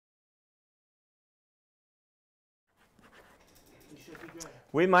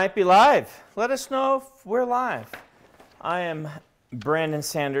We might be live. Let us know if we're live. I am Brandon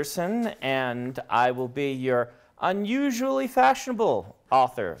Sanderson, and I will be your unusually fashionable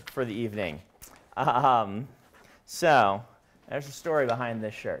author for the evening. So, there's a story behind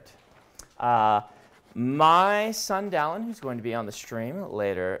this shirt. My son Dallin, who's going to be on the stream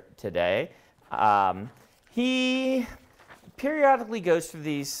later today, he periodically goes through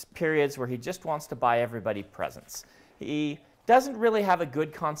these periods where he just wants to buy everybody presents. He doesn't really have a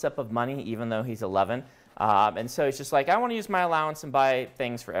good concept of money, even though he's 11. And so he's just like, I want to use my allowance and buy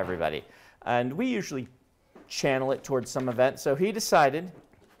things for everybody. And we usually channel it towards some event. So he decided,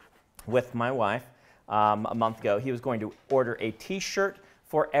 with my wife, a month ago, he was going to order a T-shirt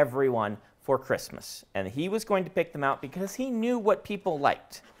for everyone for Christmas. And he was going to pick them out because he knew what people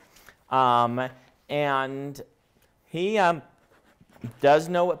liked. And he does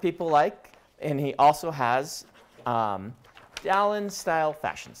know what people like, and he also has Dallin-style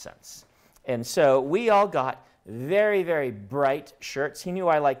fashion sense. And so we all got very, very bright shirts. He knew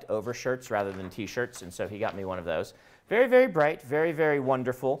I liked overshirts rather than T-shirts, and so he got me one of those. Very, very bright, very, very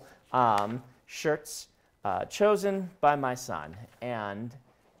wonderful shirts chosen by my son. And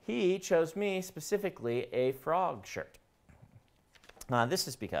he chose me specifically a frog shirt. This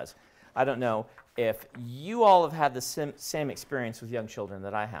is because I don't know if you all have had the same experience with young children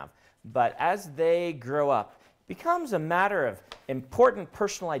that I have, but as they grow up, it becomes a matter of important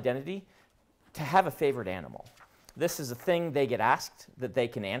personal identity to have a favorite animal. This is a thing they get asked that they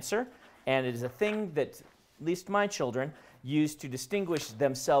can answer, and it is a thing that at least my children use to distinguish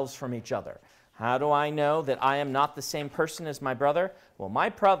themselves from each other. How do I know that I am not the same person as my brother? Well, my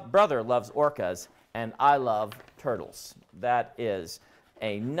brother loves orcas, and I love turtles. That is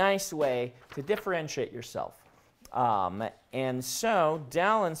a nice way to differentiate yourself. And so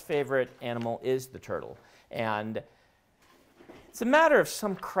Dallin's favorite animal is the turtle. And it's a matter of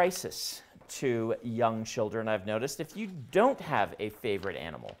some crisis to young children, I've noticed, if you don't have a favorite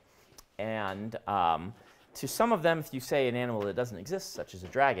animal. And to some of them, if you say an animal that doesn't exist, such as a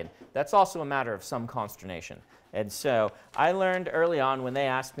dragon, that's also a matter of some consternation. And so I learned early on when they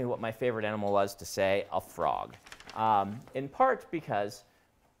asked me what my favorite animal was to say a frog. In part because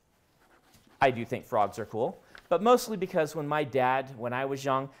I do think frogs are cool, but mostly because when I was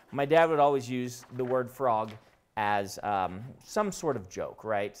young, my dad would always use the word frog as some sort of joke,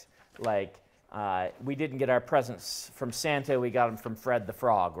 right? Like, we didn't get our presents from Santa, we got them from Fred the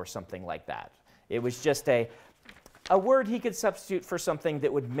Frog or something like that. It was just a word he could substitute for something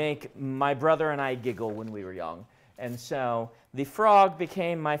that would make my brother and I giggle when we were young. And so the frog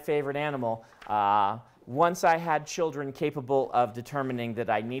became my favorite animal once I had children capable of determining that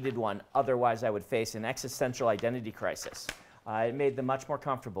I needed one, otherwise I would face an existential identity crisis. It made them much more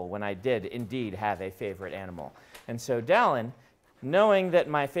comfortable when I did indeed have a favorite animal. And so Dallin, knowing that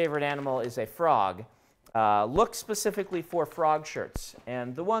my favorite animal is a frog, looked specifically for frog shirts,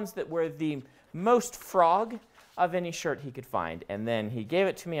 and the ones that were the most frog of any shirt he could find. And then he gave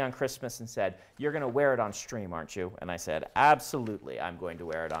it to me on Christmas and said, "You're going to wear it on stream, aren't you?" And I said, "Absolutely, I'm going to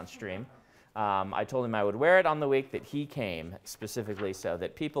wear it on stream." I told him I would wear it on the week that he came, specifically so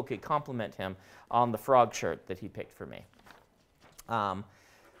that people could compliment him on the frog shirt that he picked for me.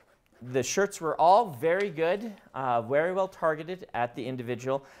 The shirts were all very good, very well targeted at the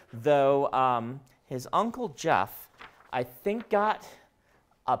individual, though his Uncle Jeff, I think, got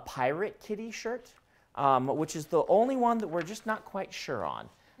a Pirate Kitty shirt, which is the only one that we're just not quite sure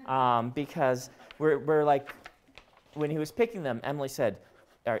on, because we're like, when he was picking them, Emily said,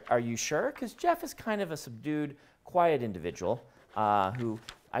 are you sure? Because Jeff is kind of a subdued, quiet individual who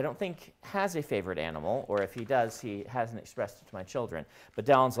I don't think has a favorite animal, or if he does, he hasn't expressed it to my children. But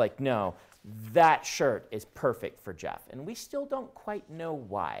Dallin's like, no, that shirt is perfect for Jeff. And we still don't quite know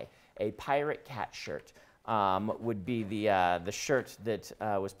why a pirate cat shirt would be the shirt that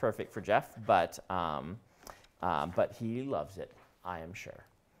was perfect for Jeff, but he loves it, I am sure.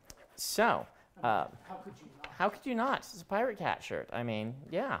 So, how could you not? How could you not? It's a pirate cat shirt. I mean,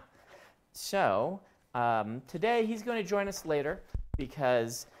 yeah. So, today he's going to join us later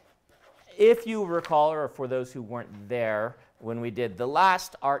because if you recall, or for those who weren't there when we did the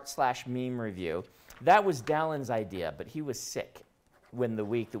last art/meme review, that was Dallin's idea, but he was sick when the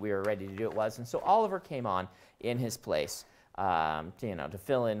week that we were ready to do it was, and so Oliver came on in his place to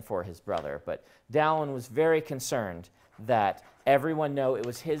fill in for his brother. But Dallin was very concerned that everyone know it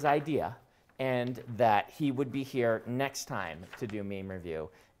was his idea and that he would be here next time to do meme review.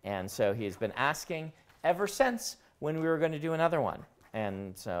 And so he has been asking ever since when we were going to do another one.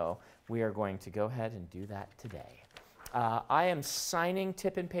 And so we are going to go ahead and do that today. I am signing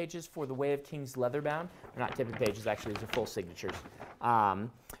tip-in pages for the Way of Kings leatherbound. They're not tip-in pages, actually, these are full signatures.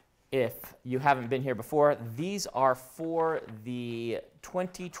 If you haven't been here before, these are for the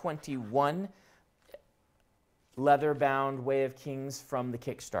 2021 leatherbound Way of Kings from the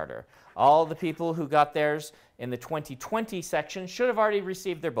Kickstarter. All the people who got theirs in the 2020 section should have already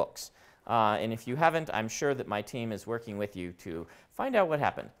received their books. And if you haven't, I'm sure that my team is working with you to find out what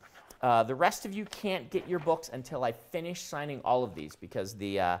happened. The rest of you can't get your books until I finish signing all of these, because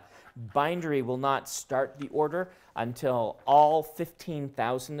the bindery will not start the order until all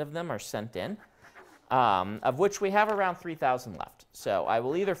 15,000 of them are sent in, of which we have around 3,000 left. So I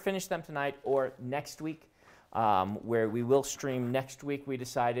will either finish them tonight or next week, where we will stream next week, we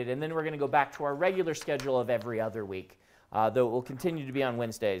decided, and then we're going to go back to our regular schedule of every other week, though it will continue to be on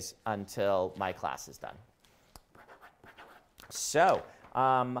Wednesdays until my class is done. So,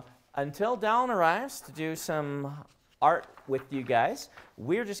 until Dallin arrives to do some art with you guys,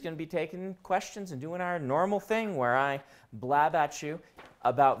 we're just going to be taking questions and doing our normal thing where I blab at you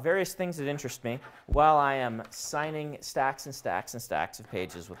about various things that interest me while I am signing stacks and stacks and stacks of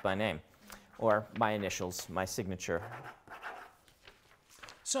pages with my name, or my initials, my signature.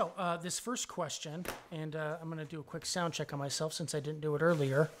 So this first question, and I'm going to do a quick sound check on myself since I didn't do it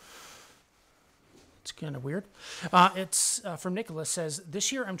earlier. It's kind of weird. It's from Nicholas. Says,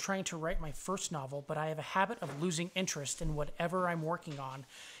 this year I'm trying to write my first novel, but I have a habit of losing interest in whatever I'm working on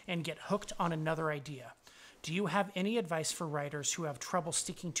and get hooked on another idea. Do you have any advice for writers who have trouble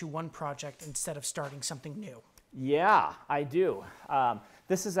sticking to one project instead of starting something new? Yeah, I do.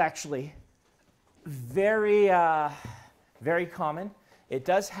 This is actually very, very common. It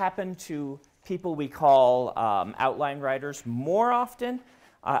does happen to people we call outline writers more often,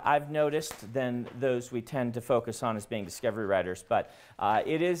 I've noticed, than those we tend to focus on as being discovery writers. But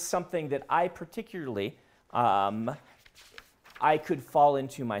it is something that I particularly, I could fall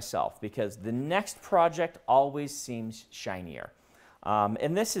into myself, because the next project always seems shinier.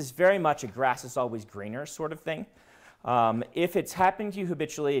 And this is very much a grass is always greener sort of thing. If it's happening to you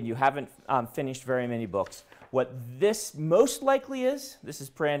habitually and you haven't finished very many books, what this most likely is, this is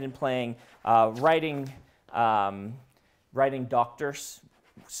Brandon playing writing doctors,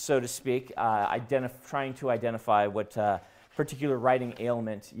 so to speak, trying to identify what particular writing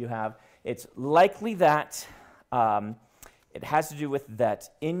ailment you have. It's likely that it has to do with that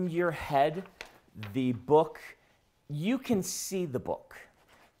in your head, the book, you can see the book.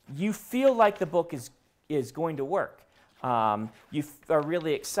 You feel like the book is going to work. You are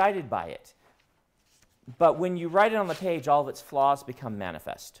really excited by it. But when you write it on the page, all of its flaws become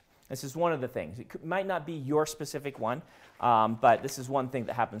manifest. This is one of the things. It might not be your specific one, but this is one thing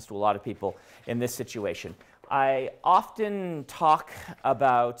that happens to a lot of people in this situation. I often talk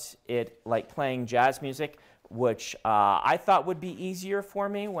about it like playing jazz music, which I thought would be easier for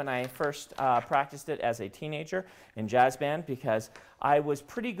me when I first practiced it as a teenager in jazz band, because I was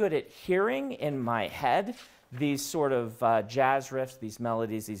pretty good at hearing in my head these sort of jazz riffs, these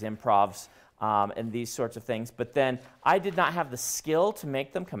melodies, these improvs, and these sorts of things. But then I did not have the skill to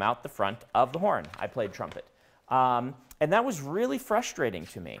make them come out the front of the horn. I played trumpet. And that was really frustrating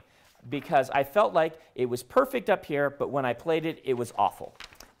to me, because I felt like it was perfect up here, but when I played it, it was awful.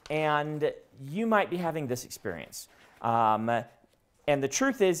 And you might be having this experience. And the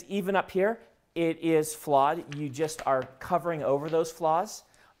truth is, even up here, it is flawed. You just are covering over those flaws,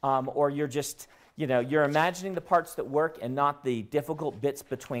 or you're just, you're imagining the parts that work and not the difficult bits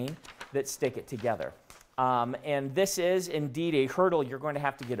between that stick it together. And this is indeed a hurdle you're going to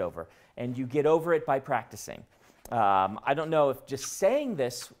have to get over. And you get over it by practicing. I don't know if just saying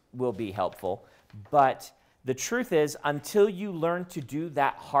this will be helpful, but the truth is, until you learn to do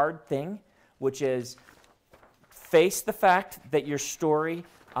that hard thing, which is face the fact that your story,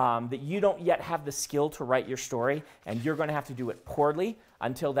 that you don't yet have the skill to write your story, and you're going to have to do it poorly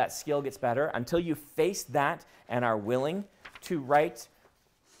until that skill gets better, until you face that and are willing to write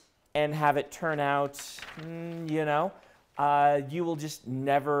and have it turn out, you will just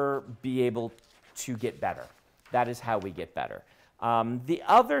never be able to get better. That is how we get better. The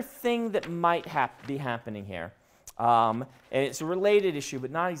other thing that might be happening here, and it's a related issue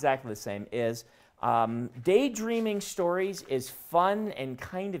but not exactly the same, is daydreaming stories is fun and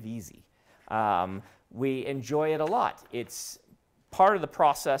kind of easy. We enjoy it a lot. It's part of the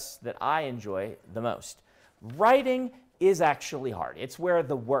process that I enjoy the most. Writing is actually hard. It's where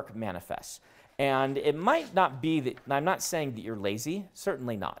the work manifests. And it might not be that, I'm not saying that you're lazy,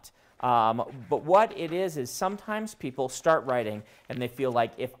 certainly not. But what it is sometimes people start writing and they feel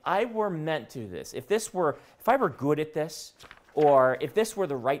like, if I were meant to do this, if I were good at this, or if this were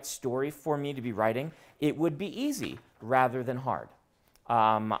the right story for me to be writing, it would be easy. rather than hard.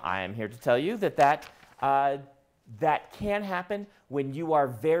 I am here to tell you that that can happen when you are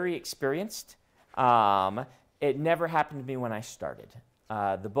very experienced. It never happened to me when I started.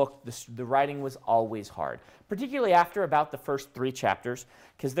 The writing was always hard, particularly after about the first 3 chapters,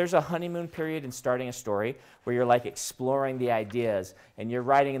 because there's a honeymoon period in starting a story where you're like exploring the ideas and you're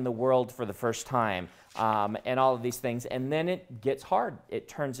writing in the world for the first time, and all of these things, and then it gets hard. It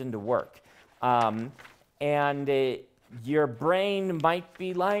turns into work. Your brain might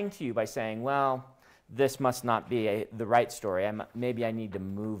be lying to you by saying, well, this must not be the right story. Maybe I need to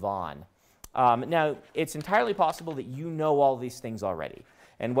move on. Now, it's entirely possible that you know all these things already.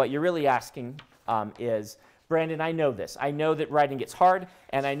 And what you're really asking is, Brandon, I know this. I know that writing gets hard,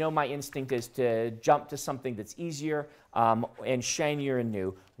 and I know my instinct is to jump to something that's easier and shinier and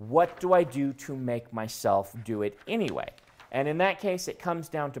new. What do I do to make myself do it anyway? And in that case, it comes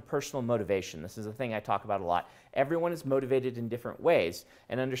down to personal motivation. This is a thing I talk about a lot. Everyone is motivated in different ways,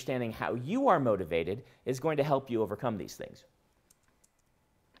 and understanding how you are motivated is going to help you overcome these things.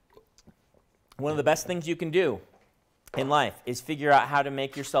 One of the best things you can do in life is figure out how to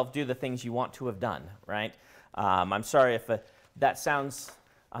make yourself do the things you want to have done, right? I'm sorry if that sounds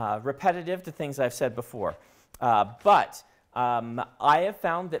repetitive to things I've said before, but I have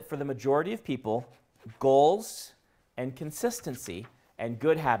found that for the majority of people, goals and consistency and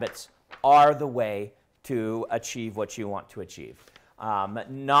good habits are the way to achieve what you want to achieve.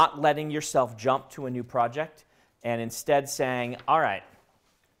 Not letting yourself jump to a new project and instead saying, all right,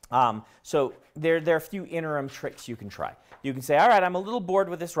 so there are a few interim tricks you can try. You can say, all right, I'm a little bored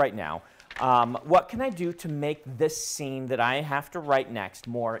with this right now. What can I do to make this scene that I have to write next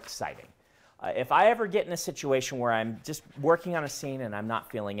more exciting? If I ever get in a situation where I'm just working on a scene and I'm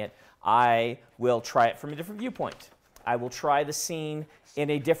not feeling it, I will try it from a different viewpoint. I will try the scene in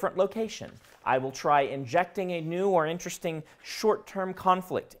a different location. I will try injecting a new or interesting short-term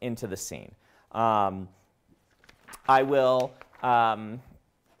conflict into the scene. I will,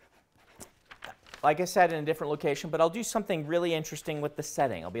 like I said, in a different location, but I'll do something really interesting with the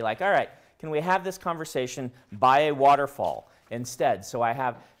setting. I'll be like, all right, can we have this conversation by a waterfall instead? So I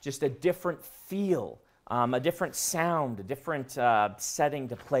have just a different feel, a different sound, a different setting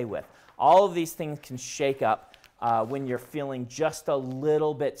to play with. All of these things can shake up when you're feeling just a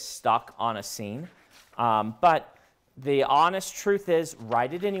little bit stuck on a scene. But the honest truth is,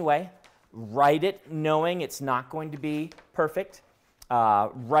 write it anyway. Write it knowing it's not going to be perfect.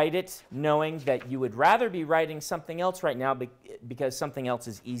 Write it knowing that you would rather be writing something else right now because something else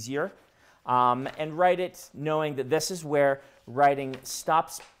is easier. And write it knowing that this is where writing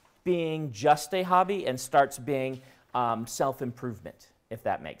stops being just a hobby and starts being self-improvement, if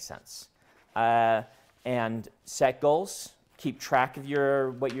that makes sense. And set goals, keep track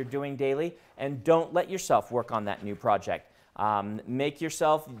of what you're doing daily, and don't let yourself work on that new project. Make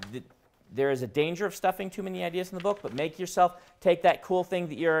yourself, there is a danger of stuffing too many ideas in the book, but make yourself take that cool thing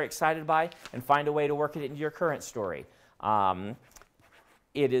that you're excited by and find a way to work it into your current story.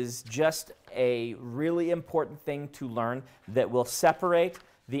 It is just a really important thing to learn that will separate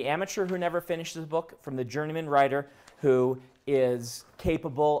the amateur who never finishes a book from the journeyman writer who is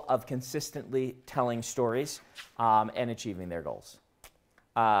capable of consistently telling stories and achieving their goals.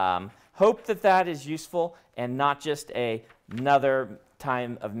 Hope that that is useful and not just another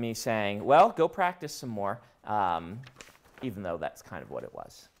time of me saying, well, go practice some more, even though that's kind of what it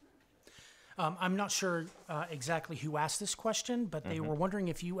was. I'm not sure exactly who asked this question, but they were wondering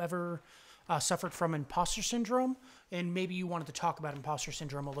if you ever suffered from imposter syndrome, and maybe you wanted to talk about imposter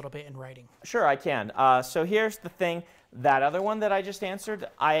syndrome a little bit in writing. Sure, I can. So here's the thing. That other one that I just answered,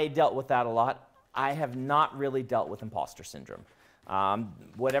 I dealt with that a lot. I have not really dealt with imposter syndrome.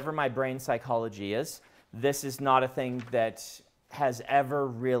 Whatever my brain psychology is, this is not a thing that has ever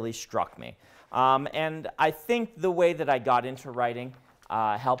really struck me. And I think the way that I got into writing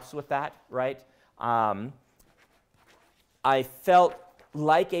helps with that, right? I felt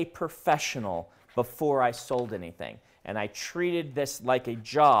like a professional before I sold anything. And I treated this like a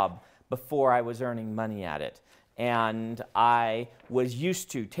job before I was earning money at it. And I was used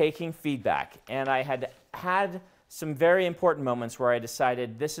to taking feedback. And I had some very important moments where I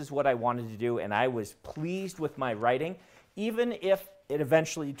decided this is what I wanted to do, and I was pleased with my writing, even if it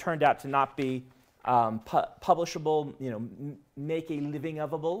eventually turned out to not be publishable, make a living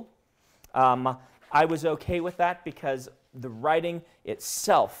ofable. I was okay with that because the writing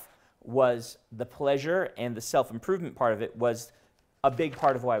itself was the pleasure, and the self-improvement part of it was a big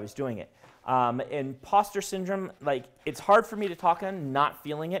part of why I was doing it. Imposter syndrome, it's hard for me to talk on not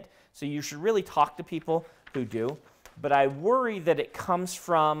feeling it, so you should really talk to people who do. But I worry that it comes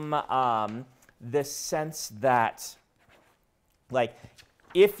from this sense that Like,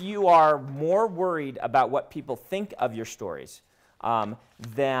 if you are more worried about what people think of your stories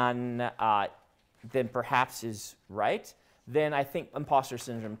than perhaps is right, then I think imposter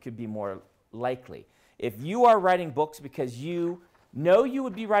syndrome could be more likely. If you are writing books because you know you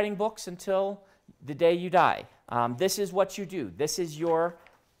would be writing books until the day you die, this is what you do. This is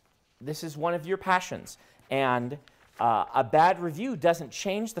one of your passions. And a bad review doesn't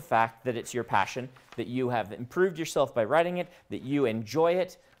change the fact that it's your passion, that you have improved yourself by writing it, that you enjoy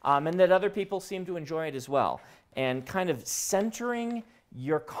it, and that other people seem to enjoy it as well. And kind of centering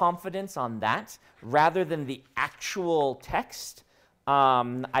your confidence on that rather than the actual text,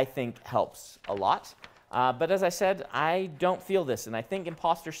 I think helps a lot. But as I said, I don't feel this, and I think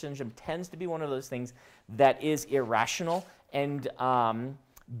imposter syndrome tends to be one of those things that is irrational, and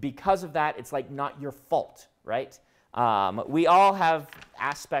because of that, it's like not your fault, right? We all have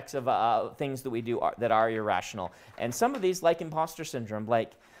aspects of things that we do that are irrational. And some of these, like imposter syndrome,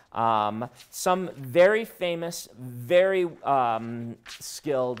 like some very famous, very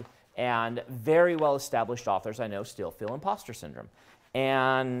skilled, and very well-established authors I know still feel imposter syndrome.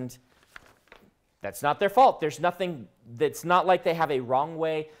 And that's not their fault. There's nothing, that's not like they have a wrong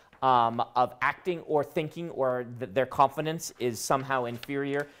way of acting or thinking, or that their confidence is somehow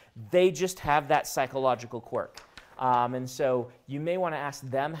inferior. They just have that psychological quirk. And so you may want to ask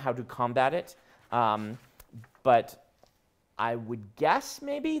them how to combat it. But I would guess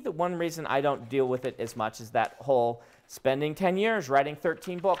maybe the one reason I don't deal with it as much is that whole spending 10 years writing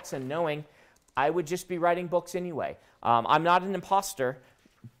 13 books and knowing I would just be writing books anyway. I'm not an imposter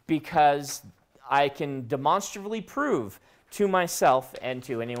because I can demonstrably prove to myself and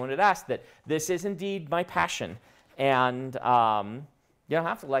to anyone that asks that this is indeed my passion. And you don't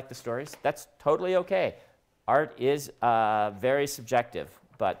have to like the stories. That's totally okay. Art is very subjective,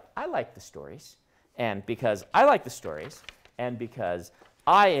 but I like the stories. And because I like the stories, and because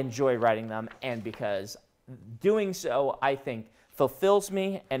I enjoy writing them, and because doing so, I think, fulfills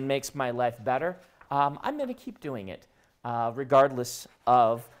me and makes my life better, I'm going to keep doing it, regardless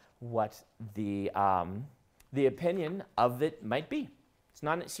of what the opinion of it might be. It's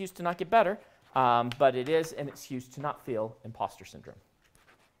not an excuse to not get better, but it is an excuse to not feel imposter syndrome.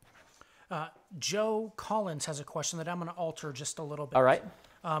 Joe Collins has a question that I'm going to alter just a little bit. All right.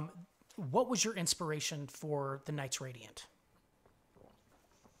 What was your inspiration for The Knights Radiant?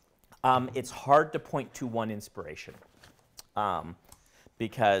 It's hard to point to one inspiration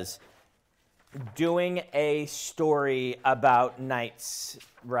because doing a story about knights,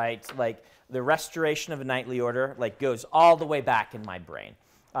 right, like the restoration of a knightly order, like goes all the way back in my brain.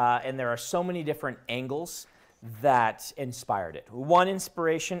 And there are so many different angles that inspired it. One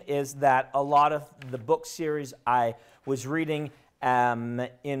inspiration is that a lot of the book series I was reading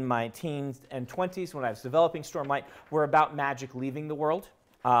in my teens and 20s when I was developing Stormlight were about magic leaving the world,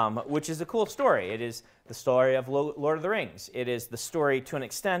 which is a cool story. It is the story of Lord of the Rings. It is the story, to an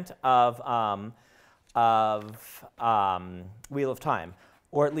extent, of Wheel of Time,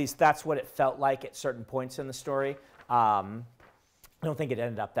 or at least that's what it felt like at certain points in the story. I don't think it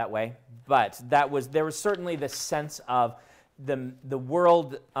ended up that way, but there was certainly this sense of the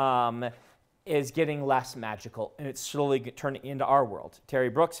world is getting less magical, and it's slowly turning into our world. Terry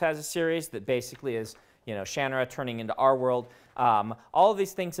Brooks has a series that basically is, you know, Shannara turning into our world. All of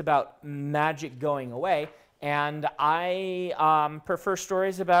these things about magic going away, and I prefer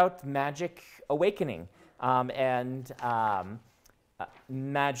stories about magic awakening and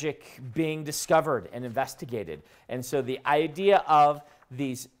magic being discovered and investigated. And so the idea of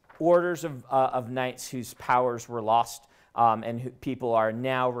these orders of knights whose powers were lost and people are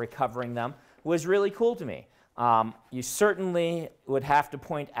now recovering them was really cool to me. You certainly would have to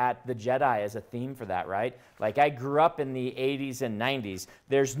point at the Jedi as a theme for that, right? Like, I grew up in the 80s and 90s.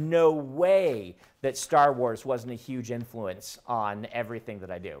 There's no way that Star Wars wasn't a huge influence on everything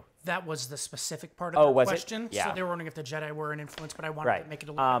that I do. That was the specific part of the question. Yeah. So they were wondering if the Jedi were an influence, but I wanted to make it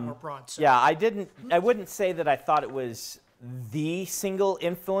a little bit more broad. So. Yeah, I wouldn't say that I thought it was the single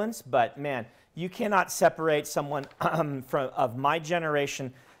influence, but man, you cannot separate someone of my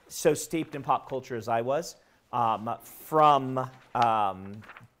generation, so steeped in pop culture as I was, from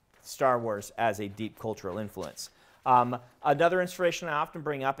Star Wars as a deep cultural influence. Another inspiration I often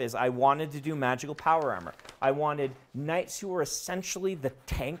bring up is I wanted to do magical power armor. I wanted knights who were essentially the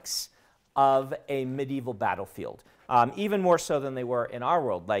tanks of a medieval battlefield, even more so than they were in our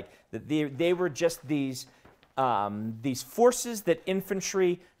world. Like, they were just these forces that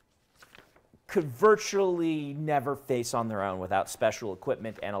infantry could virtually never face on their own without special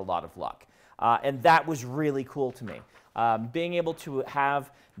equipment and a lot of luck. And that was really cool to me. Being able to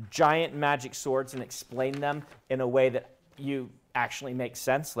have giant magic swords and explain them in a way that actually make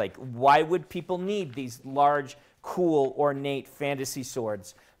sense. Like, why would people need these large, cool, ornate fantasy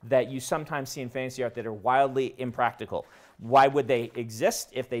swords that you sometimes see in fantasy art that are wildly impractical? Why would they exist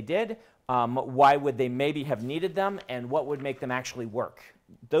if they did? Why would they maybe have needed them? And what would make them actually work?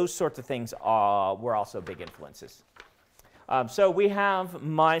 Those sorts of things were also big influences. So we have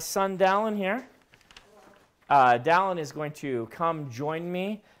my son Dallin here. Dallin is going to come join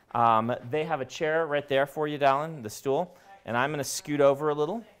me. They have a chair right there for you, Dallin, the stool. And I'm going to scoot over a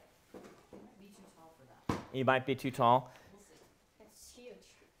little. You might be too tall. It's huge.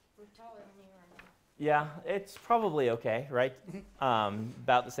 We're taller than you right now. Yeah, it's probably okay, right?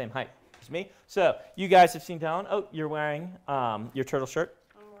 About the same height as me. So you guys have seen Dallin. Oh, you're wearing your turtle shirt.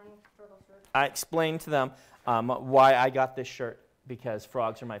 I'm wearing a turtle shirt. I explained to them why I got this shirt, because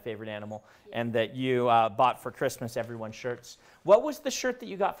frogs are my favorite animal, and that you bought for Christmas everyone's shirts. What was the shirt that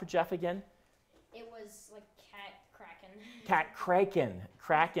you got for Jeff again? It was like cat kraken. Cat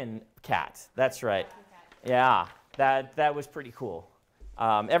Kraken cat. That's right. Kraken cat. Yeah, that was pretty cool.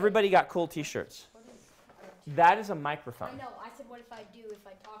 Everybody got cool T-shirts. What is That is a microphone. I know. I said, what if I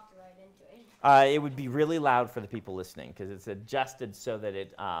talked right into it? It would be really loud for the people listening because it's adjusted so that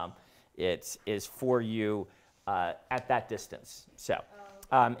it is for you at that distance. So,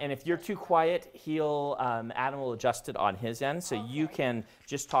 and if you're too quiet, Adam will adjust it on his end, so you can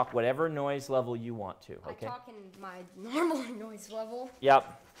just talk whatever noise level you want to. Okay. I talk in my normal noise level.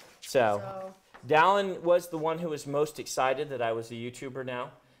 Yep. So, So Dallin was the one who was most excited that I was a YouTuber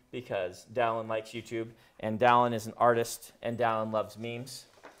now, because Dallin likes YouTube, and Dallin is an artist, and Dallin loves memes.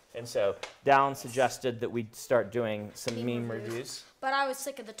 And so Dallin suggested that we start doing some meme reviews. But I was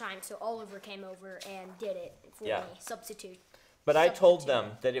sick at the time, so Oliver came over and did it for Yeah. me. Substitute. But I told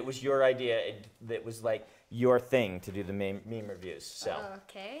them that it was your idea, that was like your thing to do the meme reviews. So,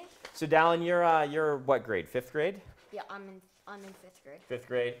 Okay. so Dallin, you're what grade? 5th grade? Yeah, I'm in 5th grade. 5th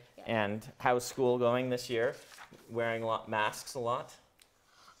grade. Yeah. And how's school going this year? Wearing masks a lot?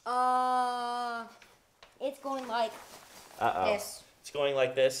 It's going like Uh-oh. this. It's going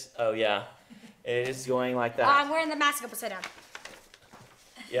like this? Oh, yeah. It is going like that. I'm wearing the mask upside down.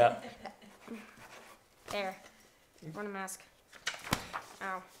 Yeah. There. Wearing a mask.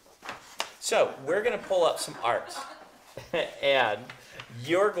 Ow. So we're going to pull up some art. And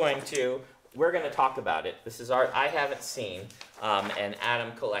we're going to talk about it. This is art I haven't seen, and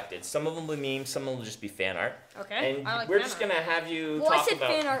Adam collected. Some of them will be memes, some of them will just be fan art. Okay. And I like we're fan just art. going to have you Well, I talk said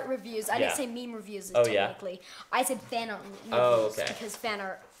about... fan art reviews. I Yeah. didn't say meme reviews Oh, yeah? technically. I said fan art reviews. Oh, okay. Because fan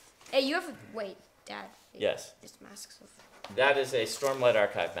art. Hey, you have a... Wait, Dad. Yes. Just masks of... That is a Stormlight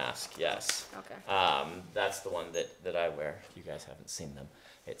Archive mask, yes. Okay. That's the one that I wear. You guys haven't seen them.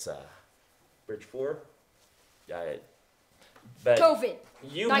 It's Bridge 4. But COVID.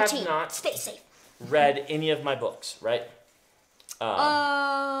 you 19. have not Stay safe. read any of my books, right?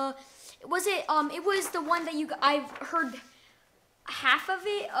 Was it, it was the one that I've heard half of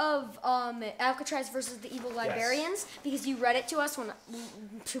it of, Alcatraz versus the Evil Librarians, because you read it to us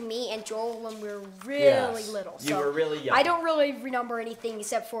to me and Joel when we were really little. You were really young. I don't really remember anything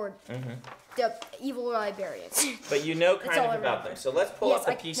except for the Evil Librarians. But you know kind all of I about remember. them. So let's pull Yes,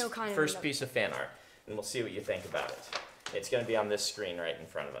 up the I know kind of first about piece of fan art, and we'll see what you think about it. It's going to be on this screen right in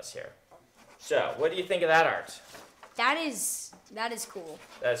front of us here. So, what do you think of that art? That is cool.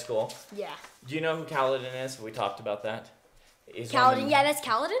 That's cool. Yeah. Do you know who Kaladin is? Have we talked about that? He's one of Kaladin, the- yeah, that's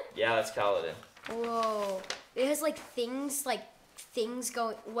Kaladin? Yeah, that's Kaladin. Whoa. It has things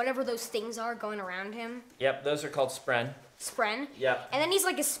going, whatever those things are going around him. Yep, those are called Spren. Spren. Yep, And then he's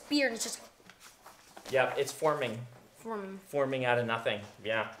like a spear and it's just yep, it's forming out of nothing.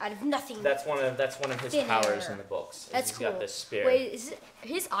 Yeah, out of nothing. that's one of his Thin powers air. in the books. That's He's cool. got this spear. Wait,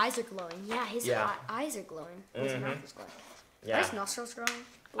 his eyes are glowing. Yeah, his Yeah. eyes are glowing. His mouth is glowing. Are Yeah, his nostrils glowing?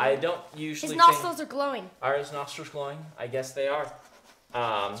 I don't usually His nostrils are glowing. Are his nostrils glowing? I guess they are.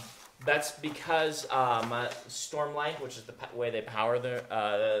 That's because Stormlight, which is the way they power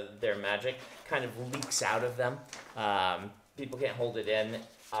their magic, kind of leaks out of them. People can't hold it in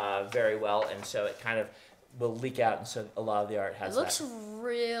very well, and so it kind of will leak out, and so a lot of the art has It looks that.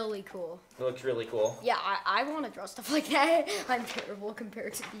 really cool. It looks really cool. Yeah, I want to draw stuff like that. I'm terrible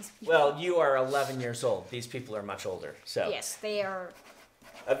compared to these people. Well, you are 11 years old. These people are much older. So Yes, they are.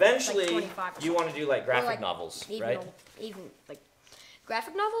 eventually, 25 or you want to do like graphic like, novels, Even right? even like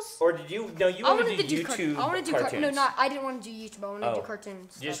graphic novels. Or did you? No, you I want to wanted do to do YouTube I want to do cartoons. No, not. I didn't want to do YouTube. I wanted to Oh. do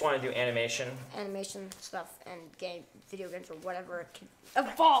cartoons. You just want to do animation. Animation stuff and video games or whatever it can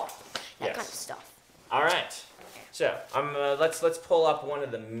evolve. That Yes. kind of stuff. All right. So let's pull up one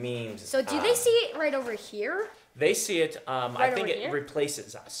of the memes. So do they see it right over here? They see it. I Right think over it here?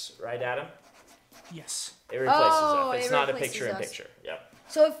 replaces us, right, Adam? Yes. It replaces Oh, F. It's it not a replaces picture-in-picture. us. Yep.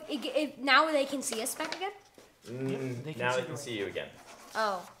 So if now they can see us back again? They can Now see they you can right see you again.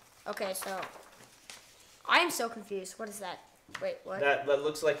 Oh, okay. So I am so confused. What is that? Wait, what? That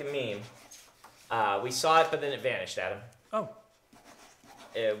looks like a meme. We saw it, but then it vanished, Adam. Oh.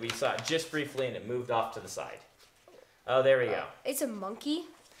 We saw it just briefly, and it moved off to the side. Oh, there we go. It's a monkey.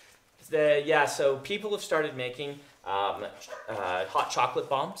 So people have started making hot chocolate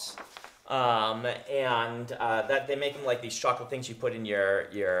bombs, and that they make them like these chocolate things you put in your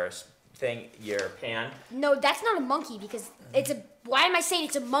pan. No, that's not a monkey because it's a. Why am I saying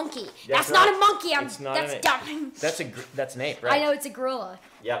it's a monkey? That's That's not not- a monkey. it's not That's an ape. dumb. That's an ape, right? I know it's a gorilla.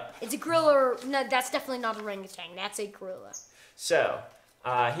 Yep. It's a gorilla. Or, no, that's definitely not a orangutan. That's a gorilla. So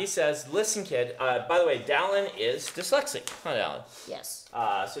he says, "Listen, kid. By the way, Dallin is dyslexic, huh, Dallin? Yes.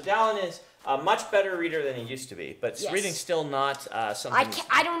 So Dallin is a much better reader than he used to be, but Yes. reading's still not something."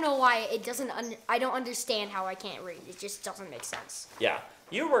 I don't know why it doesn't. I don't understand how I can't read. It just doesn't make sense. Yeah,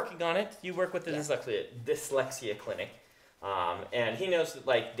 you're working on it. You work with the dyslexia clinic, and he knows that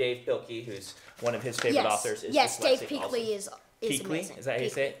like Dave Pilkey, who's one of his favorite authors, is yes. Dave dyslexic also. Peakley is Peakley? amazing. Is that how you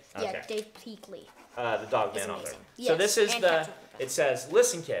say it? Yeah, Okay. Dave Peakley. The dog Is man author. amazing. So Yes, this is and the. Captain Underpants. It says,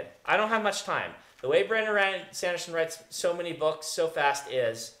 "Listen, kid. I don't have much time. The way Sanderson writes so many books so fast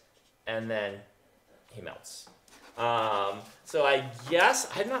is," and then he melts. So I guess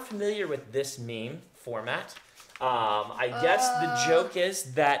I'm not familiar with this meme format. I guess the joke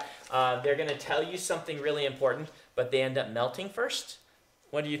is that they're going to tell you something really important, but they end up melting first.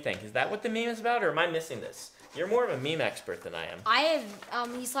 What do you think? Is that what the meme is about, or am I missing this? You're more of a meme expert than I am. I have.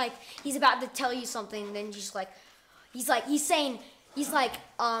 He's about to tell you something. Then he's saying, he's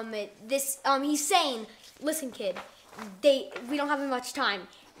saying, listen, kid, we don't have much time.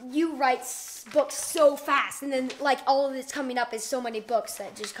 You write books so fast, and then like all of this coming up is so many books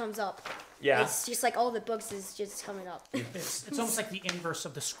that just comes up. Yeah. It's just like all the books is just coming up. It's almost like the inverse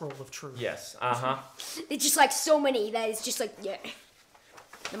of the scroll of truth. Yes. It's just like so many that it's just like, yeah.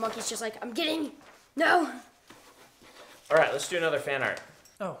 The monkey's just like, I'm getting, no. All right, let's do another fan art.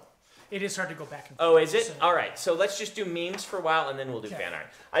 Oh. It is hard to go back and Oh, is it? So- All right, so let's just do memes for a while, and then we'll do Okay. fan art.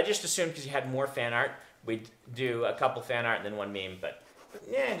 I just assumed because you had more fan art, we'd do a couple fan art and then one meme, but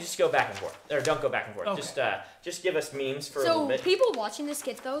yeah, just go back and forth. Or don't go back and forth. Okay. Just give us memes for a little So bit. people watching this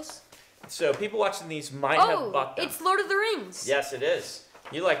get those? So people watching these might have bought them. It's Lord of the Rings. Yes, it is.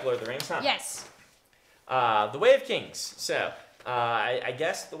 You like Lord of the Rings, huh? Yes. The Way of Kings. So I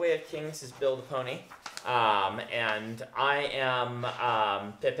guess The Way of Kings is Bill the Pony, and I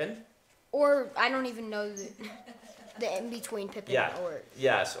am Pippin. Or I don't even know the in between Pippin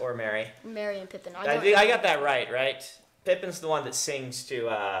or Mary. Mary and Pippin. I got that right? Pippin's the one that sings to,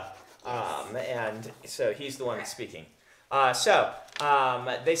 and so he's the one that's speaking.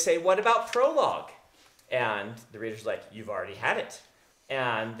 They say, what about prologue? And the reader's like, you've already had it.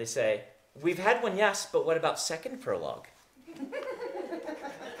 And they say, we've had one, yes, but what about second prologue?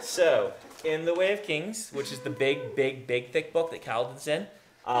 So, in The Way of Kings, which is the big, thick book that Kaladin's in,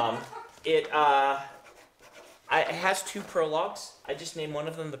 it has two prologues. I just named one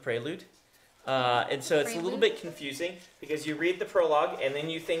of them the Prelude. And so it's a little bit confusing because you read the prologue and then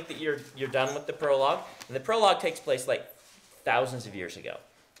you think that you're done with the prologue. And the prologue takes place like thousands of years ago,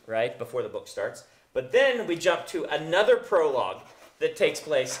 right? Before the book starts. But then we jump to another prologue that takes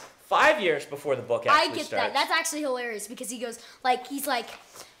place 5 years before the book actually starts. I get that. That's actually hilarious because he goes he's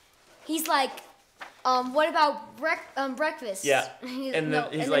like, what about breakfast? Yeah. And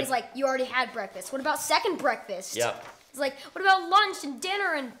then he's like, you already had breakfast. What about second breakfast? Yep. He's like, what about lunch and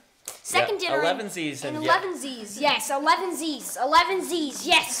dinner and second dinner? 11 Z's and and 11 Z's. Yes, 11 Z's. 11 Z's.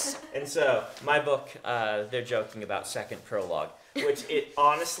 Yes. And so my book, they're joking about second prologue, which it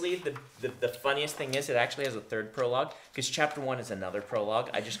honestly, the funniest thing is it actually has a third prologue because chapter 1 is another prologue.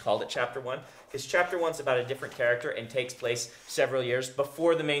 I just called it chapter 1 because chapter 1's about a different character and takes place several years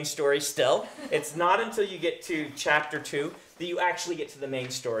before the main story still. It's not until you get to chapter 2 that you actually get to the main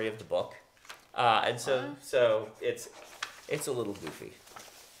story of the book. And so it's a little goofy.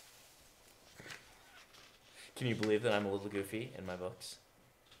 Can you believe that I'm a little goofy in my books?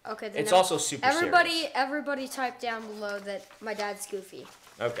 Okay. Then It's also super serious. Everybody type down below that my dad's goofy.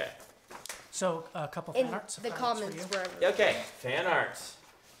 Okay. So a couple In fan arts. the if that works for comments, you. wherever. Okay, fan art.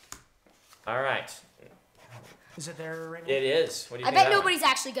 All right. Is it there right now? It is. What do you I think? bet of that one? nobody's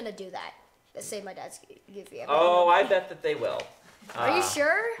actually gonna do that. Let's say my dad's goofy. Oh, I bet that they will. Are you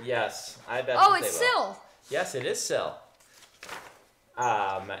sure? Yes, I bet. Oh, that it's they will. Syl. Yes, it is Syl.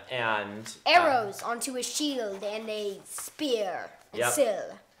 And Arrows onto a shield and a spear. And Yep.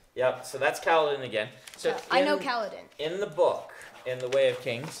 Syl. Yep. So that's Kaladin again. So I know in- Kaladin. In the book, in The Way of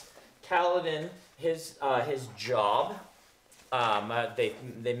Kings, Kaladin his job.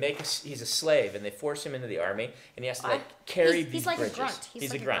 They make he's a slave and they force him into the army and he has to like carry he's big like bridges. a grunt.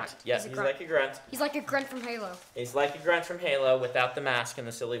 He's a grunt. Yeah, he's like a grunt. He's like a grunt from Halo. He's like a grunt from Halo without the mask and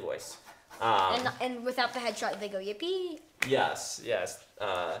the silly voice. And without the headshot, they go yippee. Yes.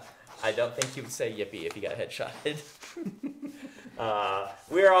 I don't think he would say yippee if he got headshotted.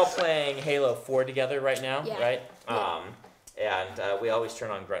 We're all playing Halo 4 together right now, right? And we always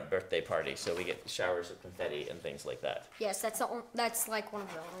turn on Grunt Birthday Party, so we get showers of confetti and things like that. Yes, that's like one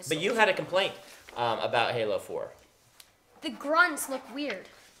of the only. But you had a complaint about Halo 4. The grunts look weird.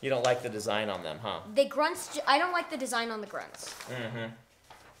 You don't like the design on them, huh? The grunts. I don't like the design on the grunts.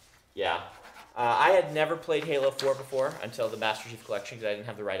 Yeah. I had never played Halo 4 before until the Master Chief Collection because I didn't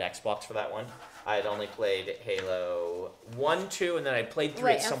have the right Xbox for that one. I had only played Halo 1, 2, and then I played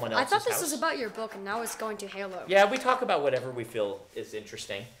 3 at someone else's I thought this house. was about your book, and now it's going to Halo. Yeah, we talk about whatever we feel is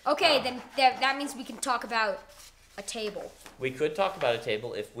interesting. Okay, then that means we can talk about a table. We could talk about a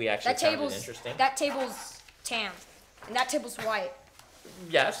table if we actually found it interesting. That table's tan, and that table's white.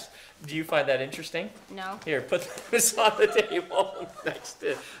 Yes. Do you find that interesting? No. Here, put this on the table next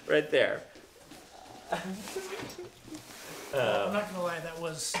to, right there. I'm not gonna lie, that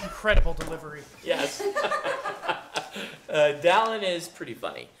was incredible delivery. Yes. Dallin is pretty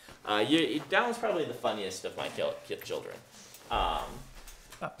funny. Dallin's probably the funniest of my children.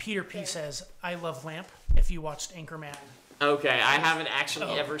 Peter P says, I love Lamp, if you watched Anchorman. Okay, I haven't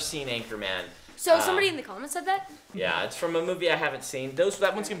actually ever seen Anchorman. So somebody in the comments said that? Yeah, it's from a movie I haven't seen.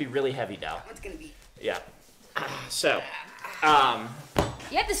 That one's gonna be really heavy, Dal. It's gonna be. Yeah. So,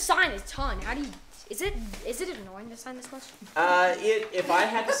 You have to sign a ton. How do you... Is it annoying to sign this question? if I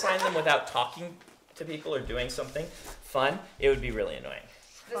had to sign them without talking to people or doing something fun, it would be really annoying.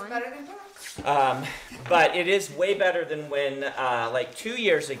 It's better than books. But it is way better than when, like 2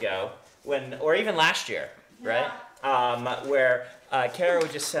 years ago, or even last year, right? Where Kara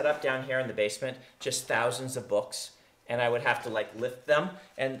would just set up down here in the basement, just thousands of books, and I would have to like lift them.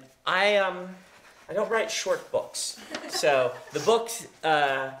 And I don't write short books, so the books.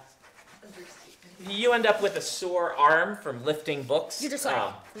 You end up with a sore arm from lifting books. You're just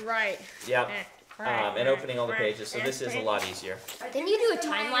like, right. Yep. And opening all the pages, so this is a lot easier. Didn't you do a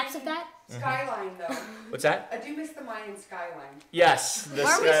time lapse of that? Skyline, though. What's that? I do miss the Mayan skyline. Yes, the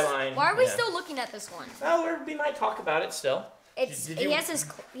skyline. Why are we still looking at this one? Well, we might talk about it still. He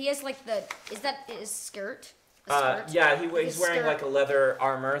has like the, is that his skirt? Yeah, he's wearing like a leather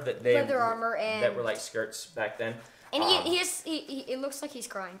armor that and were like skirts back then. And it looks like he's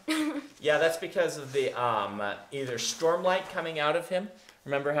crying. Yeah, that's because of the either stormlight coming out of him.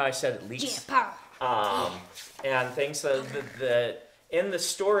 Remember how I said it leaks? Yeah, power. And things. So in the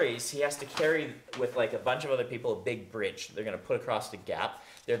stories, he has to carry with like a bunch of other people a big bridge they're going to put across the gap.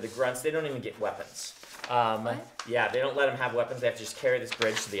 They're the grunts. They don't even get weapons. Yeah, they don't let them have weapons. They have to just carry this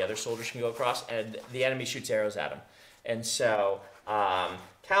bridge so the other soldiers can go across, and the enemy shoots arrows at them. And so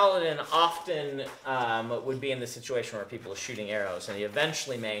Kaladin often would be in the situation where people are shooting arrows, and he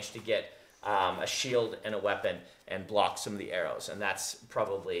eventually managed to get a shield and a weapon and block some of the arrows, and that's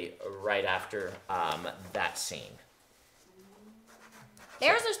probably right after that scene. The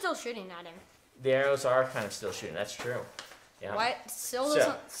arrows are still shooting at him. The arrows are kind of still shooting. That's true. Yeah. What? Syl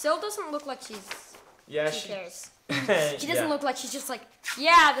doesn't look like she cares. She doesn't look like she's just like,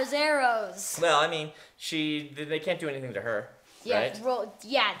 yeah, there's arrows. Well, I mean, they can't do anything to her. Yeah, right? well,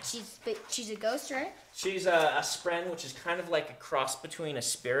 yeah, she's a ghost, right? She's a spren, which is kind of like a cross between a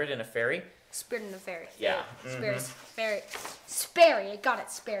spirit and a fairy. Spirit and a fairy. Yeah. Sperry. I got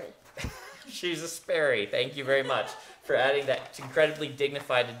it, Sperry. She's a Sperry. Thank you very much for adding that incredibly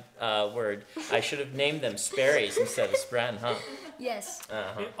dignified word. I should have named them Sperries instead of Spren, huh? Yes.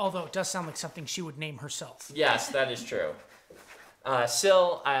 Although it does sound like something she would name herself. Yes, that is true.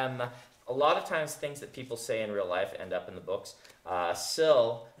 Syl, a lot of times things that people say in real life end up in the books.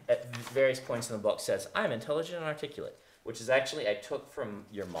 Syl, at various points in the book, says, I'm intelligent and articulate, which is actually I took from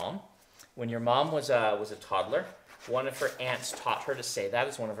your mom. When your mom was a toddler, one of her aunts taught her to say that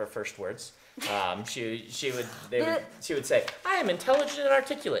as one of her first words. She would say, I am intelligent and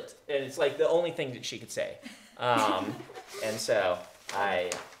articulate. And it's like the only thing that she could say. And so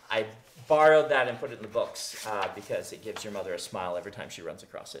I borrowed that and put it in the books because it gives your mother a smile every time she runs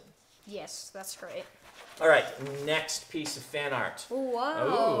across it. Yes, that's great. All right, next piece of fan art.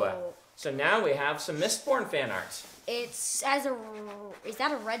 Whoa. Ooh. So now we have some Mistborn fan art. Is that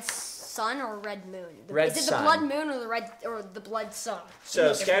a red sun or a red moon? Red Is it sun. the blood moon or the blood sun?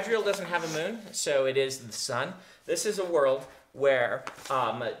 So Scadrial doesn't have a moon, so it is the sun. This is a world where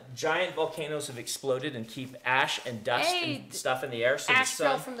giant volcanoes have exploded and keep ash and dust and stuff in the air. So Ash the sun,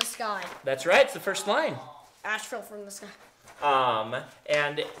 fell from the sky. That's right. It's the first line. Ash fell from the sky.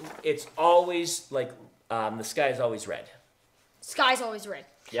 And it's always like the sky is always red. Sky's always red.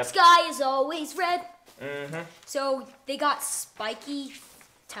 Yep. Sky is always red. Mm-hmm. So they got spiky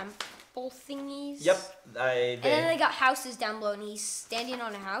temple thingies. Yep. And then they got houses down below, and he's standing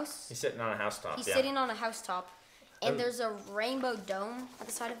on a house. He's sitting on a housetop. He's sitting on a housetop, and there's a rainbow dome at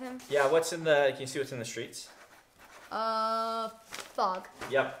the side of him. Yeah. What's in the? Can you see what's in the streets? Fog.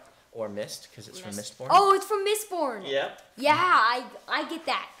 Yep. Or mist, because it's from Mistborn. Oh, it's from Mistborn. Yep. Yeah, I get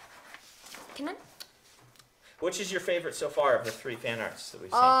that. Can I? Which is your favorite so far of the 3 fan arts that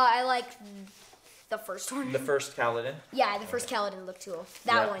we've seen? I like the first one. The first Kaladin? Yeah, the first Kaladin looked cool.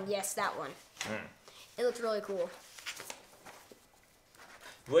 That one, yes, that one. It looked really cool.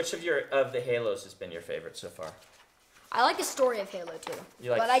 Which of the Halos has been your favorite so far? I like the story of Halo 2. You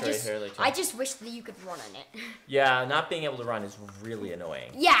like but the story of Halo 2? I just wish that you could run on it. Yeah, not being able to run is really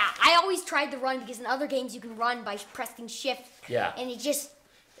annoying. Yeah, I always tried to run because in other games you can run by pressing shift. Yeah. And it just...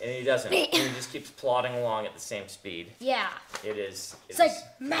 And he doesn't. He just keeps plodding along at the same speed. Yeah. It is. It's like,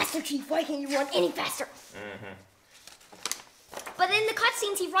 Master Chief, why can't you run any faster? But in the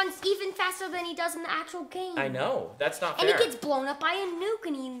cutscenes, he runs even faster than he does in the actual game. I know. That's not fair. And he gets blown up by a nuke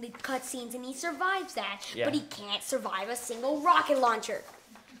in the cutscenes, and he survives that. Yeah. But he can't survive a single rocket launcher.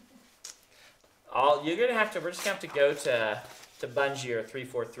 You're gonna have to. We're just gonna have to go to Bungie or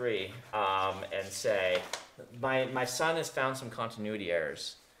 343 and say, my son has found some continuity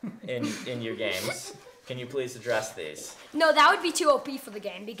errors in your games. Can you please address these? No, that would be too OP for the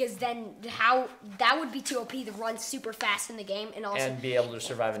game, because then that would be too OP to run super fast in the game and also And be able to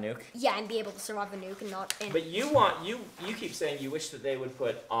survive a nuke. yeah, and be able to survive a nuke and not. And But you keep saying you wish that they would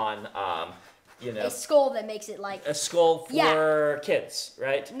put on a skull that makes it like a skull for kids,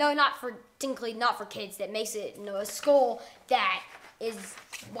 right? no, not for not for kids. That makes it a skull that is.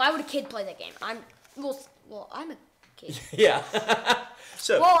 Why would a kid play that game? I'm a kid. Yeah.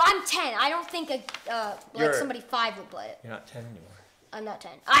 So Well, I'm 10. I don't think somebody 5 would play it. you're not 10 anymore. I'm not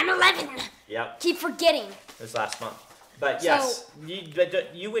 10. I'm 11. Yep. Keep forgetting. It was last month. But yes,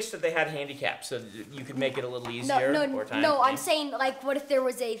 you wish that they had handicaps so that you could make it a little easier or time. No, I'm saying, like, what if there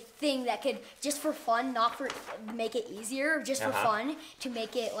was a thing that could, just for fun, not for, make it easier, just for fun, to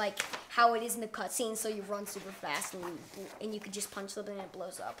make it, like, how it is in the cutscene, so you run super fast, and you could just punch something and it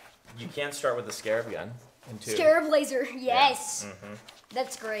blows up. You can't start with the scarab gun. Scarab laser, yes! Yeah.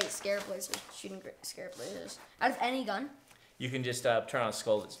 That's great, scarab laser, shooting scarab lasers. Out of any gun? You can just turn on a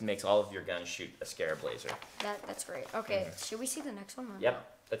skull that makes all of your guns shoot a scarab laser. That's great. Okay, should we see the next one?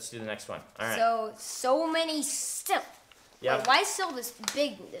 Yep, let's do the next one. All right. So many still. Yep. Wait, why is Syl this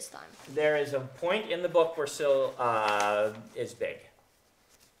big this time? There is a point in the book where Syl is big.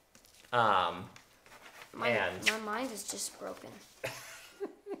 My mind is just broken.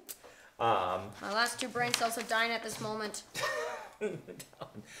 My last 2 brain cells are dying at this moment.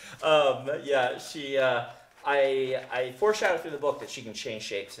 Yeah, she. I foreshadow through the book that she can change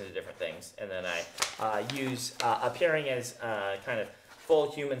shapes into different things, and then I use appearing as kind of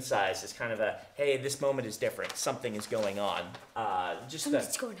full human size as kind of a, hey, this moment is different. Something is going on.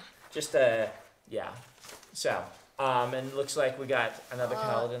 Something's going on. Yeah. So, and it looks like we got another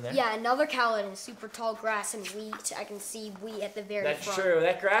Kaladin there. Yeah, another Kaladin, super tall grass and wheat. I can see wheat at the very That's front. true.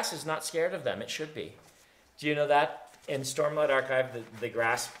 That grass is not scared of them. It should be. Do you know that? In Stormlight Archive, the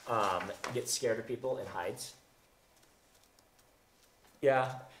grass gets scared of people and hides.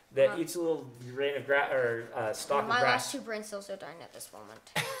 Yeah, that eats a little grain of grass or stalk of My grass. last 2 brain cells are dying at this moment.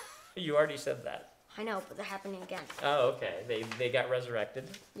 You already said that. I know, but they're happening again. Oh, okay. They got resurrected.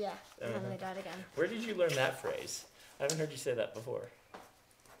 Yeah, and then they died again. Where did you learn that phrase? I haven't heard you say that before.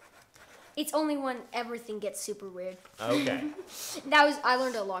 It's only when everything gets super weird. Okay. I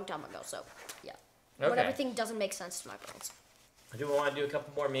learned it a long time ago, so yeah. When Okay. everything doesn't make sense to my brains. Do we want to do a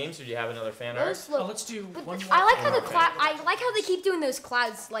couple more memes, or do you have another fan art? Let's do one more. I like how Okay. I like how they keep doing those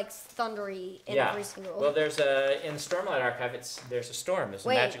clouds like thundery in every single. Well, there's in Stormlight Archive. There's a storm. There's a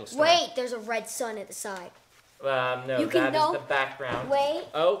magical storm. Wait, there's a red sun at the side. No, You can that know- is the background. Wait.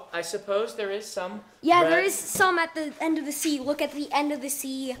 Oh, I suppose there is some. Yeah, red. there is some at the end of the sea. Look at the end of the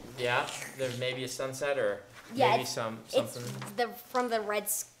sea. Yeah, there's maybe a sunset or Yeah, maybe it's something. from the red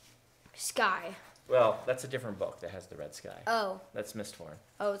sky. Well, that's a different book that has the red sky. Oh. That's Mistborn.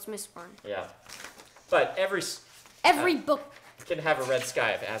 Oh, it's Mistborn. Yeah, but every Every book can have a red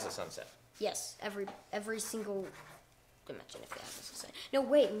sky if it has a sunset. Yes, every single dimension if it has a sunset. No,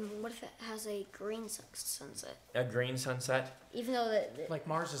 wait. What if it has a green sunset? A green sunset? Even though Like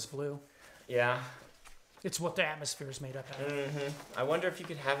Mars is blue. Yeah. It's what the atmosphere is made up of. I wonder if you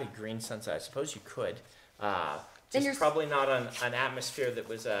could have a green sunset. I suppose you could. Then Just probably not on an atmosphere that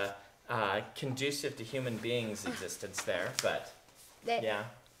was conducive to human beings' existence there, but yeah.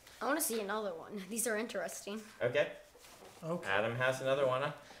 I want to see another one. These are interesting. Okay. Okay. Adam has another one.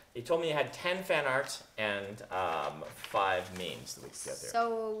 He told me he had 10 fan arts and 5 memes that we could go through.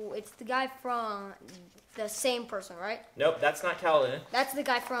 So it's the guy from the same person, right? Nope, that's not Kaladin. That's the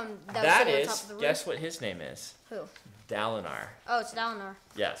guy from that was That sitting on is, top of the roof. guess what his name is? Who? Dalinar. Oh, it's Dalinar.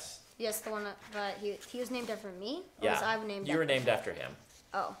 Yes. Yes, the one that he was named after me. Or Yeah. was I named You were after named after him.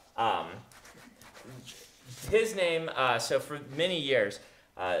 Oh. His name, so for many years,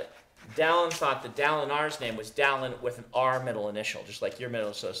 Dallin thought that Dalinar's name was Dallin with an R middle initial, just like your middle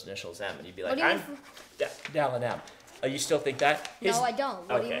initial is M. And you'd be like, What do you I'm Dallin M. Oh, you still think that? No, I don't.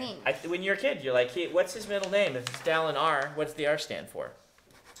 What do you mean? When you're a kid, you're like, hey, what's his middle name? If it's Dallin R, what's the R stand for?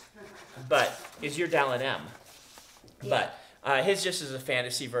 But is your Dallin M? Yeah. But his just is a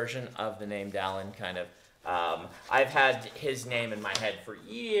fantasy version of the name Dallin, kind of. I've had his name in my head for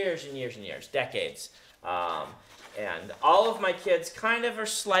years and years and years, decades. And all of my kids kind of are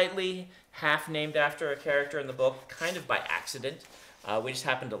slightly half named after a character in the book, kind of by accident. We just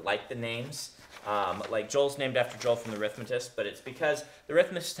happen to like the names. Like Joel's named after Joel from The Arithmetist, but it's because The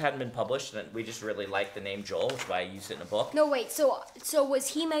Arithmetist hadn't been published, and we just really like the name Joel, which is why I used it in a book. No, wait. So was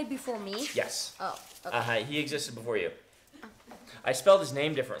he made before me? Yes. Oh. Okay. He existed before you. I spelled his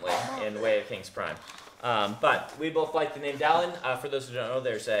name differently in Way of King's Prime. But we both like the name Dallin. For those who don't know,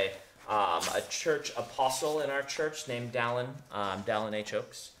 there's a church apostle in our church named Dallin, Dallin H.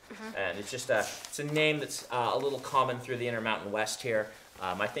 Oaks. And it's just it's a name that's a little common through the Intermountain West here.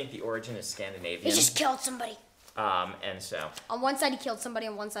 I think the origin is Scandinavian. He just killed somebody. And so. On one side he killed somebody,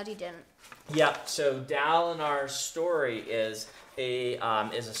 on one side he didn't. Yep. So Dalinar's story is a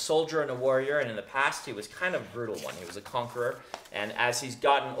soldier and a warrior, and in the past he was kind of a brutal one. He was a conqueror, and as he's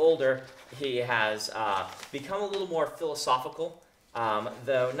gotten older, he has become a little more philosophical,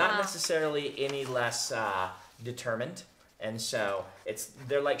 though not necessarily any less determined. And so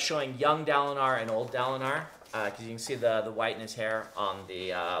they're like showing young Dalinar and old Dalinar, because you can see the white in his hair on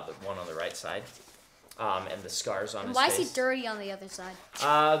the one on the right side. And the scars on his face. Why is he dirty on the other side?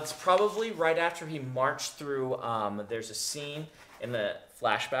 It's probably right after he marched through. There's a scene in the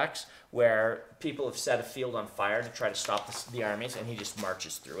flashbacks where people have set a field on fire to try to stop the armies, and he just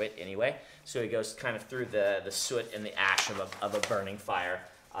marches through it anyway. So he goes kind of through the soot and the ash of a burning fire,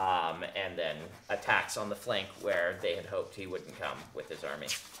 and then attacks on the flank where they had hoped he wouldn't come with his army.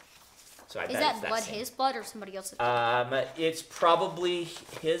 So I Is bet that it's blood scene. his blood or somebody else's? It's probably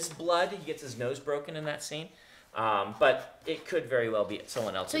his blood. He gets his nose broken in that scene. But it could very well be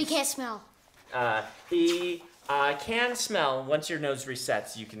someone else's. So he can't smell. He can smell. Once your nose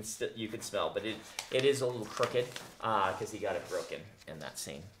resets, you can smell. But it is a little crooked because he got it broken in that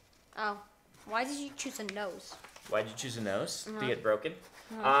scene. Oh. Why did you choose a nose? Why did you choose a nose to get broken?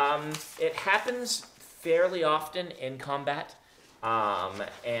 It happens fairly often in combat.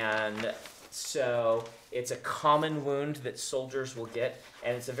 And so it's a common wound that soldiers will get,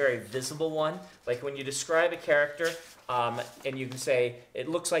 and it's a very visible one. Like when you describe a character, and you can say, it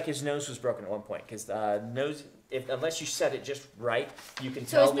looks like his nose was broken at one point, because the nose, unless you set it just right, you can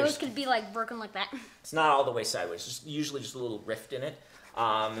tell So his nose could be like broken like that. it's not all the way sideways, just usually just a little rift in it.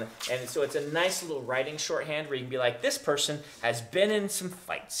 And so it's a nice little writing shorthand where you can be like, this person has been in some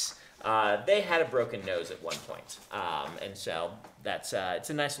fights. They had a broken nose at one point. And so that's it's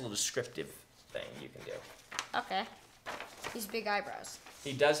a nice little descriptive thing you can do. Okay. These big eyebrows.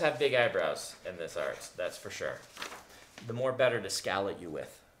 He does have big eyebrows in this art, that's for sure. The more better to scowl at you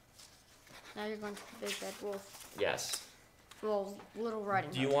with. Now you're going to the big red wolf. Yes. Well, little riding.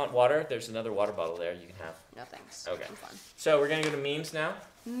 Do you want water? There's another water bottle there you can have. No thanks. Okay. I'm fine. So we're going to go to memes now.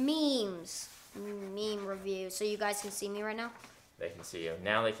 Memes. Meme review. So you guys can see me right now? They can see you.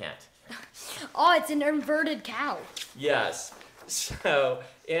 Now they can't. Oh, it's an inverted cow. Yes. So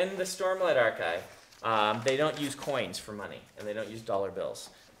in the Stormlight Archive, they don't use coins for money, and they don't use dollar bills.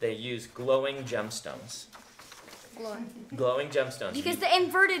 They use glowing gemstones. Glowing gemstones. Because the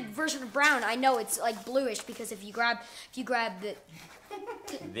inverted version of brown, I know it's like bluish because if you grab the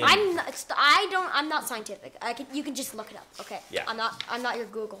I'm not scientific. You can just look it up. Okay. Yeah. I'm not your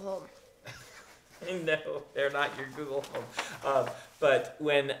Google home. No, they're not your Google Home. But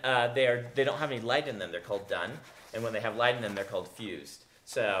when they don't have any light in them, they're called dun, and when they have light in them, they're called fused.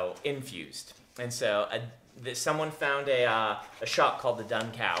 So infused. And so someone found a shop called the Dun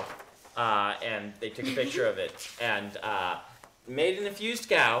Cow, and they took a picture of it and made an infused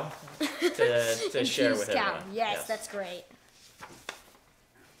cow to share with cow. everyone. Yes, that's great.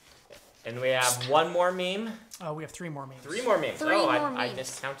 And we have one more meme. We have 3 more memes. 3 more memes. Three more I memes.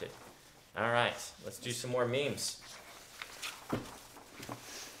 miscounted. All right, let's do some more memes.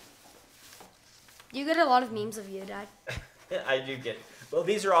 You get a lot of memes of you, Dad. I do get. Well,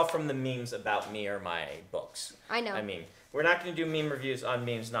 these are all from the memes about me or my books. I know. I mean, we're not going to do meme reviews on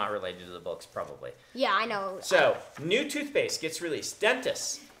memes not related to the books, probably. Yeah, I know. So, new toothpaste gets released.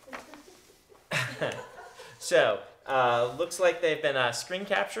 Dentists. So, looks like they've been screen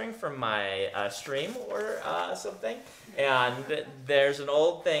capturing from my stream or something. And there's an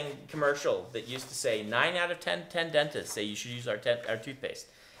old commercial that used to say 9 out of 10 dentists say you should use our toothpaste.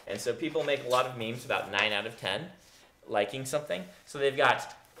 And so people make a lot of memes about 9 out of 10 liking something. So they've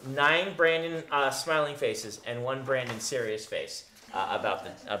got 9 Brandon smiling faces and 1 Brandon serious face about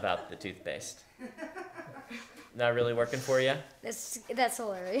the toothpaste. Not really working for you? That's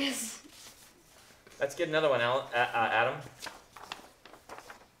hilarious. Let's get another one, Adam.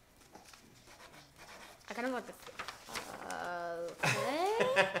 I kind of like the.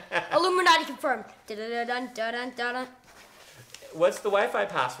 Okay. Illuminati confirmed. Dun-dun-dun-dun-dun-dun. What's the Wi-Fi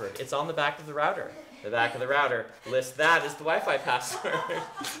password? It's on the back of the router. The back of the router lists that as the Wi-Fi password.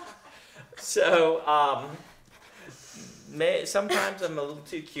 So, sometimes I'm a little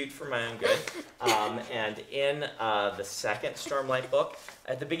too cute for my own good. And in the second Stormlight book,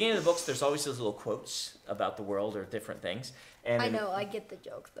 at the beginning of the books, there's always those little quotes about the world or different things. And I know, I get the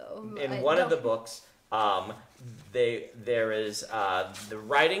joke though. in one of the books, there is the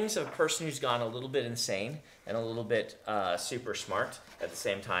writings of a person who's gone a little bit insane and a little bit super smart at the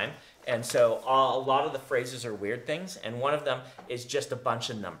same time. And so a lot of the phrases are weird things, and one of them is just a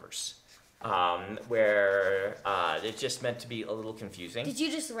bunch of numbers, where it's just meant to be a little confusing. Did you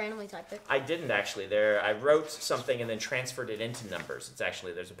just randomly type it? I didn't actually. I wrote something and then transferred it into numbers. It's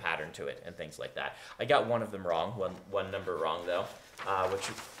actually, there's a pattern to it and things like that. I got one of them wrong, one number wrong though,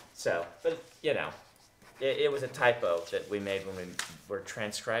 but you know. It was a typo that we made when we were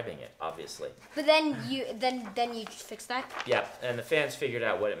transcribing it, obviously. But then you fixed that? Yeah, and the fans figured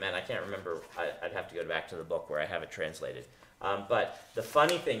out what it meant. I can't remember. I'd have to go back to the book where I have it translated. But the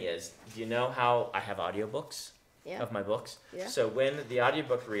funny thing is, do you know how I have audiobooks of my books? Yeah. So when the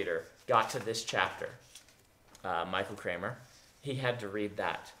audiobook reader got to this chapter, Michael Kramer, he had to read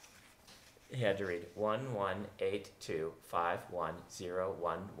that. He had to read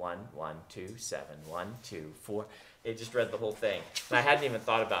 1182511011271274. It just read the whole thing. And I hadn't even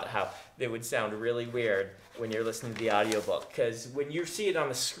thought about how it would sound really weird when you're listening to the audiobook. Because when you see it on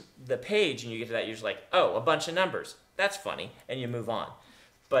the page and you get to that, you're just like, oh, a bunch of numbers. That's funny. And you move on.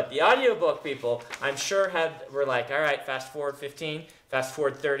 But the audiobook people, I'm sure were like, all right, fast forward 15, fast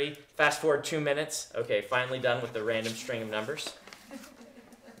forward 30, fast forward 2 minutes. Okay, finally done with the random string of numbers.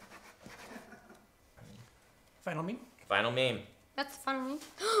 Final meme? Final meme. That's the final meme.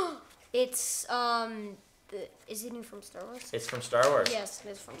 It's is it new from Star Wars? It's from Star Wars. Yes, it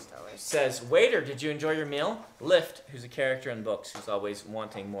is from Star Wars. Says, waiter, did you enjoy your meal? Lift, who's a character in books who's always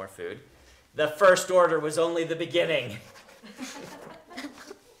wanting more food. The First Order was only the beginning.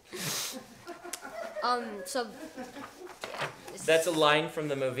 So. Yeah, That's a line from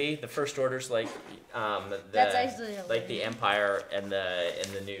the movie. The First Order's like That's actually like the Empire in the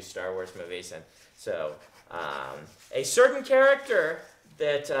new Star Wars movies, and so a certain character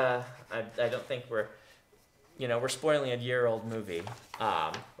that I don't think we're spoiling a year-old movie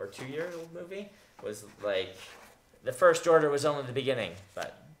or 2-year-old movie was like the First Order was only the beginning,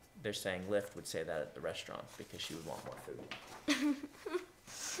 but they're saying Lift would say that at the restaurant because she would want more food.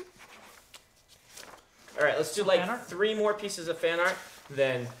 All right, let's do like 3 more pieces of fan art.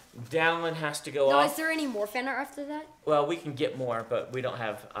 Then Dallin has to go off. Is there any more fan art after that? Well, we can get more, but we don't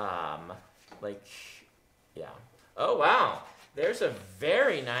have yeah. Oh wow, there's a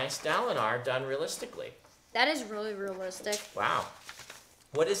very nice Dalinar done realistically. That is really realistic. Wow.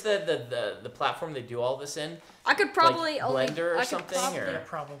 What is the platform they do all this in? I could probably like Blender or something,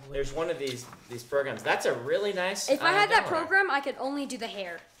 Probably. there's one of these programs. That's a really nice. If I had that Dalinar. program, I could only do the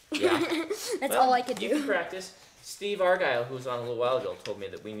hair. Yeah. That's Well, all I could do. You can practice. Steve Argyle, who was on a little while ago, told me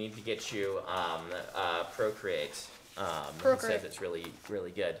that we need to get you Procreate. He says it's really,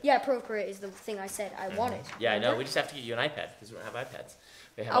 really good. Yeah, Procreate is the thing I said I wanted. Yeah, I know. Remember? We just have to get you an iPad because we don't have iPads.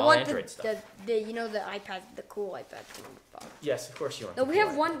 We have I all want Android stuff. the iPad, the cool iPad. Yes, of course you want. No, the we cool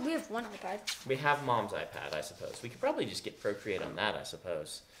have iPad. one. We have one iPad. We have Mom's iPad, I suppose. We could probably just get Procreate on that, I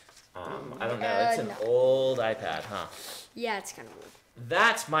suppose. I don't know. It's an no. old iPad, huh? Yeah, it's kind of weird.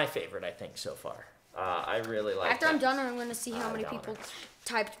 that's my favorite, I think, so far. I really like After that. I'm done, I'm going to see how many Downer. people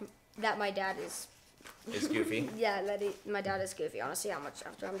typed that my dad is. Is goofy. Yeah, my dad is goofy. I want to see how much,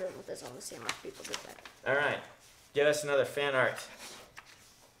 after I'm done with this, I want to see how much people did that. All right. Give us another fan art.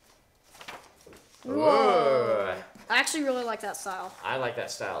 Whoa. Ooh. I actually really like that style. I like that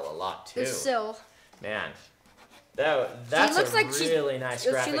style a lot, too. The sill. Man. That's looks a like really nice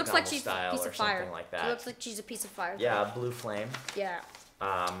graphic she looks novel like she's a style piece or of fire. something like She that. looks like she's a piece of fire. Yeah, blue flame. Yeah.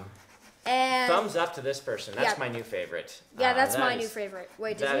 Um, And thumbs up to this person. That's yeah. my new favorite. yeah, that's that my is- new favorite.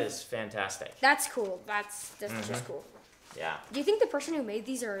 Wait, That Disney? is fantastic. That's cool. That's Mm-hmm. just cool. Yeah. Do you think the person who made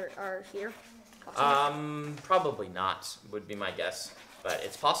these are here? watching? Probably not, would be my guess. But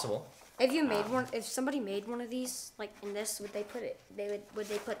it's possible. If you made one, if somebody made one of these, like in this, would they put it? Would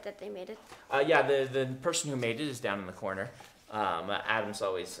they put that they made it? Yeah, the person who made it is down in the corner. Adam's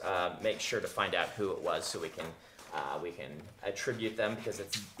always makes sure to find out who it was so we can attribute them because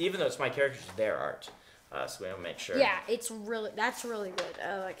it's even though it's my characters, it's their art. So we want to make sure. Yeah, that's really good.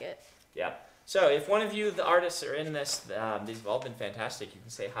 I like it. Yeah. So if one of you, the artists, are in this, these have all been fantastic. You can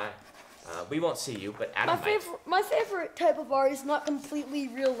say hi. We won't see you, but Adam might. My favorite type of art is not completely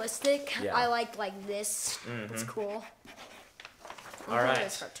realistic. Yeah. I like this. It's cool. All right.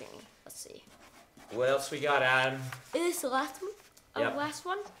 It's cartoony. Let's see. What else we got, Adam? Is this the last one? Yep. The last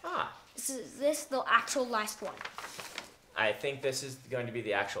one? Ah, Is this the actual last one? I think this is going to be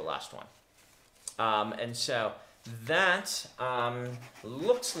the actual last one. And so that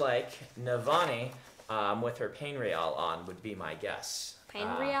looks like Navani with her pain real on would be my guess. Pain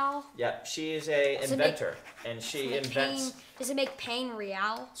real? Yep, she is a Does it make- inventor, and she invents. Does it make pain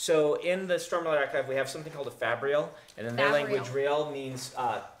real? So in the Stormlight Archive, we have something called a fabrial, and in their Fabrial. language, real means.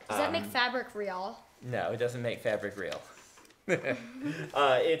 Does that make fabric real? No, it doesn't make fabric real.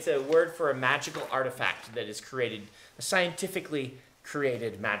 It's a word for a magical artifact that is created, a scientifically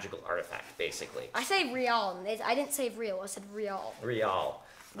created magical artifact, basically. I say real. I didn't say real. I said real. Real.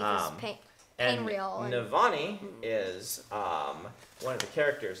 Because pain And real. And Navani is one of the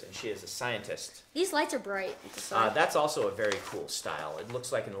characters, and she is a scientist. these lights are bright. at the side. That's also a very cool style. It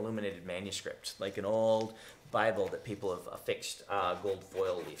looks like an illuminated manuscript, like an old Bible that people have affixed gold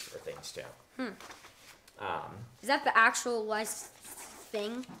foil leaf or things to. Is that the actual last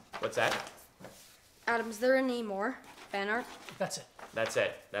thing? What's that? Adam, is there any more fan art? That's it. That's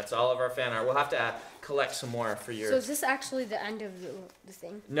it. That's all of our fan art. We'll have to collect some more for your... So is this actually the end of the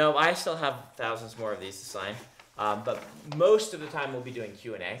thing? No, I still have thousands more of these to sign. But most of the time we'll be doing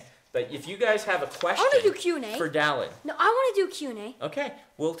Q&A. But if you guys have a question I want to do Q&A. for Dallin, No, I want to do Q&A. okay,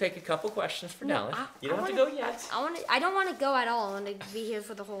 we'll take a couple questions for No, Dallin. You I don't have to wanna- go yet. I don't want to go at all. I want to be here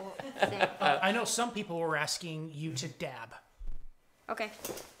for the whole thing. I know some people were asking you to dab. Okay.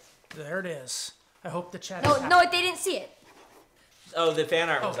 There it is. I hope the chat. No, is no, happy. they didn't see it. Oh, the fan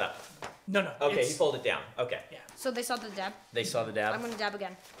art was Oh. up. No. Okay, it's- he pulled it down. Okay. Yeah. So they saw the dab. They saw the dab. I'm gonna dab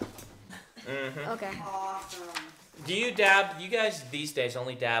again. Okay. Awesome. Do you dab? You guys these days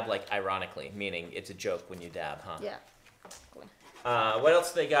only dab like ironically, meaning it's a joke when you dab, huh? Yeah. What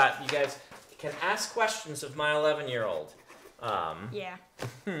else they got? You guys can ask questions of my 11-year-old. Yeah.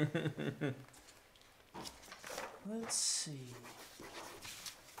 Let's see.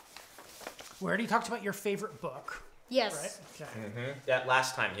 We already talked about your favorite book, Yes. right? Okay. That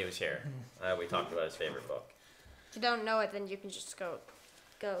last time he was here, we talked about his favorite book. If you don't know it, then you can just go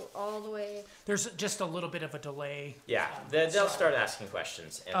all the way. There's just a little bit of a delay. Yeah, they'll start asking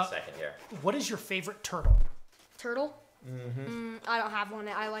questions in a second here. What is your favorite turtle? Turtle? I don't have one.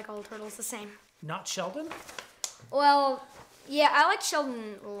 I like all turtles the same. Not Sheldon? Well, yeah, I like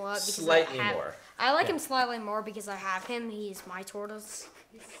Sheldon a lot because Slightly I have, more. I like him slightly more because I have him. He's my tortoise.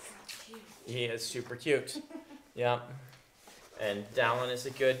 He is super cute. Yeah. And Dallin is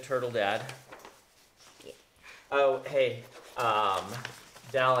a good turtle dad. Yeah. Oh, hey,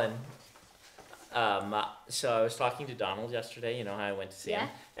 Dallin. So I was talking to Donald yesterday, you know how I went to see him,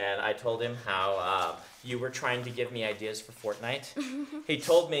 and I told him how you were trying to give me ideas for Fortnite. He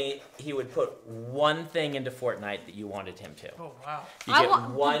told me he would put one thing into Fortnite that you wanted him to. Oh, wow. You get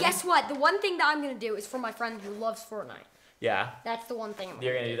one. Guess what? The one thing that I'm gonna do is for my friend who loves Fortnite. Yeah. That's the one thing I'm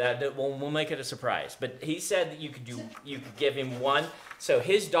You're gonna do that. We'll make it a surprise. But he said that you could give him one. So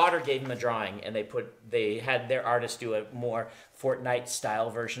his daughter gave him a drawing, and they had their artist do a more Fortnite style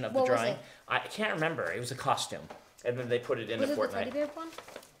version of the What was drawing. it? I can't remember. It was a costume, and then they put it into Was it the Fortnite. teddy bear one?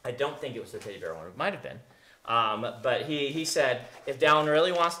 I don't think it was the teddy bear one. It might have been. But he said if Dallin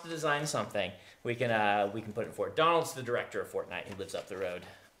really wants to design something, we can put it for it. Donald's the director of Fortnite. He lives up the road.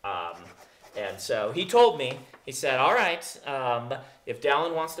 And so he told me, he said, all right, if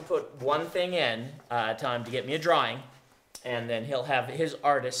Dallin wants to put one thing in, tell him to get me a drawing, and then he'll have his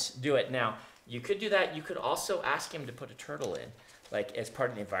artists do it. Now, you could do that. You could also ask him to put a turtle in, like as part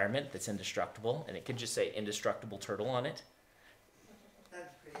of the environment that's indestructible, and it could just say indestructible turtle on it.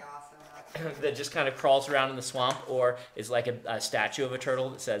 That's pretty awesome. That just kind of crawls around in the swamp, or is like a statue of a turtle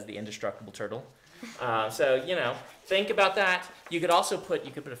that says the indestructible turtle. So, you know, think about that. You could also put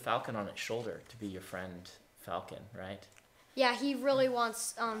a falcon on its shoulder to be your friend falcon, right? Yeah, he really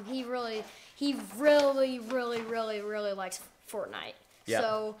wants. He really likes Fortnite. Yeah.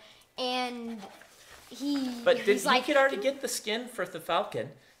 So, and But he's he could already get the skin for the falcon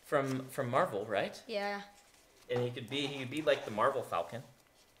from Marvel, right? Yeah. And he could be like the Marvel Falcon.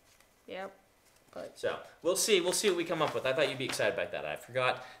 Yep. But So we'll see what we come up with. I thought you'd be excited about that. I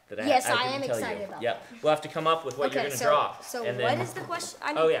forgot that I Yes, I I didn't am tell excited you. about Yep. We'll have to come up with what you're going to draw. So and what then, is the question?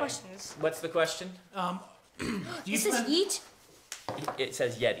 I need Oh, yeah. questions. What's the question? This is yeet. It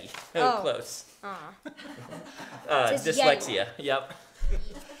says Yeti. Oh. Close. It says Dyslexia. Yep.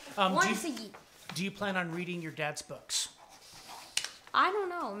 One is a yeet. Do you plan on reading your dad's books? I don't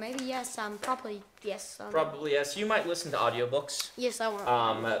know. Maybe yes. Probably yes. Probably yes. You might listen to audiobooks. Yes, I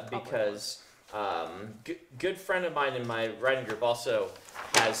want. Because good friend of mine in my writing group also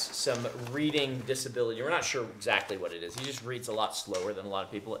has some reading disability. We're not sure exactly what it is. He just reads a lot slower than a lot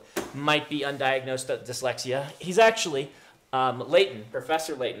of people. It might be undiagnosed dyslexia. He's actually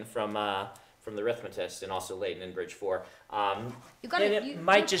Professor Layton from the Arithmetist, and also Layton in Bridge 4. And it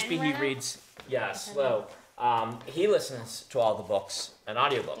might just be he reads, slow. He listens to all the books, an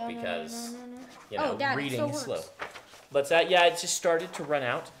audiobook, because, Dad, reading so is slow. works. But it just started to run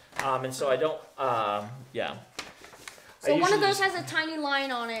out, and so I don't, So I one of usually those has a tiny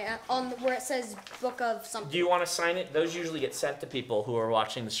line on it, where it says "Book of something." Do you want to sign it? Those usually get sent to people who are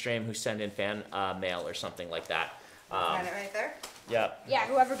watching the stream who send in fan mail or something like that. Got it right there. Yeah. Yeah,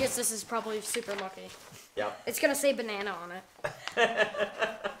 whoever gets this is probably super lucky. Yep. It's gonna say banana on it.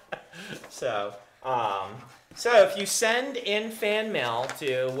 So if you send in fan mail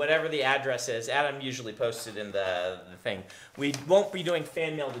to whatever the address is, Adam usually posts it in the thing. We won't be doing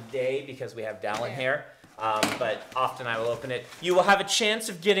fan mail today because we have Dallin here, but often I will open it. You will have a chance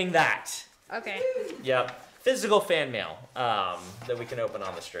of getting that. Okay. Yep. Physical fan mail that we can open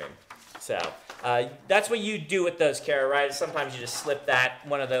on the stream. So that's what you do with those, Kara, right? Sometimes you just slip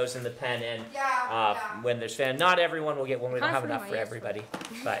one of those in the pen, and when there's fan, not everyone will get one. We don't have enough for everybody,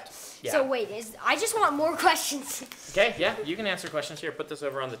 but yeah. So wait, I just want more questions. Okay, yeah, you can answer questions here. Put this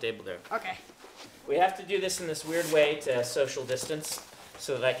over on the table there. Okay. We have to do this in this weird way to social distance,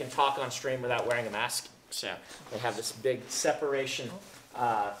 so that I can talk on stream without wearing a mask. So they have this big separation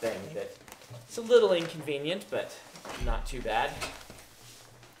thing that it's a little inconvenient, but not too bad.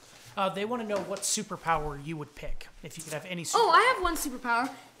 They want to know what superpower you would pick if you could have any superpower. Oh, I have one superpower,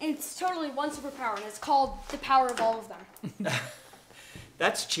 and it's totally one superpower, and it's called the power of all of them.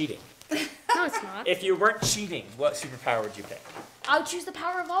 That's cheating. No, it's not. If you weren't cheating, what superpower would you pick? I would choose the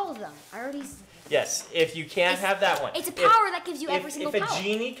power of all of them. I already. Yes, if you can't have that one. It's a power that gives you every single power. power. If a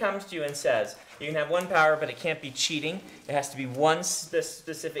genie comes to you and says, you can have one power, but it can't be cheating, it has to be one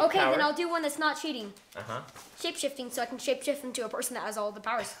specific power. Okay, then I'll do one that's not cheating. Uh-huh. Shapeshifting, so I can shapeshift into a person that has all the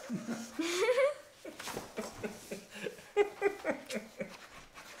powers.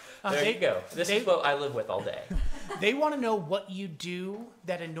 There you go. This is what I live with all day. They want to know what you do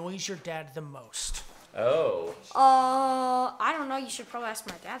that annoys your dad the most. Oh. I don't know. You should probably ask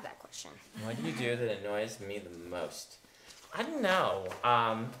my dad that question. What do you do that annoys me the most? I don't know.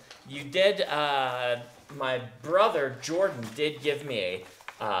 You did, my brother Jordan did give me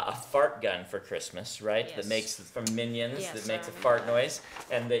a fart gun for Christmas, right? Yes. That makes, from Minions, Yes, that makes I a fart remember noise.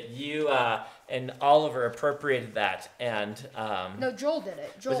 And that you and Oliver appropriated that. And No, Joel did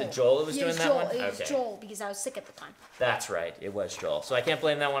it. Joel. was it Joel that was Yeah, doing it was that Joel. one? It was Okay. Joel because I was sick at the time. That's right. It was Joel. So I can't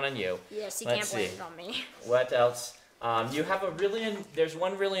blame that one on you. Yes, you Let's can't blame see. it on me. What else? You have there's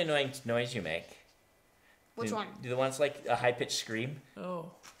one really annoying noise you make. Which one? The one's like a high-pitched scream. Oh.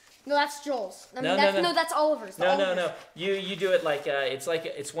 No, that's Joel's. I mean, No, that's, no, no. that's Oliver's. No. You do it like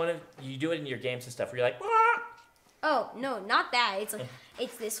it's one of you do it in your games and stuff where you're like, "Wah!" Oh no, not that. It's like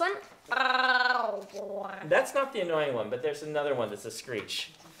it's this one. That's not the annoying one, but there's another one that's a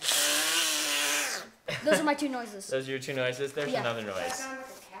screech. Those are my two noises. Those are your two noises. There's Yeah. another That noise. sounds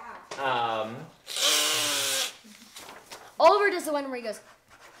like a cat. Oliver does the one where he goes.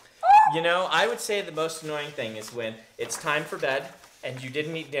 I would say the most annoying thing is when it's time for bed and you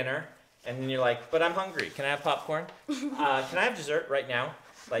didn't eat dinner, and then you're like, but I'm hungry. Can I have popcorn? Can I have dessert right now?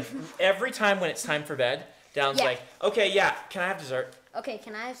 Like every time when it's time for bed, Down's Yeah. like, okay, yeah, can I have dessert? Okay,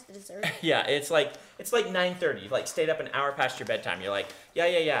 can I have the dessert? Yeah, it's like 9:30. You've like stayed up an hour past your bedtime. You're like,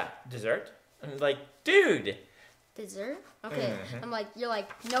 yeah, dessert? And I'm like, dude, Dessert? Okay. You're like,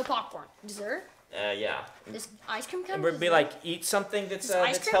 no popcorn. Dessert? Yeah. Does ice cream count And as we'd be dessert? like, eat something that's Does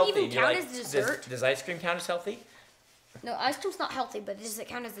ice that's cream healthy. even And you're count like, as dessert? Does ice cream count as healthy? No, ice cream's not healthy, but does it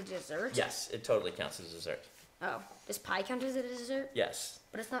count as a dessert? Yes, it totally counts as dessert. Oh. Does pie count as a dessert? Yes.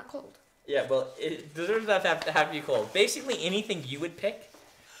 But it's not cold. Yeah, well, desserts have to be cold. Basically, anything you would pick,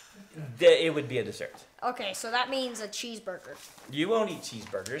 it would be a dessert. Okay, so that means a cheeseburger. You won't eat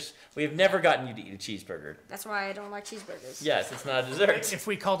cheeseburgers. We have never gotten you to eat a cheeseburger. That's why I don't like cheeseburgers. Yes, it's not a dessert. If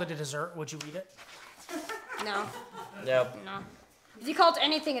we called it a dessert, would you eat it? No. Nope. No. If you called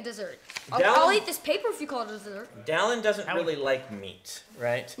anything a dessert. Dallin- I'll eat this paper if you call it a dessert. Dallin doesn't really like meat,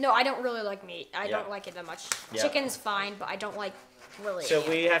 right? No, I don't really like meat. I Yeah. don't like it that much. Yeah. Chicken's fine, but I don't like really So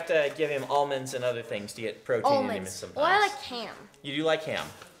we have to give him almonds and other things to get protein in him almonds. sometimes. Well, I like ham, You do like ham.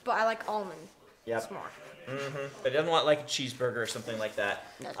 but I like almond. Yep. More. But he doesn't want like a cheeseburger or something like that.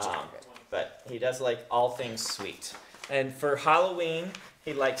 No cheeseburger. But he does like all things sweet. And for Halloween,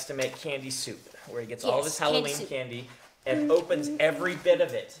 he likes to make candy soup, where he gets all of his Yes, candy Halloween soup. candy and opens every bit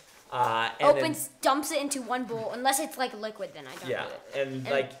of it. And Dumps it into one bowl. Unless it's like liquid, then I don't yeah, do it. and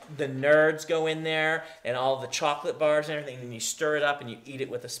like the nerds go in there and all the chocolate bars and everything, and you stir it up and you eat it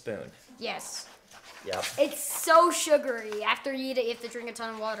with a spoon. Yes. Yep. It's so sugary. After you eat it, you have to drink a ton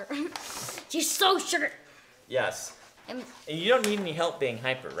of water. It's so sugary. Yes. And, And you don't need any help being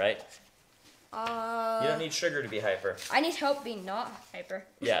hyper, right? You don't uh, need sugar to be hyper. I need help being not hyper.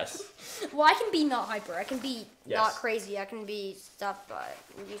 Yes. Well, I can be not hyper. I can be Yes. not crazy. I can be stuff, but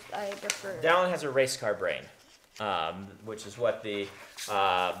I prefer. Dallin has a race car brain, which is what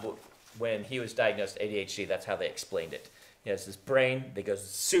when he was diagnosed ADHD, that's how they explained it. He has this brain that goes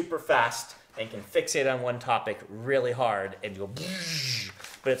super fast and can fixate on one topic really hard and go,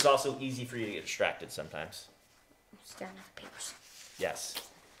 but it's also easy for you to get distracted sometimes. I'm staring at the papers. Yes,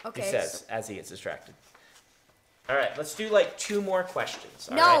 Okay. he says as he gets distracted. All right, let's do like 2 more questions.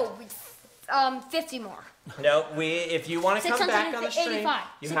 all No, right? 50 more. No, if you want to come back on the stream, 685.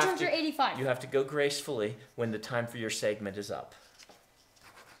 you have to 685. you have to go gracefully when the time for your segment is up.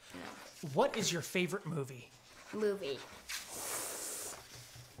 What is your favorite movie? Movie.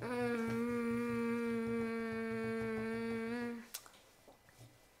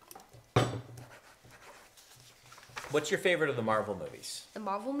 What's your favorite of the Marvel movies? The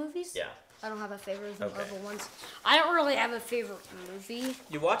Marvel movies? Yeah. I don't have a favorite of the Okay. Marvel ones. I don't really have a favorite movie.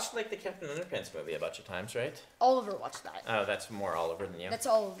 You watched like the Captain Underpants movie a bunch of times, right? Oliver watched that. Oh, that's more Oliver than you. That's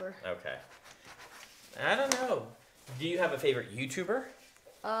Oliver. Okay. I don't know. Do you have a favorite YouTuber?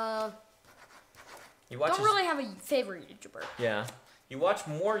 You watch Don't his- really have a favorite YouTuber. Yeah. You watch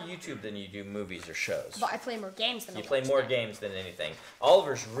more YouTube than you do movies or shows. But I play more games than You I play watch more them. games than anything.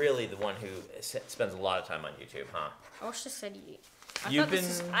 Oliver's really the one who spends a lot of time on YouTube, huh? I wish this said you. You've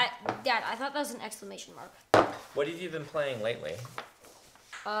Dad, I thought that was an exclamation mark. What have you been playing lately?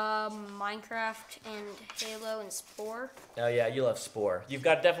 Minecraft and Halo and Spore. Oh yeah, you love Spore. You've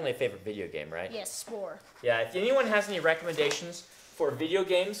got definitely a favorite video game, right? Yes, Spore. Yeah, if anyone has any recommendations for video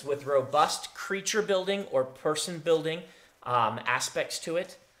games with robust creature building or person building aspects to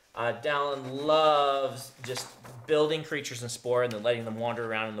it, Dallin loves just building creatures in Spore and then letting them wander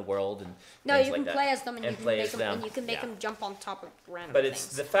around in the world and No, things you like can that. play as them and, And you can play make as them, them, and you can make yeah. them jump on top of random But things.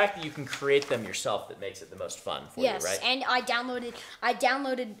 it's the fact that you can create them yourself that makes it the most fun for Yes, you, right? and I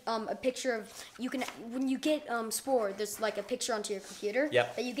downloaded a picture of when you get Spore, there's like a picture onto your computer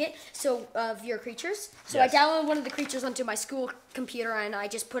Yep. that you get of your creatures. So Yes. I downloaded one of the creatures onto my school computer and I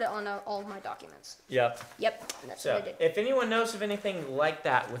just put it on all of my documents. Yep. Yep, and that's So, what I did. if anyone knows of anything like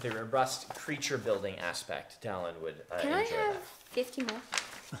that with a robust creature building aspect, Dallin would Can I enjoy have that. 50 more?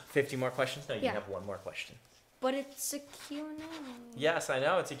 50 more questions? No, you Yeah. have one more question. But it's a Q&A. Yes, I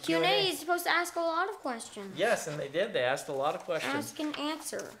know. It's a Q&A. Q&A is supposed to ask a lot of questions. Yes, and they did. They asked a lot of questions. Ask and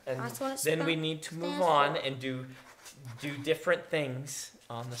answer. And That's what it's then we need to move on and do different things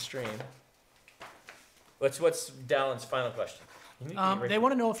on the stream. What's Dallin's final question? You need to be They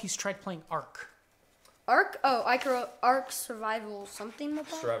want to know if he's tried playing Ark. Ark? Oh, Ark Survival something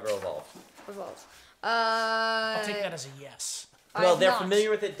mobile? Survivor Evolved. Evolve. I'll take that as a yes. Well, I've they're not.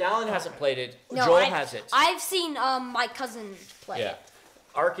 familiar with it. Dallin hasn't played it. No, Joel has it. I've seen my cousin play Yeah. it.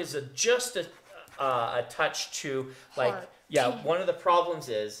 Arc is just a touch too like Hard. one of the problems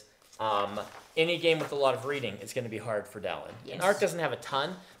is any game with a lot of reading is going to be hard for Dallin. And Yes. Arc doesn't have a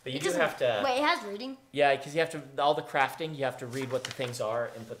ton, but you It do doesn't- have to. Wait, it has reading. Yeah, because you have to all the crafting. You have to read what the things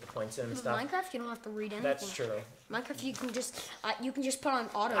are and put the points in and With stuff. Minecraft, you don't have to read anything. That's true. Minecraft, you can just put on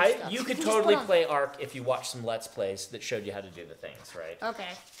auto stuff. You could can just totally put on- play Arc if you watched some Let's Plays that showed you how to do the things, right? Okay.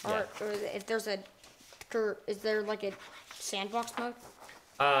 Yeah. Or if there's is there like a sandbox mode?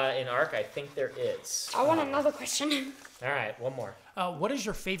 In Ark, I think there is. I want another question. All right, one more. What is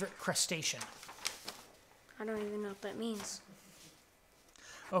your favorite crustacean? I don't even know what that means.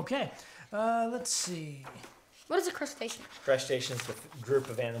 Okay, let's see. What is a crustacean? Crustaceans, the group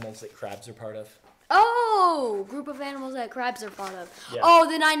of animals that crabs are part of. Oh, group of animals that crabs are part of. Yeah. Oh,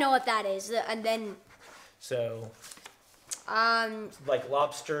 then I know what that is. And then, So, like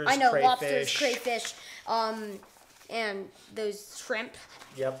lobsters, I know crayfish. lobsters, crayfish, and those shrimp.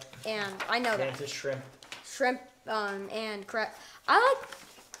 Yep. And I know that. Mantis shrimp. Shrimp, and crab. I like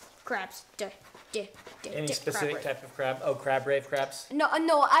crabs. Any specific type of crab? Oh, crab rave crabs? No,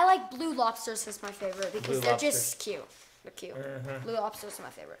 I like blue lobsters as my favorite because Blue they're lobsters. just cute. They're cute. Blue lobsters are my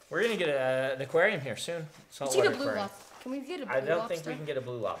favorite. We're going to get an aquarium here soon. Let's Saltwater get a blue aquarium. lobster. Can we get a blue I don't lobster? think we can get a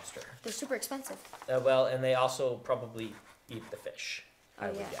blue lobster. They're super expensive. Well, and they also probably eat the fish. Oh I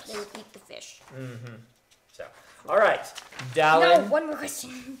would yeah, guess. they would eat the fish. So, all right, No, Dallin. one more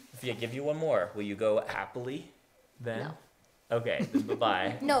question. If I give you one more, will you go happily then? No. Okay, then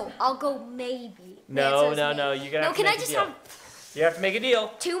bye-bye. No, I'll go maybe. The No, answer is no, maybe. no, you're gonna No, have to can I make a just deal. have You have to make a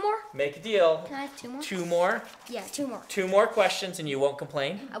deal. 2 more? Make a deal. Can I have 2 more? 2 more. Yeah, 2 more. 2 more questions, and you won't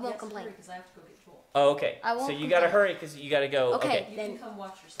complain. I won't complain. Because I have to go get Joel. Oh, okay. I won't So you gotta complain. hurry because you gotta go. Okay. You Then- can come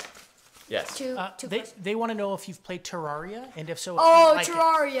watch yourself. Yes. Two They questions. they want to know if you've played Terraria, and if so, if Oh, you like it.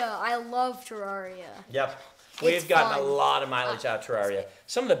 Terraria! I love Terraria. Yep. It's We've gotten fun. a lot of mileage out of Terraria.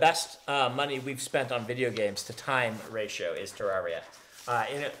 Some of the best money we've spent on video games to time ratio is Terraria.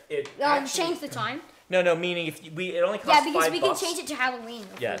 And it actually, Change the time. No, meaning if it only costs Yeah, because $5. we can change it to Halloween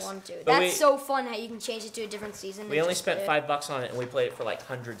if Yes. we want to. But That's so fun how you can change it to a different season. We and only just spent play it. $5 on it, and we played it for like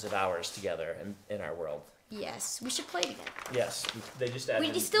hundreds of hours together in our world. Yes, we should play it again. Yes, they just added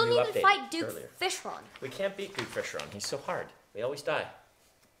We a still new need to update fight Duke earlier. Fishron. We can't beat Duke Fisheron. He's so hard. We always die.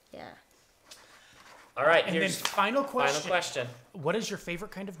 Yeah. All right, And then here's final question. final question. What is your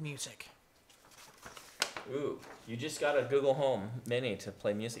favorite kind of music? Ooh, you just got a Google Home Mini to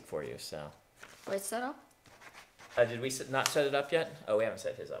play music for you, so. Wait, set up? Did we not set it up yet? Oh, we haven't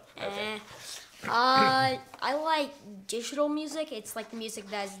set his up. Okay. I like digital music. It's like the music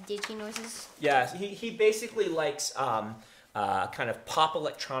that has digi noises. Yeah, he basically likes kind of pop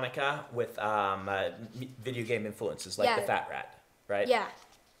electronica with video game influences, like the Yeah. Fat Rat, right? Yeah.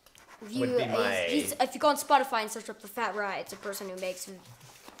 If you, Would be my- if you go on Spotify and search up the Fat Rat, it's a person who makes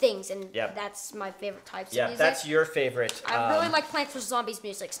things, and Yep. that's my favorite types Yeah, of music. that's your favorite. I really like Plants vs. Zombies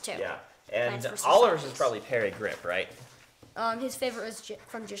music too. Yeah, and Plants vs. Oliver's is Zombies. probably Perry Grip, right? His favorite is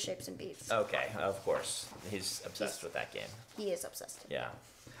from Just Shapes and Beats. Okay, of course. He's obsessed with that game. He is obsessed. Yeah.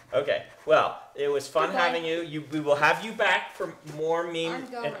 Okay. Well, it was fun Goodbye. having you. We will have you back for more meme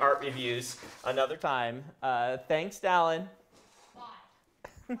I'm going. and art reviews another time. Thanks, Dallin.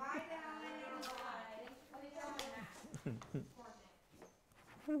 Bye,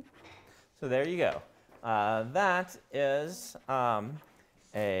 So there you go. That is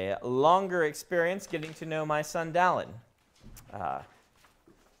a longer experience getting to know my son, Dallin.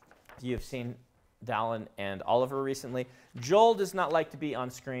 You've seen Dallin and Oliver recently. Joel does not like to be on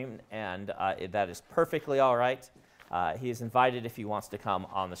screen, and that is perfectly all right. He is invited if he wants to come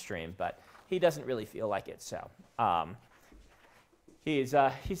on the stream, but he doesn't really feel like it. So he's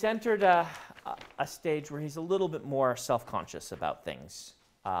entered a stage where he's a little bit more self-conscious about things,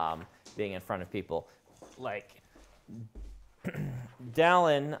 being in front of people. Like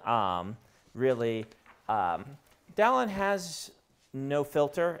Dallin, Dallin has no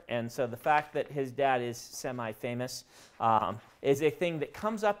filter, and so the fact that his dad is semi-famous is a thing that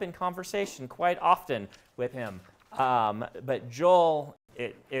comes up in conversation quite often with him. But Joel,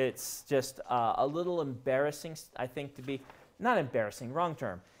 it's just a little embarrassing, I think, to be, not embarrassing, wrong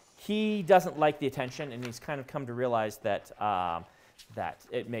term. He doesn't like the attention, and he's kind of come to realize that that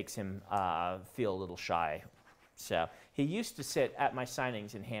it makes him feel a little shy. So he used to sit at my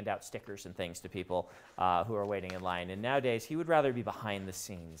signings and hand out stickers and things to people who are waiting in line. And nowadays, he would rather be behind the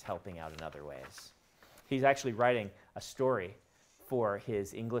scenes, helping out in other ways. He's actually writing a story for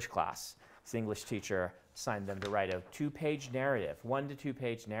his English class. His English teacher assigned them to write a 2-page narrative, 1 to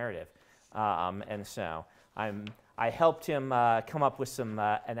 2-page narrative. And so I helped him come up with an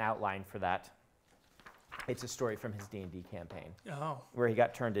outline for that. It's a story from his D&D campaign, where he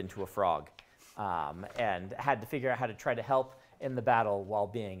got turned into a frog. And had to figure out how to try to help in the battle while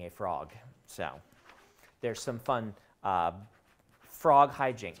being a frog. So there's some fun frog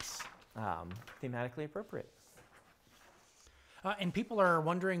hijinks, thematically appropriate. And people are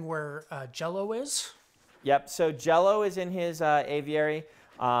wondering where Jello is. Yep, so Jello is in his aviary.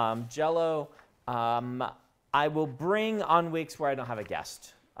 Jello, I will bring on weeks where I don't have a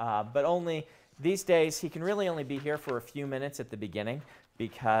guest, but only these days he can really only be here for a few minutes at the beginning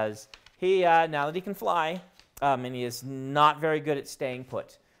because he, now that he can fly, and he is not very good at staying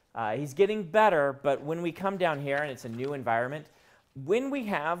put. He's getting better, but when we come down here and it's a new environment, when we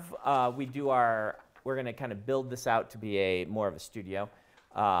have, we're going to kind of build this out to be more of a studio.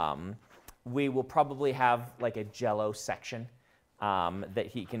 We will probably have like a Jello section that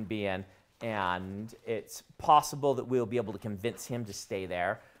he can be in, and it's possible that we'll be able to convince him to stay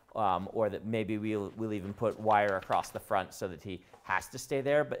there, or that maybe we'll even put wire across the front so that he has to stay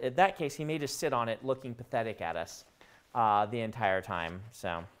there. But in that case, he may just sit on it looking pathetic at us the entire time.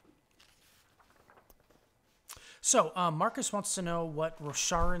 So Marcus wants to know what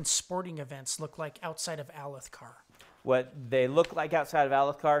Rosharan sporting events look like outside of Alethkar. What they look like outside of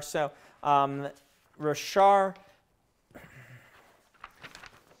Alethkar. So Roshar,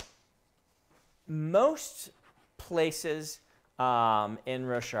 most places in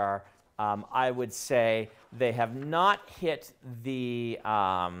Roshar, I would say they have not hit the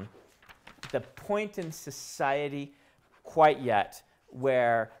point in society quite yet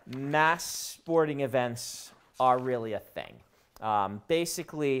where mass sporting events are really a thing.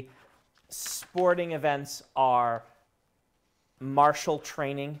 Basically, sporting events are martial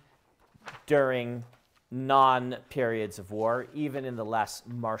training during non-periods of war, even in the less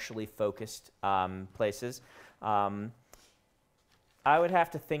martially focused places. I would have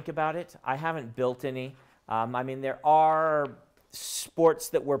to think about it. I haven't built any. I mean, there are sports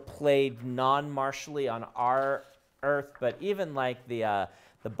that were played non-martially on our Earth, but even like the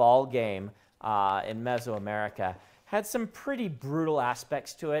ball game in Mesoamerica had some pretty brutal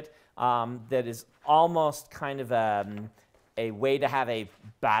aspects to it that is almost kind of a way to have a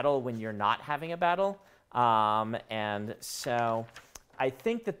battle when you're not having a battle. And so I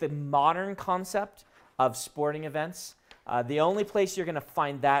think that the modern concept of sporting events, the only place you're going to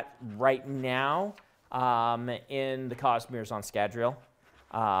find that right now in the Cosmeres on Scadrial.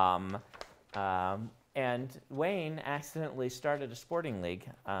 And Wayne accidentally started a sporting league.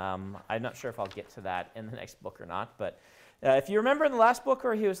 I'm not sure if I'll get to that in the next book or not, but if you remember in the last book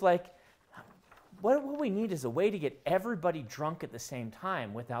where he was like, what we need is a way to get everybody drunk at the same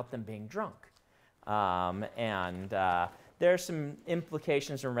time without them being drunk. There are some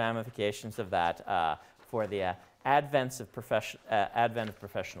implications and ramifications of that for the advent of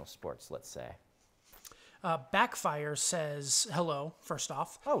professional sports, let's say. Backfire says hello, first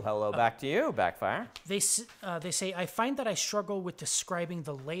off. Oh, hello back to you, Backfire. They say, I find that I struggle with describing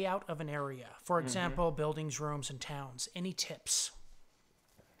the layout of an area. For example, buildings, rooms, and towns. Any tips?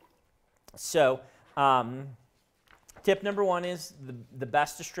 So, tip number one is the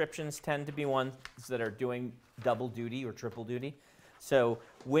best descriptions tend to be ones that are doing double duty or triple duty. So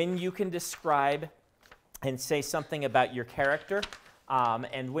when you can describe and say something about your character,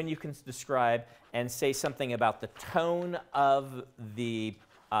 and when you can describe and say something about the tone of the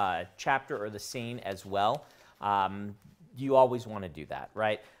chapter or the scene as well, you always want to do that,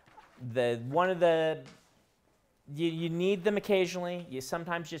 right? You need them occasionally. You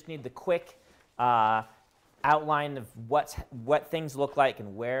sometimes just need the quick outline of what things look like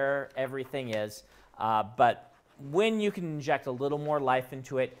and where everything is. But when you can inject a little more life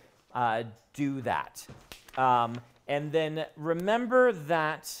into it, do that. And then remember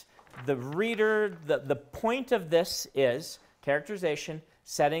that the reader, the point of this is characterization,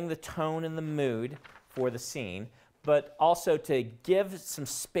 setting the tone and the mood for the scene, but also to give some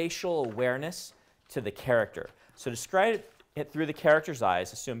spatial awareness to the character. So describe it through the character's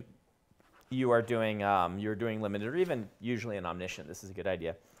eyes. Assume you're doing limited or even usually an omniscient. This is a good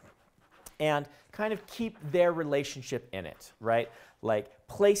idea. And kind of keep their relationship in it, right? Like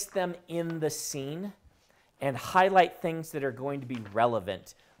place them in the scene and highlight things that are going to be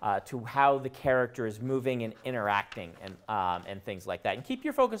relevant to how the character is moving and interacting and things like that. And keep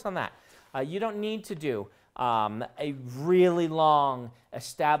your focus on that. You don't need to do a really long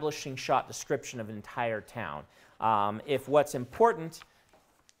establishing shot description of an entire town. If what's important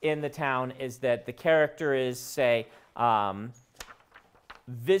in the town is that the character is, say,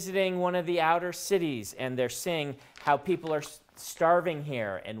 visiting one of the outer cities and they're seeing how people are starving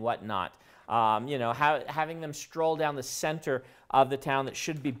here and whatnot. Having them stroll down the center of the town that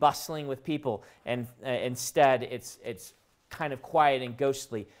should be bustling with people, and instead it's kind of quiet and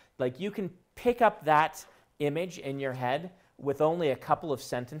ghostly. Like you can pick up that image in your head with only a couple of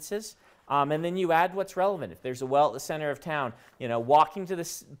sentences, and then you add what's relevant. If there's a well at the center of town, walking to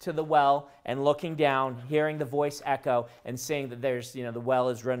the well and looking down, hearing the voice echo, and seeing that there's the well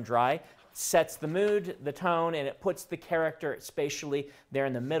is run dry, sets the mood, the tone, and it puts the character spatially there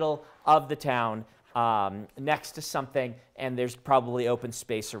in the middle of the town, next to something, and there's probably open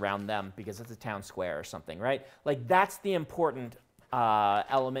space around them because it's a town square or something, right? Like that's the important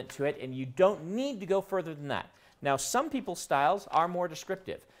element to it, and you don't need to go further than that. Now, some people's styles are more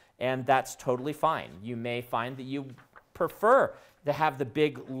descriptive, and that's totally fine. You may find that you prefer to have the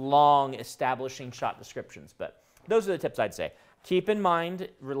big, long, establishing shot descriptions, but those are the tips I'd say. Keep in mind,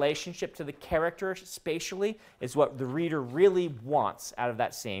 relationship to the character spatially is what the reader really wants out of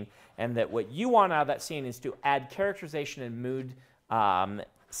that scene, and that what you want out of that scene is to add characterization and mood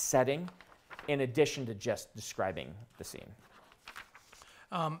setting in addition to just describing the scene.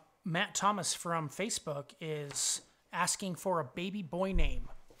 Matt Thomas from Facebook is asking for a baby boy name.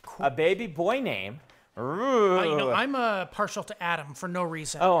 A baby boy name? I'm partial to Adam for no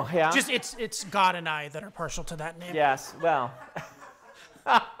reason. Oh, yeah? Just it's God and I that are partial to that name. Yes, well,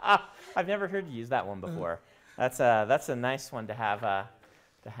 I've never heard you use that one before. That's a nice one to have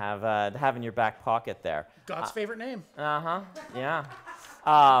in your back pocket there. God's favorite name. Yeah.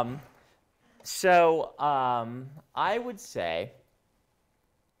 So I would say,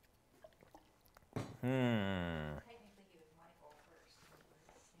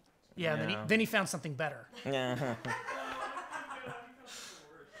 Yeah, then he found something better.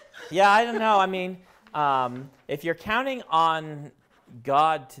 Yeah, I don't know. I mean, if you're counting on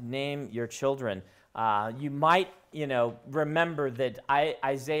God to name your children, you might, remember that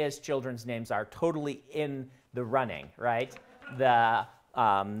Isaiah's children's names are totally in the running, right?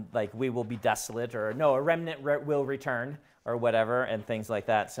 Like, we will be desolate, or no, a remnant will return, or whatever, and things like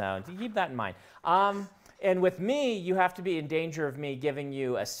that. So keep that in mind. And with me, you have to be in danger of me giving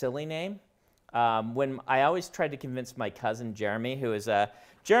you a silly name. When I always tried to convince my cousin Jeremy,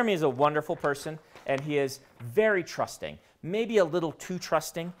 Jeremy is a wonderful person, and he is very trusting, maybe a little too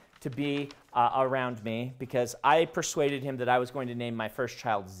trusting to be around me, because I persuaded him that I was going to name my first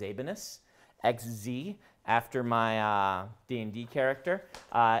child Zabinus, XZ, after my D&D character,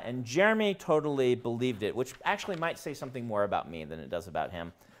 and Jeremy totally believed it, which actually might say something more about me than it does about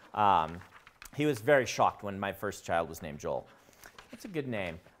him. He was very shocked when my first child was named Joel. That's a good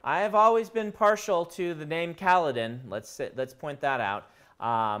name. I have always been partial to the name Kaladin. Let's point that out.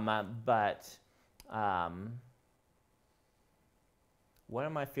 What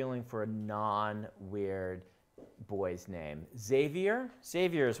am I feeling for a non-weird boy's name? Xavier?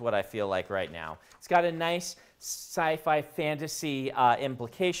 Xavier is what I feel like right now. It's got a nice sci-fi fantasy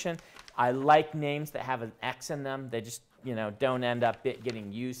implication. I like names that have an X in them. They just don't end up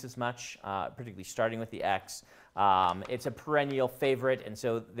getting used as much, particularly starting with the X. It's a perennial favorite, and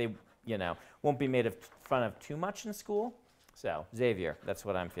so they, won't be made fun of too much in school. So, Xavier, that's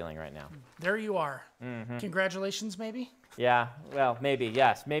what I'm feeling right now. There you are. Mm-hmm. Congratulations, maybe? Yeah, well, maybe,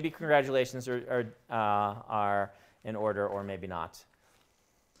 yes. Maybe congratulations are in order, or maybe not.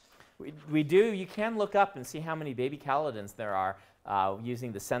 You can look up and see how many baby Kaladins there are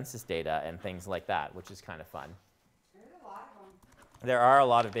using the census data and things like that, which is kind of fun. There are a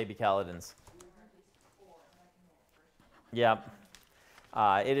lot of baby Kaladins. Yep.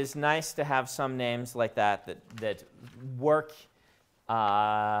 It is nice to have some names like that work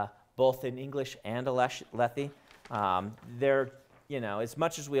both in English and Alethi. They're, as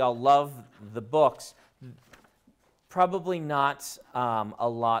much as we all love the books, probably not a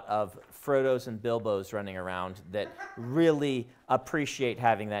lot of Frodos and Bilbos running around that really appreciate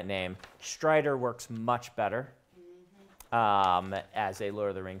having that name. Strider works much better as a Lord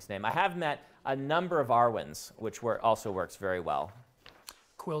of the Rings name. I have met a number of Arwyns, which also works very well.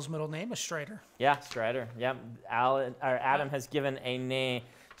 Quill's middle name is Strider. Yeah, Strider. Yeah, Adam has given a name,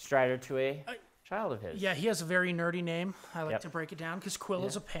 Strider, to a child of his. Yeah, he has a very nerdy name. I like to break it down because Quill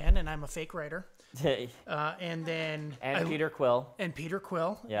is a pen, and I'm a fake writer. And Peter Quill. And Peter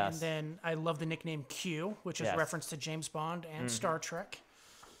Quill. Yes. And then I love the nickname Q, which is reference to James Bond and Star Trek.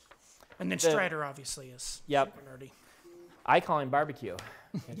 And then Strider obviously is super nerdy. I call him Barbecue.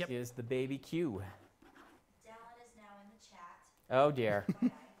 He is the baby Q. Dallin is now in the chat. Oh dear.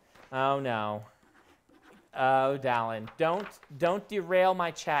 Oh no. Oh, Dallin. Don't derail my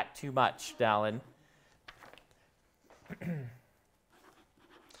chat too much, Dallin.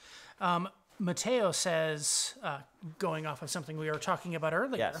 Mateo says, going off of something we were talking about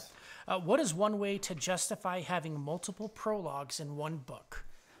earlier, what is one way to justify having multiple prologues in one book?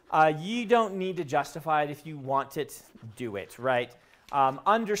 You don't need to justify it. If you want it, do it, right?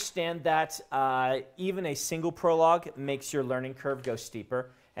 Understand that even a single prologue makes your learning curve go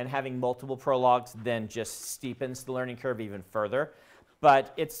steeper, and having multiple prologues then just steepens the learning curve even further.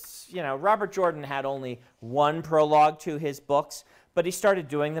 But it's, Robert Jordan had only one prologue to his books, but he started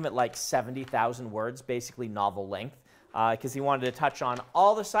doing them at like 70,000 words, basically novel length, because he wanted to touch on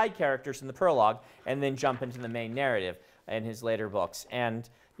all the side characters in the prologue and then jump into the main narrative in his later books. And,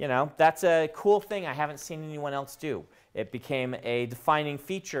 that's a cool thing I haven't seen anyone else do. It became a defining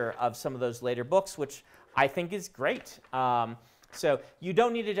feature of some of those later books, which I think is great. So you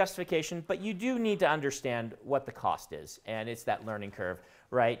don't need a justification, but you do need to understand what the cost is, and it's that learning curve,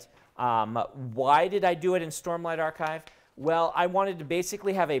 right? Why did I do it in Stormlight Archive? Well, I wanted to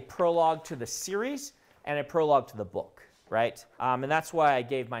basically have a prologue to the series and a prologue to the book, right? And that's why I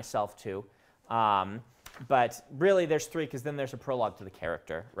gave myself 2. But really, there's 3, because then there's a prologue to the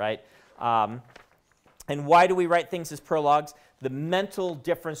character, right? And why do we write things as prologues? The mental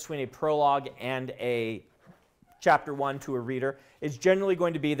difference between a prologue and a chapter 1 to a reader is generally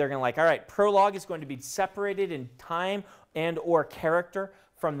going to be, they're going to like, all right, prologue is going to be separated in time and or character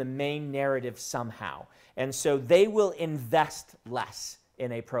from the main narrative somehow. And so they will invest less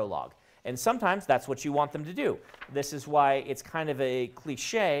in a prologue. And sometimes that's what you want them to do. This is why it's kind of a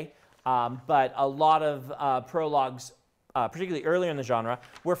cliche, but a lot of prologues, particularly earlier in the genre,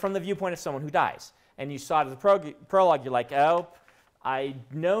 were from the viewpoint of someone who dies. And you saw it as a prologue, you're like, oh, I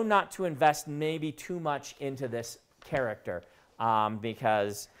know not to invest maybe too much into this character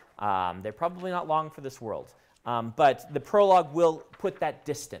because they're probably not long for this world. But the prologue will put that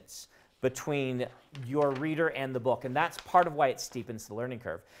distance between your reader and the book, and that's part of why it steepens the learning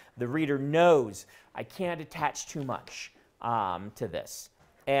curve. The reader knows, I can't attach too much to this.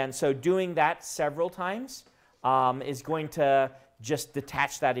 And so doing that several times is going to just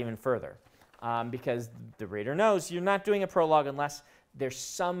detach that even further. Because the reader knows you're not doing a prologue unless there's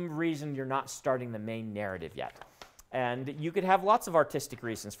some reason you're not starting the main narrative yet. And you could have lots of artistic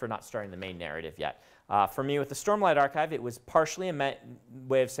reasons for not starting the main narrative yet. For me, with the Stormlight Archive, it was partially a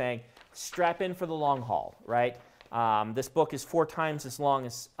way of saying, strap in for the long haul, right? This book is 4 times as long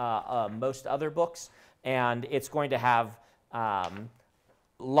as most other books, and it's going to have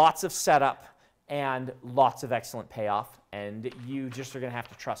lots of setup and lots of excellent payoff, and you just are going to have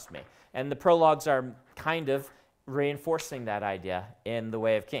to trust me. And the prologues are kind of reinforcing that idea in The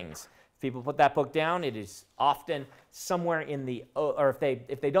Way of Kings. If people put that book down, it is often somewhere in the, or if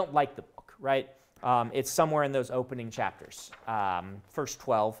they don't like the book, right? It's somewhere in those opening chapters, first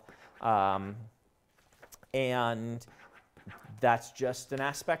 12. And that's just an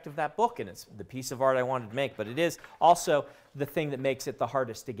aspect of that book, and it's the piece of art I wanted to make. But it is also the thing that makes it the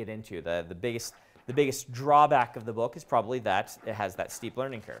hardest to get into. The biggest drawback of the book is probably that it has that steep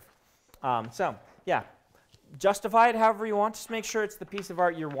learning curve. So, yeah, justify it however you want. Just make sure it's the piece of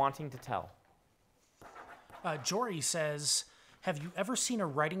art you're wanting to tell. Jory says, have you ever seen a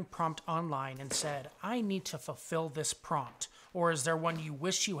writing prompt online and said, I need to fulfill this prompt? Or is there one you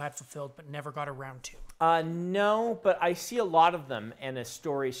wish you had fulfilled but never got around to? No, but I see a lot of them, and a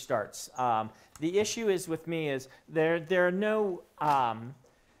story starts. The issue is with me is there's no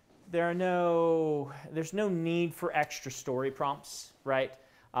need for extra story prompts, right?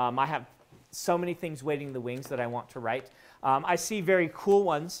 I have so many things waiting in the wings that I want to write. I see very cool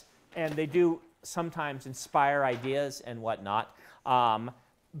ones, and they do sometimes inspire ideas and whatnot.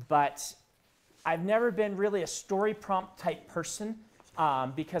 But I've never been really a story prompt type person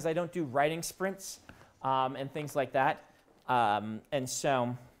because I don't do writing sprints and things like that. And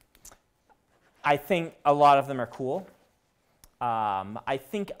so I think a lot of them are cool. I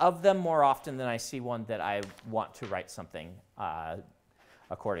think of them more often than I see one that I want to write something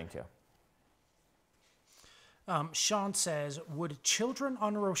according to. Sean says, would children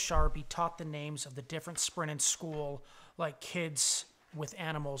on Roshar be taught the names of the different sprint in school like kids with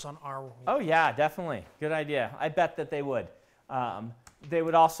animals on our world? Oh, yeah, definitely. Good idea. I bet that they would. They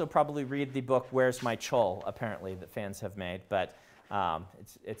would also probably read the book Where's My Chol, apparently, that fans have made. But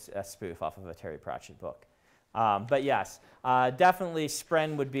it's a spoof off of a Terry Pratchett book. But yes, definitely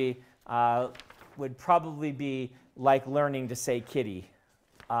Spren would probably be like learning to say kitty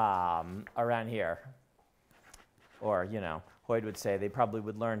around here. Or, you know, Hoyd would say they probably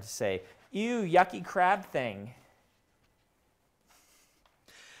would learn to say, ew, yucky crab thing.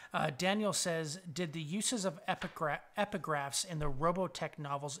 Daniel says, did the uses of epigraphs in the Robotech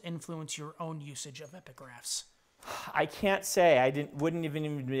novels influence your own usage of epigraphs? I can't say. I wouldn't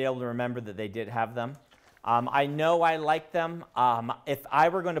even be able to remember that they did have them. I know I like them. If I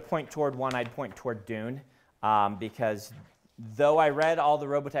were going to point toward one, I'd point toward Dune, because though I read all the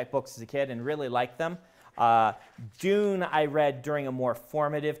Robotech books as a kid and really liked them, Dune I read during a more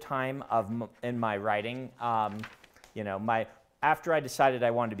formative time in my writing. You know, after I decided I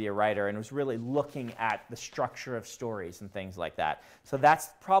wanted to be a writer and was really looking at the structure of stories and things like that. So that's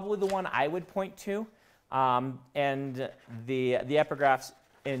probably the one I would point to. And the epigraphs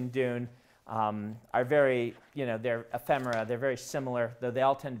in Dune are very, you know, they're ephemera. They're very similar, though they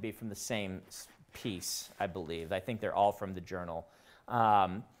all tend to be from the same piece, I believe. I think they're all from the journal.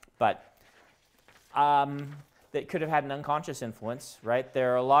 that could have had an unconscious influence, right?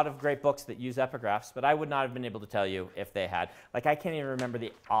 There are a lot of great books that use epigraphs, but I would not have been able to tell you if they had. Like, I can't even remember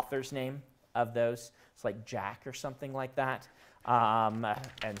the author's name of those. It's like Jack or something like that.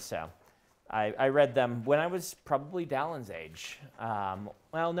 And so I read them when I was probably Dallin's age.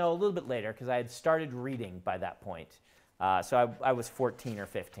 Well, no, a little bit later, because I had started reading by that point. So I was 14 or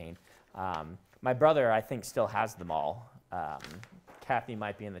 15. My brother, I think, still has them all. Kathy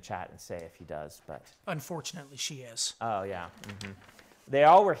might be in the chat and say if he does, but Unfortunately, she is. oh yeah, they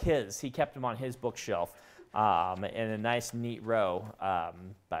all were his. He kept them on his bookshelf in a nice, neat row.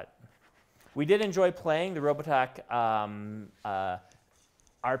 But we did enjoy playing the Robotech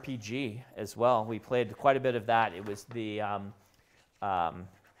RPG as well. We played quite a bit of that. It was the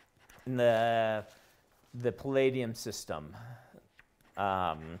Palladium system.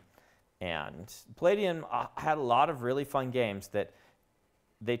 And Palladium had a lot of really fun games that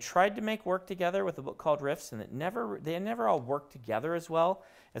they tried to make work together with a book called Rifts, and they never all worked together as well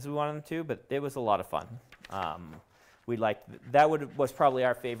as we wanted them to, but it was a lot of fun. Was probably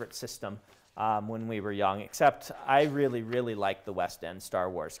our favorite system when we were young, except I really, really liked the West End Star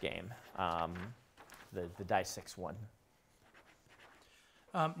Wars game, the Die 6 one.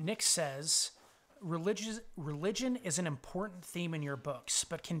 Nick says, religion is an important theme in your books,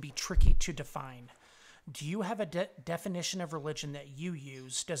 but can be tricky to define. Do you have a definition of religion that you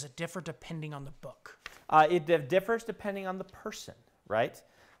use? Does it differ depending on the book? It differs depending on the person, right?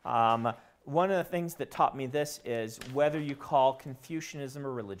 One of the things that taught me this is whether you call Confucianism a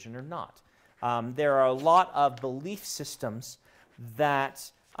religion or not. There are a lot of belief systems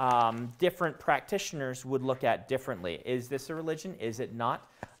that different practitioners would look at differently. Is this a religion? Is it not?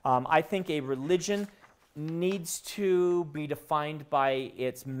 I think a religion needs to be defined by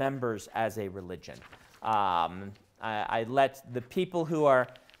its members as a religion. I let the people who are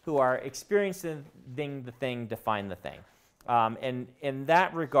experiencing the thing define the thing. And in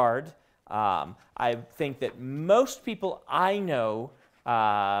that regard, I think that most people I know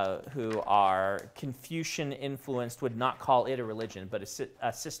who are Confucian influenced would not call it a religion, but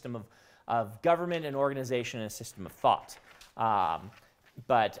a system of government and organization and a system of thought.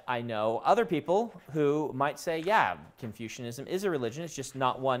 But I know other people who might say, yeah, Confucianism is a religion. It's just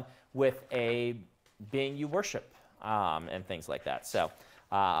not one with a being you worship and things like that. So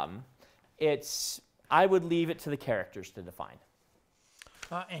I would leave it to the characters to define.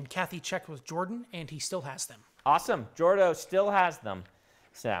 And Kathy checked with Jordan, and he still has them. Awesome. Jordo still has them.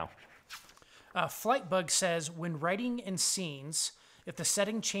 So. Flightbug says, when writing in scenes, if the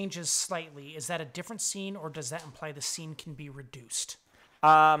setting changes slightly, is that a different scene, or does that imply the scene can be reduced?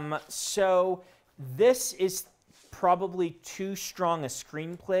 So this is probably too strong a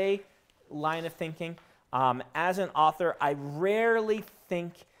screenplay line of thinking. As an author, I rarely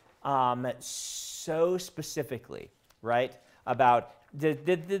think so specifically, right, about did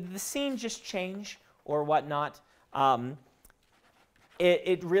the scene just change or whatnot.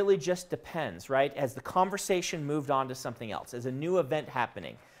 It really just depends, right? As the conversation moved on to something else, as a new event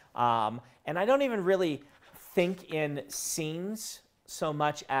happening. And I don't even really think in scenes so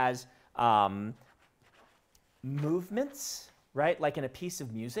much as movements, right? Like in a piece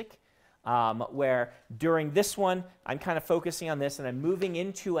of music, where during this one, I'm kind of focusing on this, and I'm moving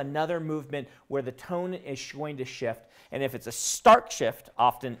into another movement where the tone is going to shift. And if it's a stark shift,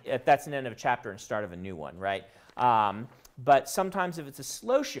 often that's an end of a chapter and start of a new one, right? But sometimes if it's a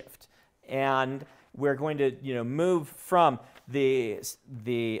slow shift, and we're going to move from the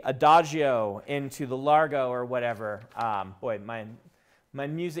adagio into the largo or whatever. Boy, my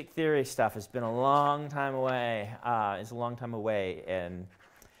music theory stuff has been a long time away. It's a long time away in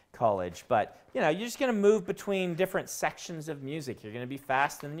college, but you're just going to move between different sections of music. You're going to be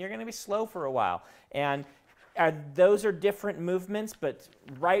fast, and then you're going to be slow for a while, and those are different movements. But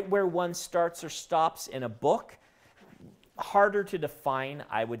right where one starts or stops in a book, harder to define,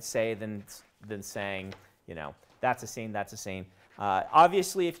 I would say, than saying, that's a scene, that's a scene.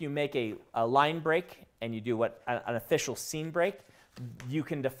 Obviously, if you make a line break and you do an official scene break, you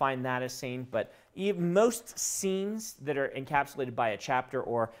can define that as scene. But most scenes that are encapsulated by a chapter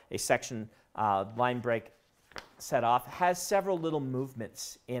or a section line break set off has several little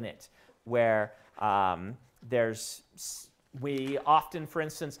movements in it where we often, for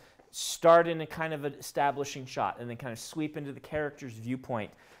instance, start in a kind of an establishing shot and then kind of sweep into the character's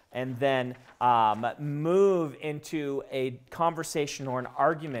viewpoint and then move into a conversation or an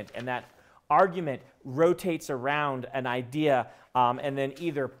argument, and that argument rotates around an idea and then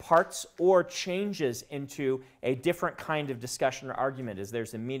either parts or changes into a different kind of discussion or argument as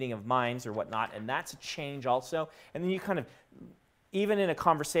there's a meeting of minds or whatnot, and that's a change also. And then you kind of, even in a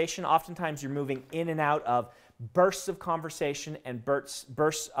conversation, oftentimes you're moving in and out of bursts of conversation and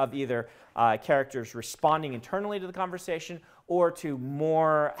bursts of either characters responding internally to the conversation or to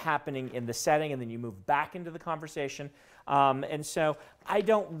more happening in the setting, and then you move back into the conversation. And so I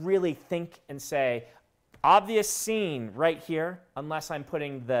don't really think and say, obvious scene right here, unless I'm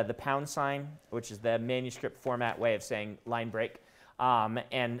putting the pound sign, which is the manuscript format way of saying line break,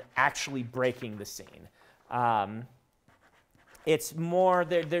 and actually breaking the scene. It's more,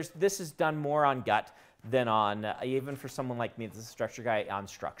 this is done more on gut than on, even for someone like me, that's a structure guy, on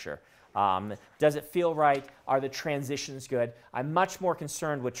structure. Does it feel right? Are the transitions good? I'm much more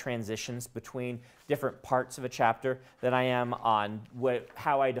concerned with transitions between different parts of a chapter than I am on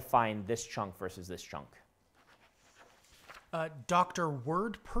how I define this chunk versus this chunk. Dr.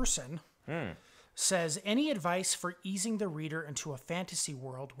 Word Person says, any advice for easing the reader into a fantasy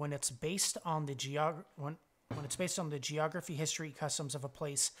world when it's based on the geography, history, customs of a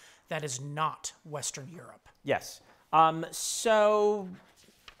place that is not Western Europe? Yes. So,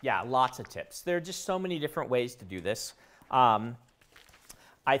 yeah, lots of tips. There are just so many different ways to do this. I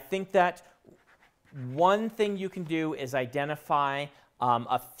think that one thing you can do is identify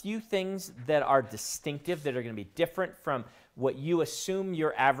a few things that are distinctive, that are going to be different from what you assume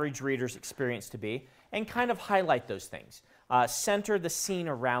your average reader's experience to be, and kind of highlight those things. Center the scene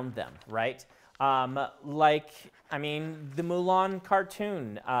around them, right? The Mulan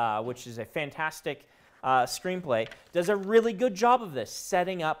cartoon, which is a fantastic screenplay, does a really good job of this,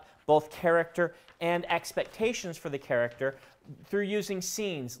 setting up both character and expectations for the character through using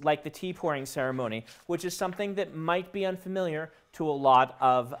scenes like the tea pouring ceremony, which is something that might be unfamiliar to a lot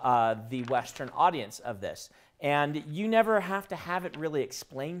of the Western audience of this. And you never have to have it really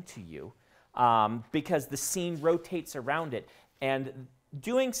explained to you because the scene rotates around it. And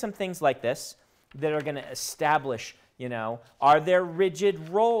doing some things like this that are going to establish, are there rigid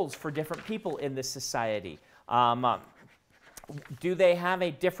roles for different people in this society? Do they have a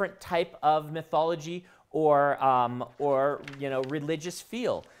different type of mythology or religious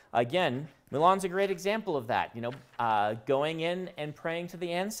feel? Again, Mulan's a great example of that. Going in and praying to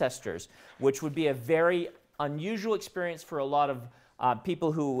the ancestors, which would be a very unusual experience for a lot of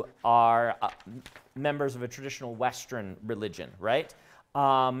people who are members of a traditional Western religion, right?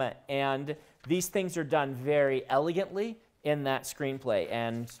 And these things are done very elegantly in that screenplay,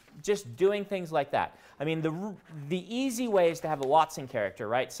 and just doing things like that. I mean, the easy way is to have a Watson character,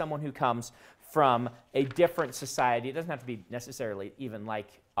 right? Someone who comes from a different society. It doesn't have to be necessarily even like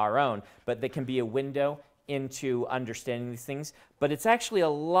our own, but that can be a window into understanding these things. But it's actually a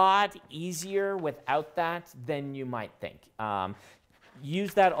lot easier without that than you might think.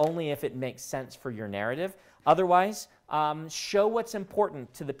 Use that only if it makes sense for your narrative. Otherwise, show what's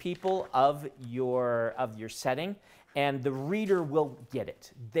important to the people of your setting, and the reader will get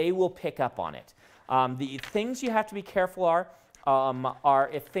it. They will pick up on it. The things you have to be careful are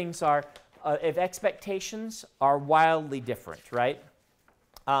if expectations are wildly different, right?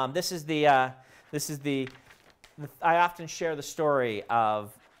 I often share the story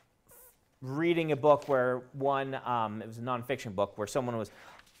of reading a book where it was a nonfiction book, where someone was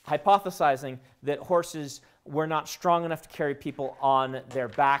hypothesizing that horses were not strong enough to carry people on their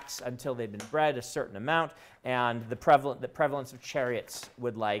backs until they'd been bred a certain amount, and the prevalence of chariots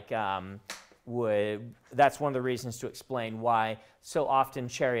that's one of the reasons to explain why so often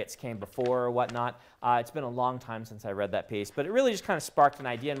chariots came before or whatnot. It's been a long time since I read that piece, but it really just kind of sparked an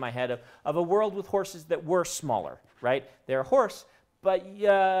idea in my head of a world with horses that were smaller, right? They're a horse, but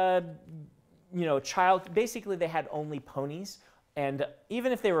basically they had only ponies, and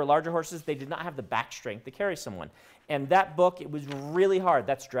even if they were larger horses, they did not have the back strength to carry someone. And that book, it was really hard,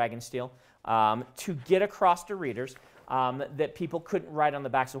 that's Dragonsteel, to get across to readers that people couldn't ride on the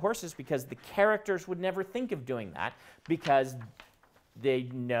backs of horses, because the characters would never think of doing that, because they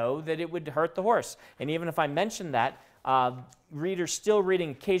know that it would hurt the horse. And even if I mentioned that, readers still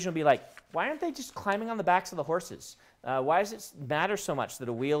reading occasionally be like, why aren't they just climbing on the backs of the horses? Why does it matter so much that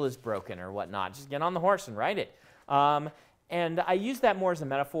a wheel is broken or whatnot? Just get on the horse and ride it. And I use that more as a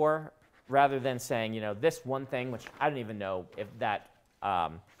metaphor rather than saying, this one thing, which I don't even know if that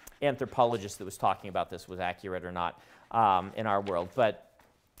anthropologist that was talking about this was accurate or not in our world. But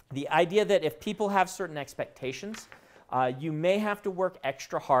the idea that if people have certain expectations, you may have to work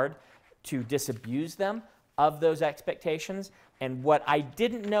extra hard to disabuse them of those expectations. And what I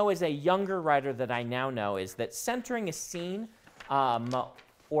didn't know as a younger writer that I now know is that centering a scene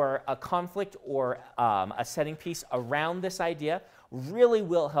or a conflict or a setting piece around this idea really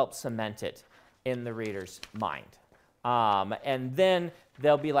will help cement it in the reader's mind. And then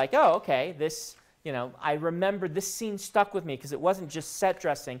they'll be like, oh, okay, this, I remember this scene stuck with me because it wasn't just set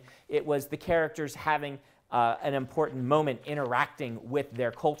dressing, it was the characters having an important moment interacting with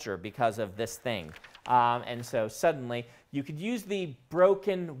their culture because of this thing. And so suddenly you could use the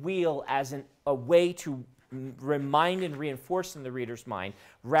broken wheel as a way to remind and reinforce in the reader's mind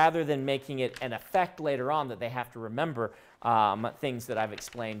rather than making it an effect later on that they have to remember things that I've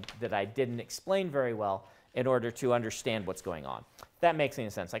explained that I didn't explain very well in order to understand what's going on. If that makes any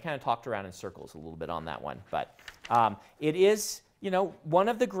sense. I kind of talked around in circles a little bit on that one, but it is, one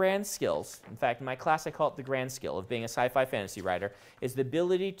of the grand skills. In fact, in my class I call it the grand skill of being a sci-fi fantasy writer, is the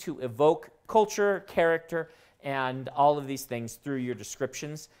ability to evoke culture, character, and all of these things through your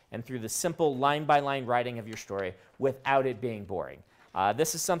descriptions and through the simple line-by-line writing of your story without it being boring.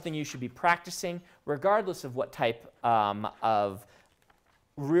 This is something you should be practicing regardless of what type of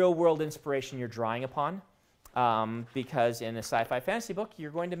real-world inspiration you're drawing upon, because in a sci-fi fantasy book, you're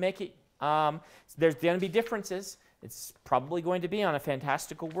going to make it, there's going to be differences. It's probably going to be on a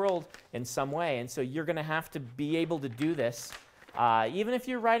fantastical world in some way, and so you're going to have to be able to do this. Even if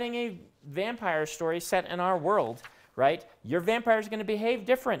you're writing a vampire story set in our world, right, your vampire is going to behave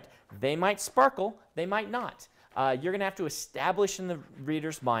different. They might sparkle, they might not. You're going to have to establish in the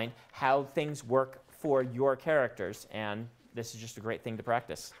reader's mind how things work for your characters, and this is just a great thing to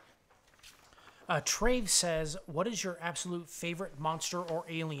practice. Trave says, what is your absolute favorite monster or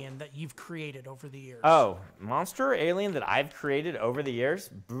alien that you've created over the years? Oh, monster or alien that I've created over the years?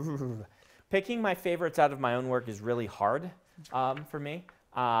 Picking my favorites out of my own work is really hard for me.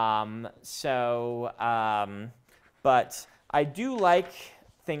 But I do like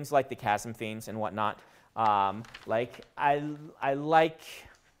things like the Chasm Fiends and whatnot. I like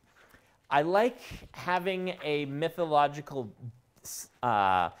having a mythological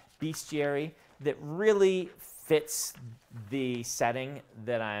bestiary that really fits the setting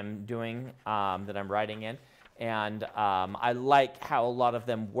that I'm doing, that I'm writing in. And I like how a lot of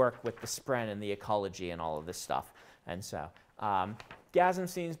them work with the spren and the ecology and all of this stuff. And so, Chasm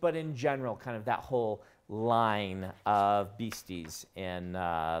Fiends, but in general, kind of that whole line of beasties in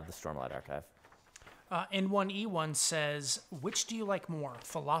the Stormlight Archive. N1E1 says, which do you like more,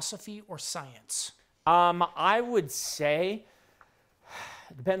 philosophy or science? I would say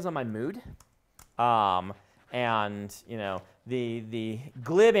it depends on my mood. And, the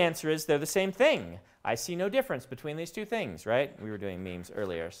glib answer is they're the same thing. I see no difference between these two things, right? We were doing memes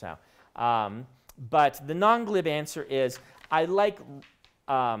earlier, so. But the non-glib answer is I like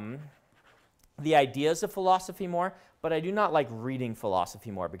the ideas of philosophy more, but I do not like reading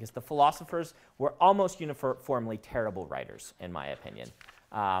philosophy more because the philosophers were almost uniformly terrible writers, in my opinion.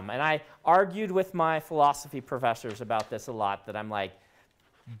 And I argued with my philosophy professors about this a lot, that I'm like,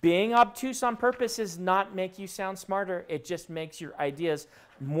 being obtuse on purpose does not make you sound smarter. It just makes your ideas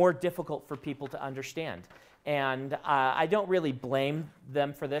more difficult for people to understand. And I don't really blame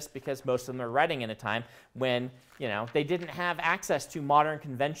them for this because most of them are writing in a time when, they didn't have access to modern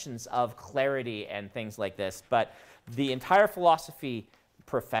conventions of clarity and things like this. But the entire philosophy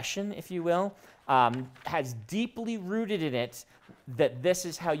profession, if you will, has deeply rooted in it that this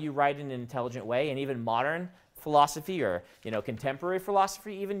is how you write in an intelligent way. And even modern philosophy or, contemporary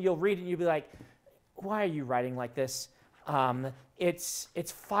philosophy, even you'll read it and you'll be like, why are you writing like this? It's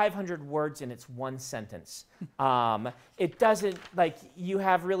 500 words and it's one sentence. It doesn't, you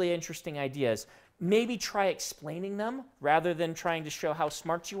have really interesting ideas. Maybe try explaining them rather than trying to show how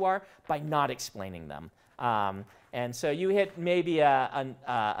smart you are by not explaining them. And so you hit maybe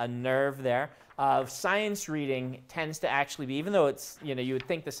a nerve there. Science reading tends to actually be, even though it's, you would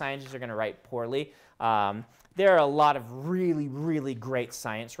think the scientists are going to write poorly, there are a lot of really, really great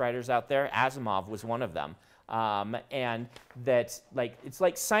science writers out there. Asimov was one of them. And that, it's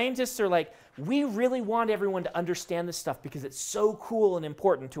like scientists are like, we really want everyone to understand this stuff because it's so cool and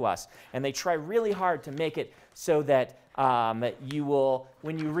important to us. And they try really hard to make it so that you will,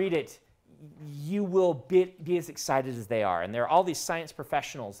 when you read it, you will be as excited as they are. And there are all these science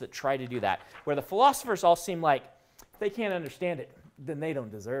professionals that try to do that, where the philosophers all seem like if they can't understand it, then they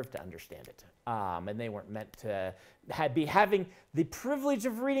don't deserve to understand it. And they weren't meant to be having the privilege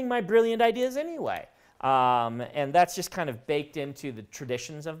of reading my brilliant ideas anyway. And that's just kind of baked into the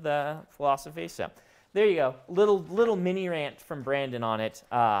traditions of the philosophy. So there you go. Little mini rant from Brandon on it.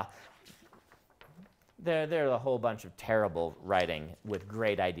 There are a whole bunch of terrible writing with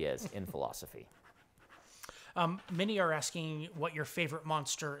great ideas in philosophy. Many are asking what your favorite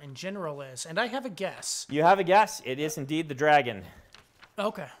monster in general is, and I have a guess. You have a guess? It is indeed the dragon.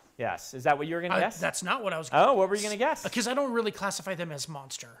 Okay. Yes. Is that what you were going to guess? That's not what I was going to guess. Oh, what were you going to guess? Because I don't really classify them as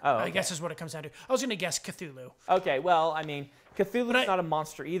monster. Oh, okay. I guess is what it comes down to. I was going to guess Cthulhu. Okay, well, I mean, Cthulhu is not a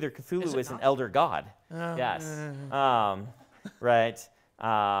monster either. Cthulhu is an elder god. Yes. Right.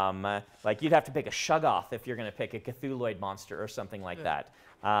 Like you'd have to pick a Shuggoth if you're going to pick a Cthulhuid monster or something like that.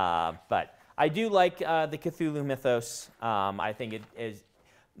 But I do like the Cthulhu mythos. I think it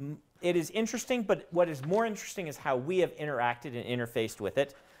is interesting, but what is more interesting is how we have interacted and interfaced with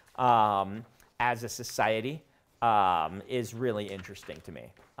it as a society is really interesting to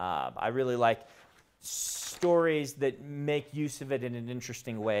me. I really like stories that make use of it in an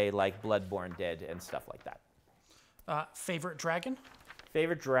interesting way, like Bloodborne did and stuff like that. Favorite dragon?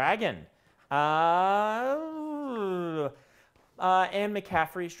 Favorite dragon? Anne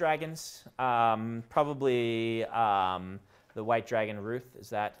McCaffrey's dragons. Probably the white dragon Ruth. Is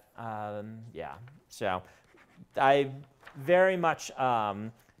that? Yeah. So I very much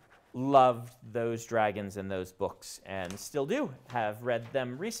loved those dragons and those books, and still do. Have read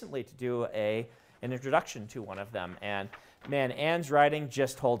them recently to do an introduction to one of them, and man, Anne's writing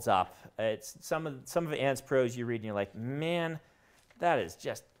just holds up. It's some of Anne's prose you read and you're like, man, that is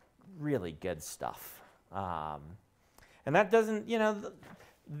just really good stuff. And that doesn't, you know,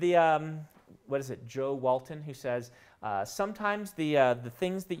 what is it, Joe Walton, who says, sometimes the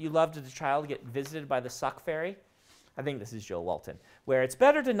things that you loved as a child get visited by the suck fairy. I think this is Joe Walton, where it's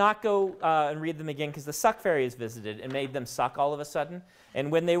better to not go and read them again because the suck fairy is visited and made them suck all of a sudden.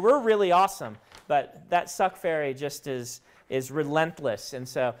 And when they were really awesome, but that suck fairy just is relentless. And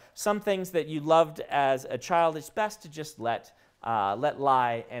so some things that you loved as a child, it's best to just let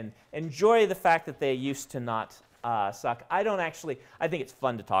lie and enjoy the fact that they used to not suck. I think it's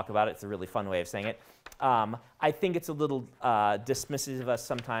fun to talk about it. It's a really fun way of saying it. I think it's a little dismissive of us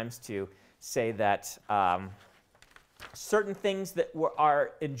sometimes to say that certain things that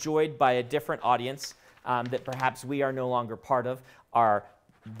are enjoyed by a different audience that perhaps we are no longer part of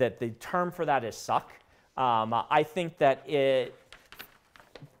that the term for that is suck. I think that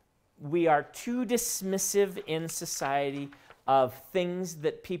we are too dismissive in society of things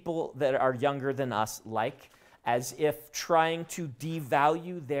that people that are younger than us like, as if trying to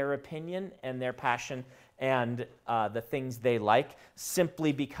devalue their opinion and their passion and the things they like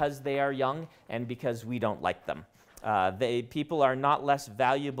simply because they are young and because we don't like them. People are not less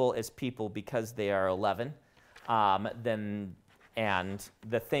valuable as people because they are 11, and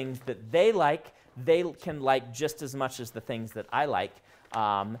the things that they can like just as much as the things that I like.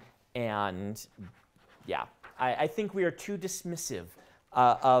 And yeah, I think we are too dismissive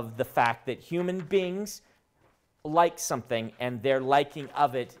of the fact that human beings like something and their liking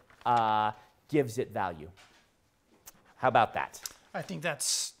of it gives it value. How about that? I think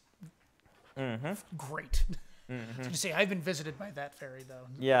that's great. To say, I've been visited by that fairy, though.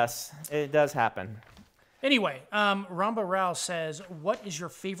 Yes, it does happen. Anyway, Ramba Rao says, what is your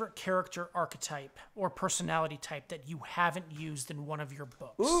favorite character archetype or personality type that you haven't used in one of your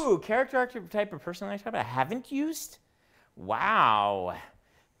books? Ooh, character archetype or personality type I haven't used? Wow.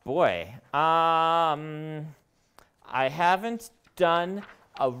 Boy. I haven't done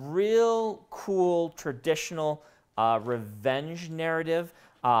a real cool traditional revenge narrative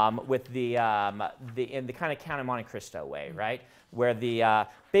with in the kind of Count of Monte Cristo way, right? Where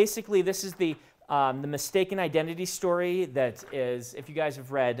basically this is the mistaken identity story that is, if you guys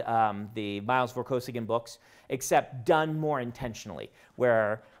have read the Miles Vorkosigan books, except done more intentionally,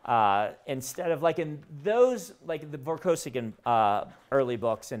 where instead of like in those, like the Vorkosigan early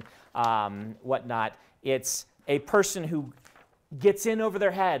books and whatnot, it's a person who gets in over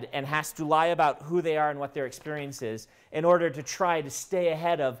their head and has to lie about who they are and what their experience is in order to try to stay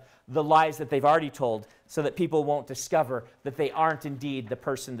ahead of the lies that they've already told so that people won't discover that they aren't indeed the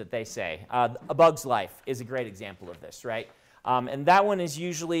person that they say. A Bug's Life is a great example of this, right? And that one is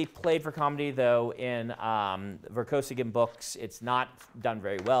usually played for comedy, though in Vorkosigan books, it's not done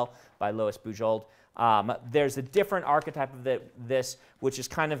very well by Lois Bujold. There's a different archetype of this, which is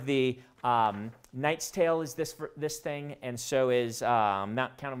kind of the Knight's Tale is this thing, and so is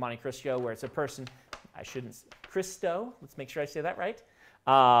Count of Monte Cristo, where it's a person, Cristo, let's make sure I say that right,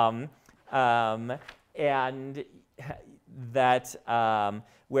 and that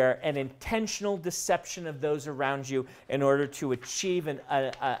where an intentional deception of those around you in order to achieve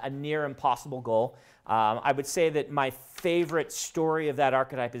a near impossible goal. I would say that my favorite story of that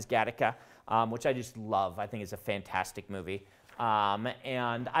archetype is Gattaca, which I just love. I think it's a fantastic movie.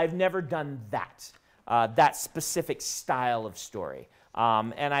 And I've never done that specific style of story.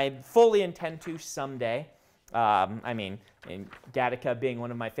 And I fully intend to someday. I mean, Gattaca being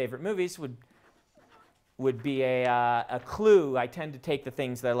one of my favorite movies would be a clue. I tend to take the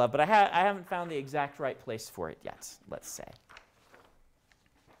things that I love, but I haven't found the exact right place for it yet, let's say.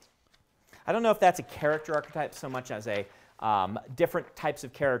 I don't know if that's a character archetype so much as a different types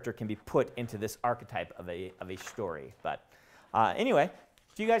of character can be put into this archetype of a story. But anyway,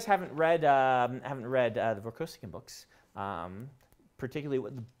 If you guys haven't read the Vorkosigan books, particularly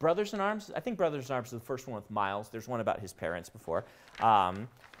with the Brothers in Arms, I think Brothers in Arms is the first one with Miles. There's one about his parents before.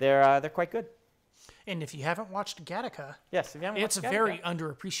 They're quite good. And if you haven't watched Gattaca, Yes, if you haven't it's watched Gattaca, very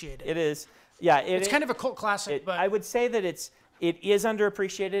underappreciated. it is. Yeah, It's kind of a cult classic, but I would say that it is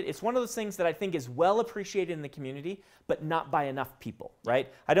underappreciated. It's one of those things that I think is well appreciated in the community, but not by enough people,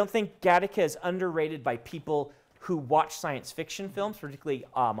 right? I don't think Gattaca is underrated by people who watch science fiction films, particularly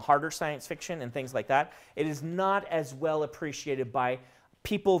harder science fiction and things like that. It is not as well appreciated by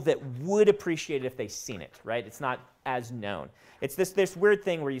people that would appreciate it if they've seen it, right? It's not as known. It's this weird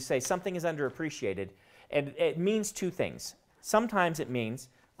thing where you say something is underappreciated, and it means two things. Sometimes it means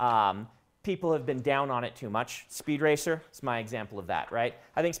people have been down on it too much. Speed Racer is my example of that, right?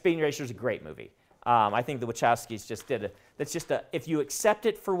 I think Speed Racer is a great movie. I think the Wachowskis just did if you accept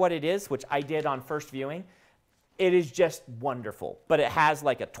it for what it is, which I did on first viewing, it is just wonderful. But it has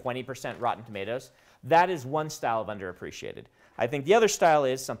like a 20% Rotten Tomatoes. That is one style of underappreciated. I think the other style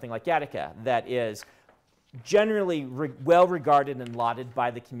is something like Gattaca, that is generally well regarded and lauded by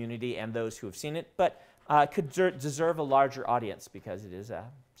the community and those who have seen it, but could deserve a larger audience because it is a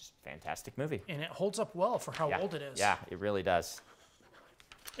just fantastic movie. and it holds up well for how old it is. Yeah, it really does.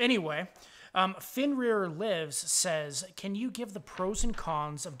 Anyway, Finrear Lives says, can you give the pros and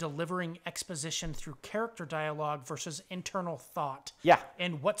cons of delivering exposition through character dialogue versus internal thought? Yeah.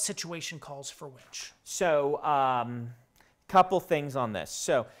 And what situation calls for which? So, couple things on this.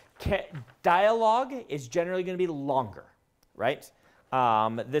 So, dialogue is generally going to be longer, right?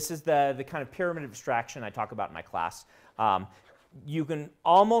 This is the kind of pyramid of abstraction I talk about in my class. You can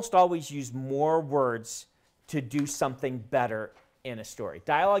almost always use more words to do something better in a story.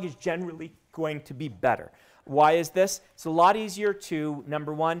 Dialogue is generally going to be better. Why is this? It's a lot easier to,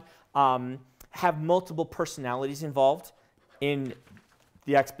 number one, have multiple personalities involved in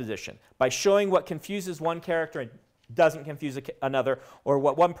the exposition. By showing what confuses one character and doesn't confuse another, or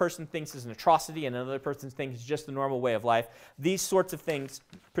what one person thinks is an atrocity and another person thinks is just the normal way of life, these sorts of things,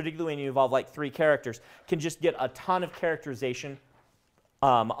 particularly when you involve like 3 characters, can just get a ton of characterization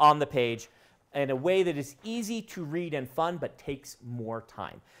on the page in a way that is easy to read and fun, but takes more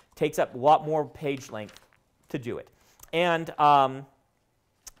time. Takes up a lot more page length to do it. And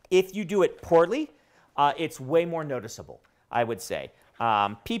if you do it poorly, it's way more noticeable, I would say.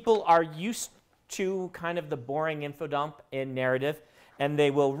 People are used to kind of the boring info dump in narrative, and they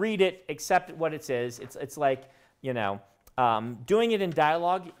will read it, accept what it is. It's like, you know, doing it in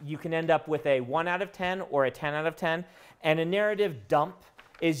dialogue, you can end up with a 1 out of 10 or a 10 out of 10, and a narrative dump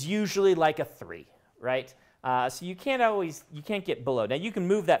is usually like a 3, right? So you can't get below. Now you can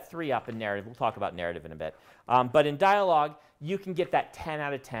move that 3 up in narrative. We'll talk about narrative in a bit. But in dialogue, you can get that 10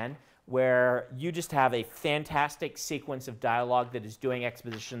 out of 10 where you just have a fantastic sequence of dialogue that is doing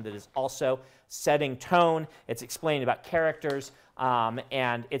exposition, that is also setting tone. It's explaining about characters,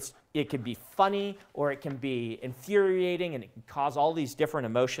 and it can be funny or it can be infuriating, and it can cause all these different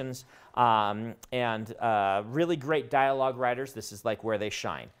emotions. And really great dialogue writers, this is like where they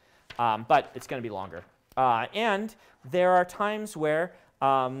shine. But it's going to be longer. And there are times where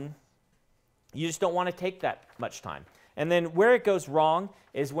you just don't want to take that much time. And then where it goes wrong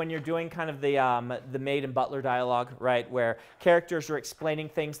is when you're doing kind of the maid and butler dialogue, right, where characters are explaining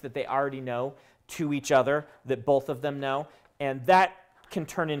things that they already know to each other, that both of them know, and that can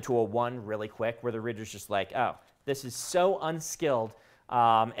turn into a 1 really quick, where the reader's just like, oh, this is so unskilled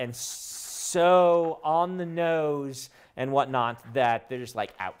and so on the nose and whatnot that they're just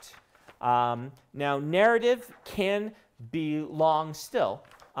like out. Now, narrative can be long still,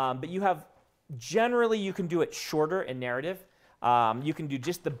 but generally you can do it shorter in narrative. You can do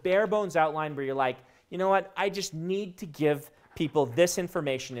just the bare bones outline where you're like, you know what, I just need to give people this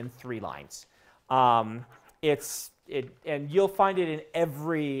information in 3 lines. And you'll find it in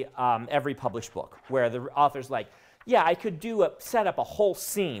every published book where the author's like, yeah, I could set up a whole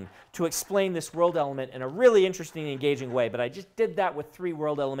scene to explain this world element in a really interesting and engaging way, but I just did that with 3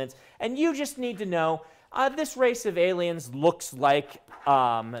 world elements, and you just need to know this race of aliens looks like,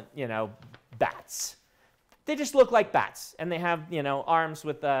 you know, bats. They just look like bats, and they have, you know, arms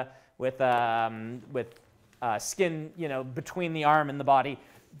with skin, you know, between the arm and the body.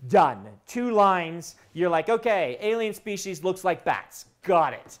 Done. 2 lines. You're like, okay, alien species looks like bats.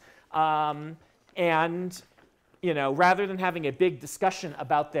 Got it. And you know, rather than having a big discussion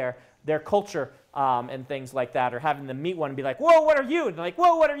about their culture and things like that, or having them meet one and be like, whoa, what are you? And they're like,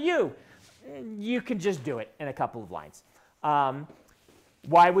 whoa, what are you? You can just do it in a couple of lines.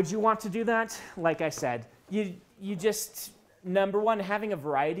 Why would you want to do that? Like I said, you just, number one, having a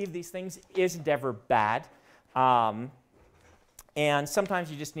variety of these things isn't ever bad. And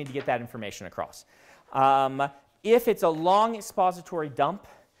sometimes you just need to get that information across. If it's a long expository dump,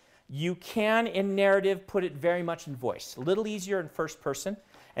 you can, in narrative, put it very much in voice. A little easier in first person,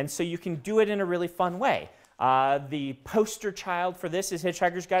 and so you can do it in a really fun way. The poster child for this is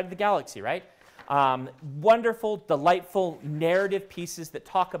Hitchhiker's Guide to the Galaxy, right? Wonderful, delightful narrative pieces that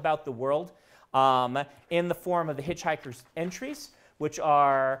talk about the world in the form of the Hitchhiker's entries, which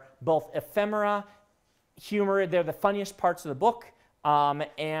are both ephemera, humor. They're the funniest parts of the book,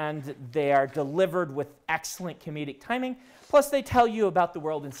 and they are delivered with excellent comedic timing. Plus, they tell you about the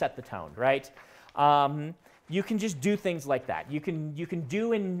world and set the tone, right? You can just do things like that. You can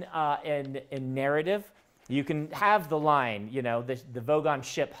do in narrative. You can have the line, you know, the Vogon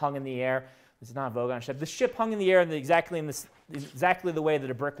ship hung in the air. It's not a Vogon ship. The ship hung in the air exactly the way that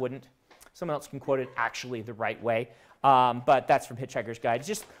a brick wouldn't. Someone else can quote it actually the right way, but that's from Hitchhiker's Guide. It's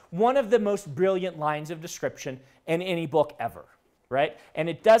just one of the most brilliant lines of description in any book ever, right? And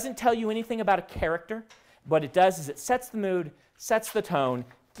it doesn't tell you anything about a character. What it does is it sets the mood, sets the tone,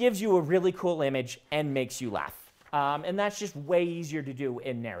 gives you a really cool image, and makes you laugh. And that's just way easier to do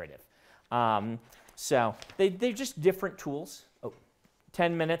in narrative. So they're just different tools.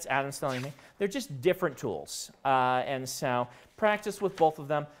 10 minutes, Adam's telling me. They're just different tools. And so practice with both of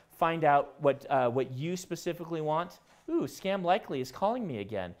them. Find out what you specifically want. Ooh, Scam Likely is calling me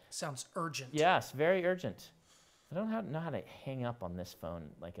again. Sounds urgent. Yes, very urgent. I don't know how to hang up on this phone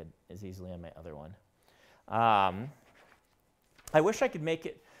like as easily on my other one. I wish I could make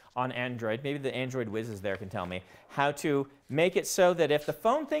it on Android. Maybe the Android whizzes there can tell me how to make it so that if the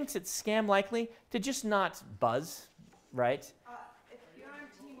phone thinks it's Scam Likely, to just not buzz, right? If you're on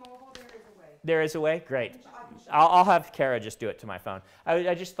T-Mobile, there is a way. There is a way? Great. I'll have Kara just do it to my phone.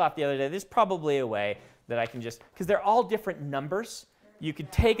 I just thought the other day, there's probably a way that I can just, because they're all different numbers. You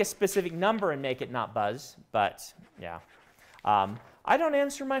could take a specific number and make it not buzz, but yeah. I don't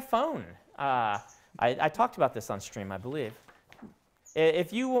answer my phone. I talked about this on stream, I believe.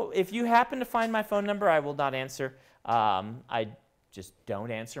 If you happen to find my phone number, I will not answer. I just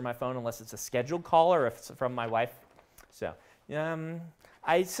don't answer my phone unless it's a scheduled call or if it's from my wife. So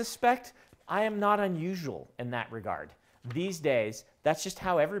I suspect I am not unusual in that regard. These days, that's just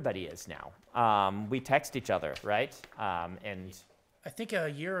how everybody is now. We text each other, right? And I think a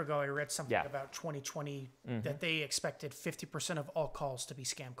year ago I read something Yeah. about 2020 that they expected 50% of all calls to be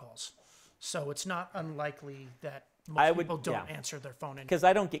scam calls. So it's not unlikely that most people don't answer their phone anymore. because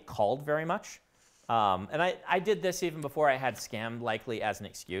I don't get called very much. And I did this even before I had Scam Likely as an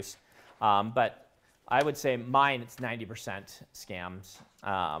excuse. But I would say mine, it's 90% scams.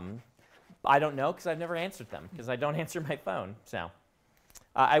 I don't know because I've never answered them because I don't answer my phone. So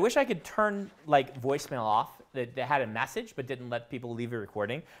I wish I could turn like voicemail off that had a message but didn't let people leave a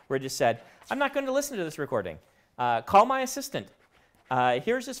recording where it just said, I'm not going to listen to this recording. Call my assistant.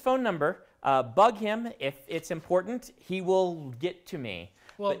 Here's his phone number. Bug him. If it's important, he will get to me.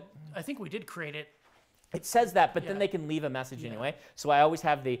 Well, I think we did create it. It says that, but then Yeah. they can leave a message anyway. So I always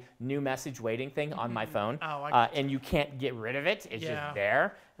have the new message waiting thing on my phone. Oh, and you can't get rid of it. It's Yeah. just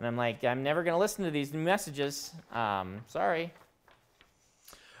there. And I'm like, I'm never going to listen to these new messages. Sorry.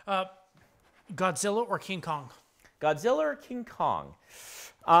 Godzilla or King Kong? Godzilla or King Kong?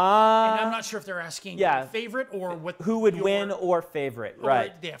 And I'm not sure if they're asking yeah. favorite or what. Who would your- win or favorite? or-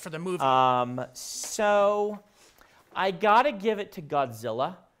 Right. Yeah, for the movie. So I gotta give it to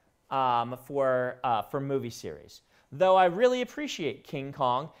Godzilla for movie series. Though I really appreciate King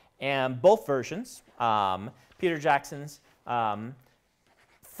Kong and both versions. Peter Jackson's.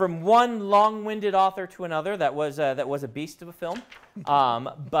 From one long-winded author to another, that was a beast of a film.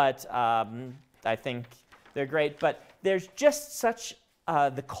 But I think they're great. But there's just such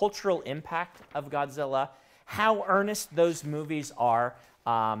the cultural impact of Godzilla, how earnest those movies are,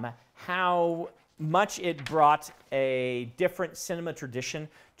 how much it brought a different cinema tradition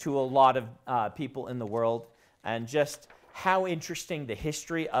to a lot of people in the world, and just how interesting the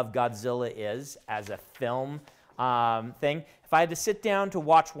history of Godzilla is as a film thing. If I had to sit down to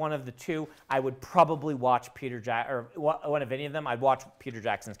watch one of the two, I would probably watch or one of any of them. I'd watch Peter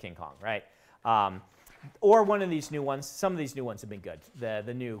Jackson's King Kong, right? Or one of these new ones. Some of these new ones have been good.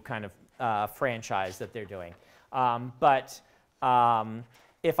 The new kind of franchise that they're doing. But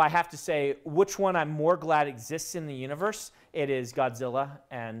if I have to say which one I'm more glad exists in the universe, it is Godzilla,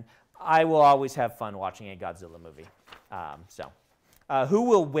 and I will always have fun watching a Godzilla movie. Who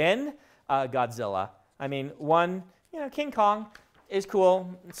will win? Godzilla. I mean, King Kong is cool.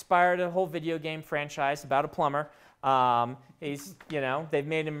 Inspired a whole video game franchise about a plumber. They've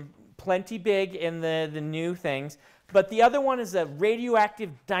made him plenty big in the new things. But the other one is a radioactive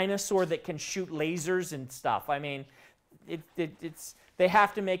dinosaur that can shoot lasers and stuff. I mean, they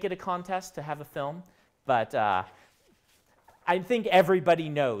have to make it a contest to have a film, but I think everybody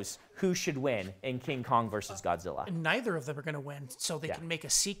knows who should win in King Kong versus Godzilla. And neither of them are going to win, so they can make a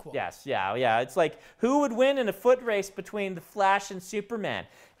sequel. Yes, yeah. It's like, who would win in a foot race between the Flash and Superman?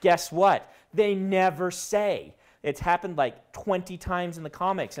 Guess what? They never say. It's happened like 20 times in the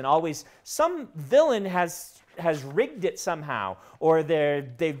comics, and always some villain has rigged it somehow, or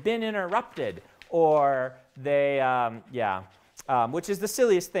they've been interrupted, or they, which is the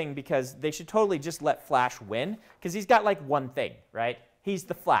silliest thing, because they should totally just let Flash win, because he's got like one thing, right? He's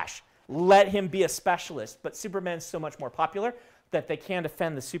the Flash. Let him be a specialist. But Superman's so much more popular that they can't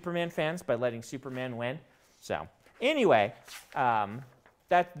offend the Superman fans by letting Superman win. So anyway,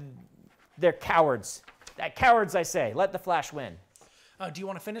 they're cowards. Cowards, I say. Let the Flash win. Do you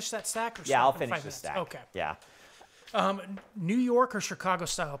want to finish that stack? Or Yeah, I'll stop in finish 5 the minutes? stack. Okay. Yeah. New York or Chicago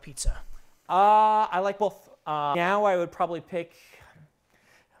style pizza? I like both. Now I would probably pick,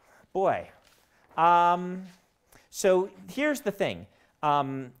 so here's the thing.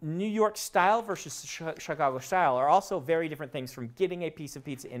 New York style versus Chicago style are also very different things from getting a piece of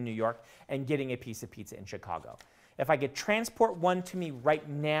pizza in New York and getting a piece of pizza in Chicago. If I could transport one to me right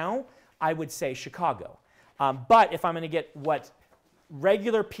now, I would say Chicago. But if I'm going to get what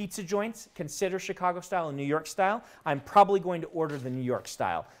regular pizza joints consider Chicago style and New York style, I'm probably going to order the New York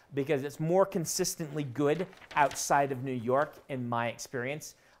style, because it's more consistently good outside of New York, in my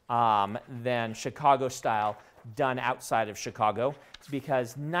experience, than Chicago style done outside of Chicago,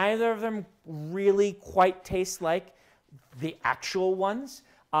 because neither of them really quite taste like the actual ones,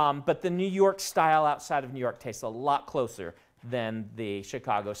 but the New York style outside of New York tastes a lot closer than the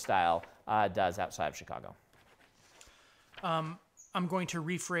Chicago style does outside of Chicago. I'm going to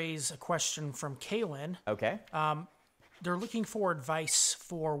rephrase a question from Kaylin. Okay. They're looking for advice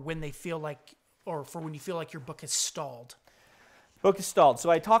for when they feel like, or for when you feel like your book is stalled. Book is stalled. So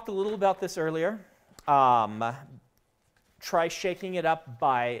I talked a little about this earlier. Try shaking it up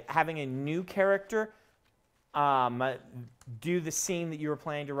by having a new character do the scene that you were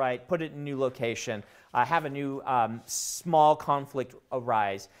planning to write, put it in a new location, have a new small conflict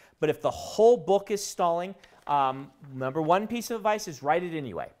arise. But if the whole book is stalling, number one piece of advice is write it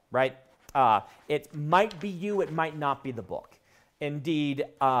anyway, right? It might be you, it might not be the book. Indeed,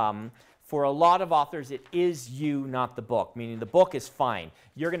 for a lot of authors, it is you, not the book, meaning the book is fine.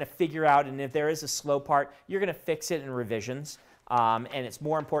 You're going to figure out, and if there is a slow part, you're going to fix it in revisions. And it's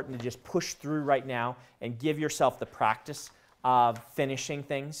more important to just push through right now and give yourself the practice of finishing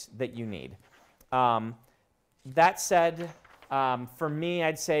things that you need. That said, for me,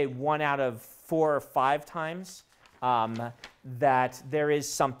 I'd say 1 out of 4 or 5 times that there is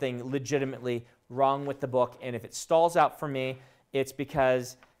something legitimately wrong with the book. And if it stalls out for me, it's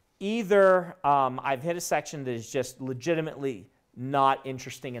because either I've hit a section that is just legitimately not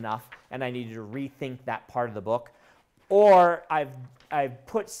interesting enough and I needed to rethink that part of the book, or I've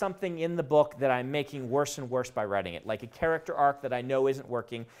put something in the book that I'm making worse and worse by writing it, like a character arc that I know isn't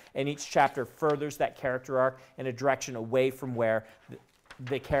working, and each chapter furthers that character arc in a direction away from where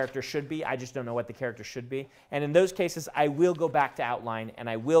the character should be. I just don't know what the character should be. And in those cases, I will go back to outline, and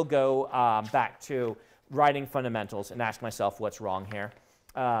I will go back to writing fundamentals and ask myself what's wrong here.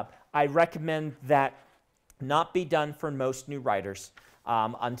 I recommend that not be done for most new writers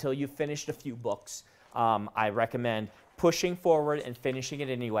until you've finished a few books. I recommend pushing forward and finishing it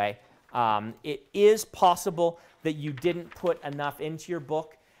anyway. It is possible that you didn't put enough into your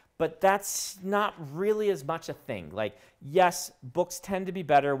book, but that's not really as much a thing. Like, yes, books tend to be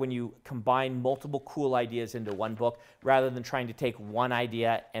better when you combine multiple cool ideas into one book rather than trying to take one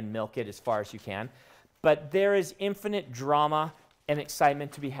idea and milk it as far as you can. But there is infinite drama and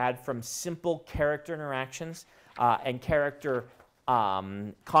excitement to be had from simple character interactions and character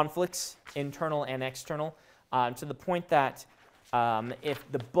conflicts, internal and external, to the point that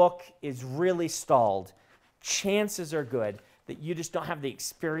if the book is really stalled, chances are good that you just don't have the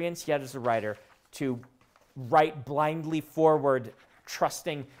experience yet as a writer to write blindly forward,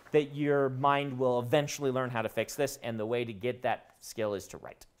 trusting that your mind will eventually learn how to fix this, and the way to get that skill is to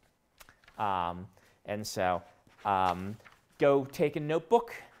write. And so go take a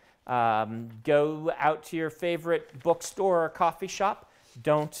notebook, go out to your favorite bookstore or coffee shop.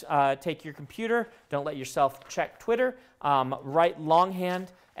 Don't take your computer. Don't let yourself check Twitter. Write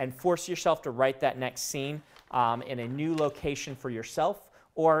longhand and force yourself to write that next scene in a new location for yourself,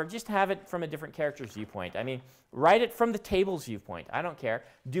 or just have it from a different character's viewpoint. I mean, write it from the table's viewpoint. I don't care.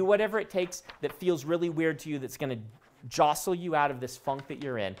 Do whatever it takes that feels really weird to you, that's going to jostle you out of this funk that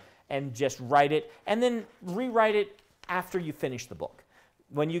you're in, and just write it, and then rewrite it after you finish the book.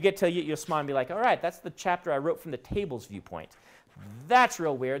 When you get to you'll smile and be like, all right, that's the chapter I wrote from the table's viewpoint. That's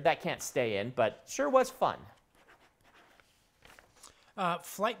real weird. That can't stay in, but sure was fun.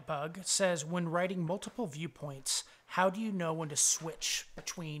 Flightbug says, when writing multiple viewpoints, how do you know when to switch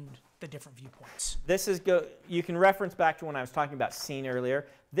between the different viewpoints? This is you can reference back to when I was talking about scene earlier.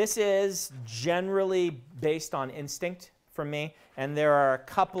 This is generally based on instinct from me, and there are a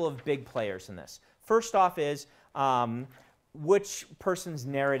couple of big players in this. First off is which person's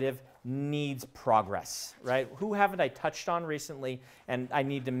narrative needs progress, right? Who haven't I touched on recently and I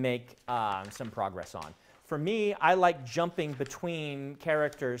need to make some progress on? For me, I like jumping between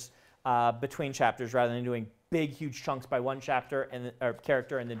characters, between chapters, rather than doing big, huge chunks by one chapter or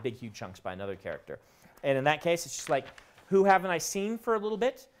character and then big, huge chunks by another character. And in that case, it's just like, who haven't I seen for a little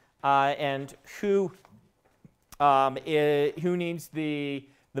bit, and who needs the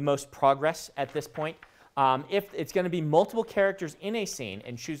most progress at this point. If it's going to be multiple characters in a scene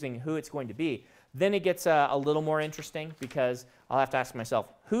and choosing who it's going to be, then it gets a little more interesting, because I'll have to ask myself,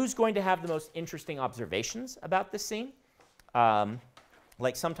 who's going to have the most interesting observations about this scene?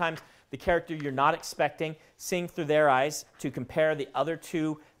 Like sometimes the character you're not expecting, seeing through their eyes to compare the other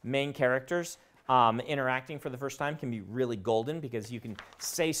two main characters interacting for the first time can be really golden, because you can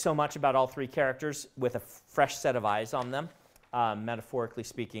say so much about all three characters with a fresh set of eyes on them, metaphorically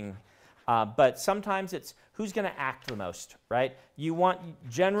speaking. But sometimes it's who's going to act the most, right? You want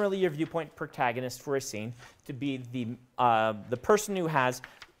generally your viewpoint protagonist for a scene to be the person who has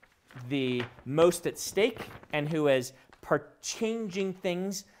the most at stake and who is changing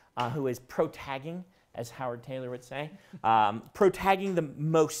things, who is protagging, as Howard Taylor would say, protagging the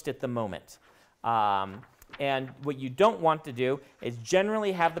most at the moment. And what you don't want to do is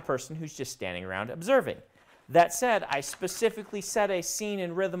generally have the person who's just standing around observing. That said, I specifically set a scene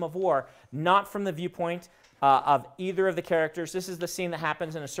in Rhythm of War not from the viewpoint of either of the characters. This is the scene that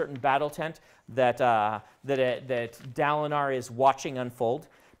happens in a certain battle tent that Dalinar is watching unfold,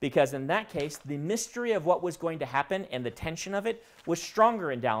 because in that case, the mystery of what was going to happen and the tension of it was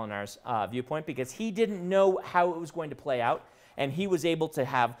stronger in Dalinar's viewpoint, because he didn't know how it was going to play out, and he was able to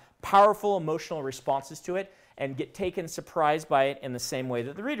have powerful emotional responses to it and get taken surprised by it in the same way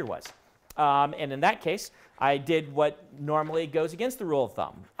that the reader was. And in that case, I did what normally goes against the rule of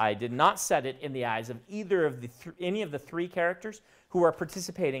thumb. I did not set it in the eyes of either of any of the three characters who are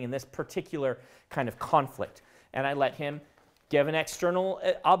participating in this particular kind of conflict. And I let him give an external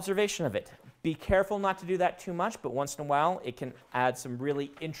observation of it. Be careful not to do that too much, but once in a while, it can add some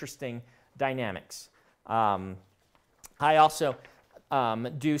really interesting dynamics. I also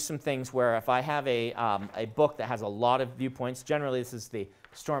do some things where if I have a book that has a lot of viewpoints, generally this is the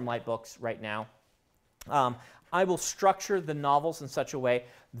Stormlight books right now, I will structure the novels in such a way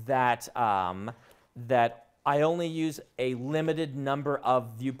that, that I only use a limited number of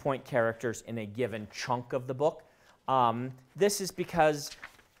viewpoint characters in a given chunk of the book. This is because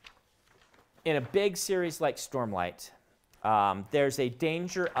in a big series like Stormlight, there's a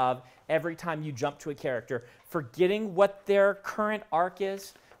danger of every time you jump to a character, forgetting what their current arc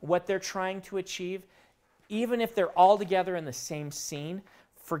is, what they're trying to achieve, even if they're all together in the same scene,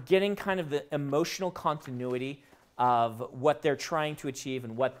 forgetting kind of the emotional continuity of what they're trying to achieve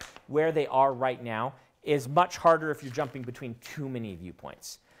and where they are right now is much harder if you're jumping between too many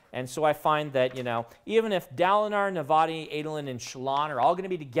viewpoints. And so I find that, you know, even if Dalinar, Navati, Adolin, and Shallan are all going to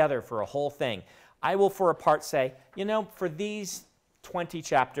be together for a whole thing, I will for a part say, you know, for these 20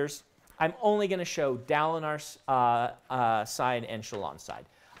 chapters, I'm only going to show Dalinar's side and Shallan's side,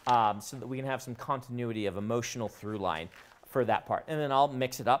 so that we can have some continuity of emotional through line for that part. And then I'll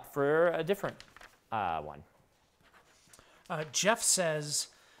mix it up for a different one. Jeff says,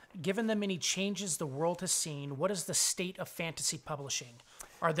 given the many changes the world has seen, what is the state of fantasy publishing?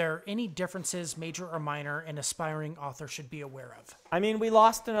 Are there any differences, major or minor, an aspiring author should be aware of? I mean, we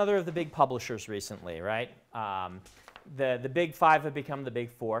lost another of the big publishers recently, right? The big five have become the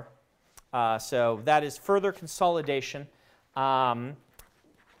big four. So that is further consolidation. That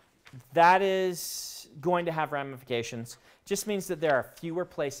is going to have ramifications. Just means that there are fewer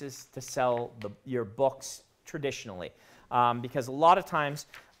places to sell your books traditionally. Because a lot of times,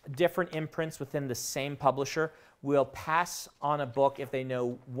 different imprints within the same publisher will pass on a book if they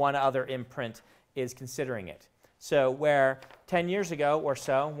know one other imprint is considering it. So where 10 years ago or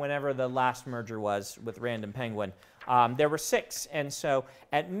so, whenever the last merger was with Random Penguin, there were 6. And so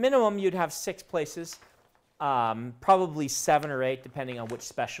at minimum, you'd have 6 places, probably 7 or 8, depending on which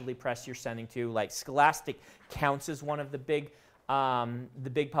specialty press you're sending to. Like Scholastic counts as one of the big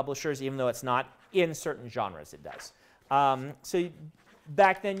publishers, even though it's not in certain genres, it does. So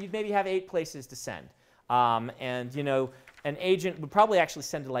back then, you'd maybe have 8 places to send. And, you know, an agent would probably actually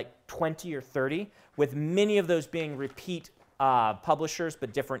send to like 20 or 30, with many of those being repeat publishers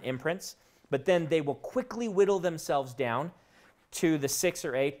but different imprints. But then they will quickly whittle themselves down to the 6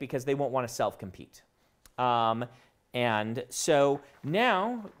 or 8 because they won't want to self-compete. And so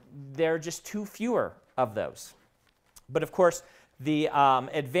now there are just too fewer of those. But of course, the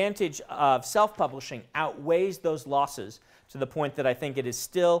advantage of self-publishing outweighs those losses to the point that I think it is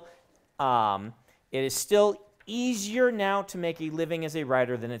still easier now to make a living as a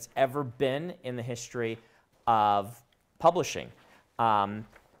writer than it's ever been in the history of publishing.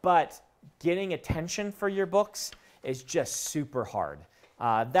 But getting attention for your books is just super hard.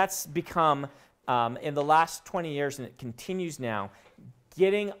 That's become, in the last 20 years, and it continues now,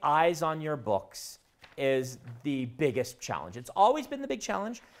 getting eyes on your books is the biggest challenge. It's always been the big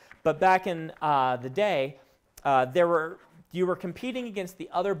challenge, but back in the day, you were competing against the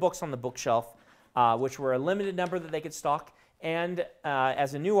other books on the bookshelf, which were a limited number that they could stock, and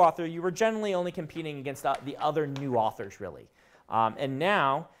as a new author, you were generally only competing against the other new authors, really. And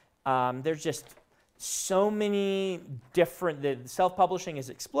now, there's just so many different, the self-publishing has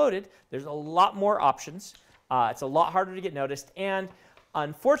exploded. There's a lot more options. It's a lot harder to get noticed, and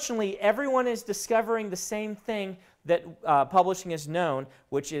unfortunately, everyone is discovering the same thing that publishing is known,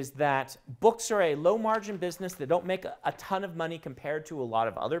 which is that books are a low-margin business that don't make a ton of money compared to a lot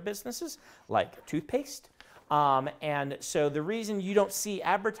of other businesses, like toothpaste. And so the reason you don't see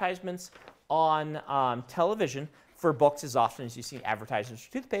advertisements on television for books as often as you see advertisements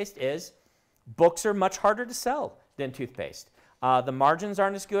for toothpaste is books are much harder to sell than toothpaste. The margins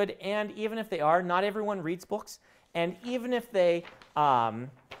aren't as good, and even if they are, not everyone reads books. And even if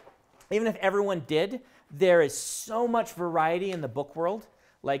everyone did, there is so much variety in the book world.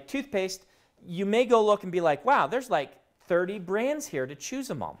 Like toothpaste, you may go look and be like, wow, there's like 30 brands here to choose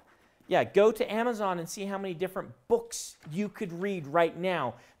among. Yeah, go to Amazon and see how many different books you could read right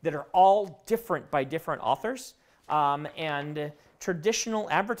now that are all different by different authors. And traditional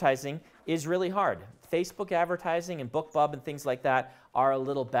advertising is really hard. Facebook advertising and BookBub and things like that are a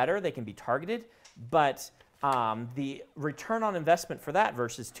little better. They can be targeted, but the return on investment for that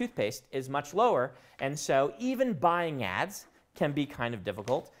versus toothpaste is much lower, and so even buying ads can be kind of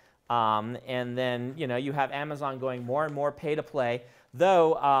difficult. And then you have Amazon going more and more pay to play.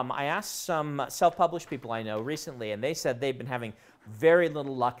 Though I asked some self-published people I know recently, and they said they've been having very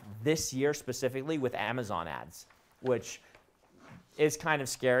little luck this year specifically with Amazon ads, which is kind of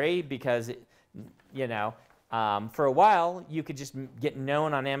scary because for a while you could just get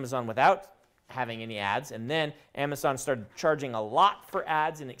known on Amazon without having any ads, and then Amazon started charging a lot for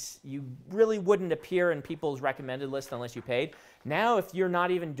ads, and you really wouldn't appear in people's recommended list unless you paid. Now, if you're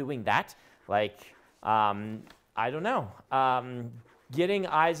not even doing that, like, I don't know, getting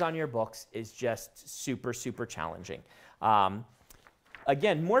eyes on your books is just super, super challenging.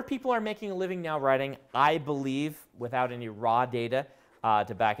 Again, more people are making a living now writing, I believe, without any raw data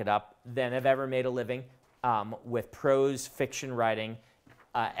to back it up, than have ever made a living with prose fiction writing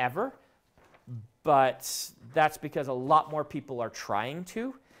ever. But that's because a lot more people are trying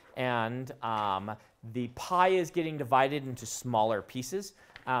to, and the pie is getting divided into smaller pieces,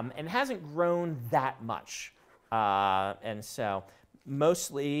 and hasn't grown that much. And so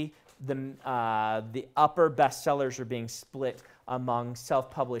mostly the upper bestsellers are being split among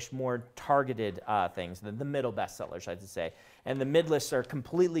self-published, more targeted things than the middle bestsellers, I'd say. And the mid-lists are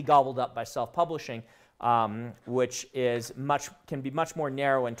completely gobbled up by self-publishing, which is can be much more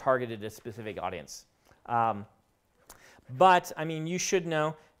narrow and targeted at a specific audience. But, I mean, you should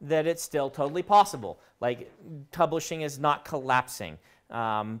know that it's still totally possible. Like, publishing is not collapsing.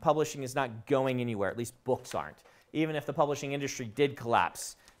 Publishing is not going anywhere, at least books aren't. Even if the publishing industry did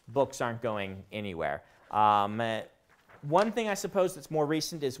collapse, books aren't going anywhere. One thing I suppose that's more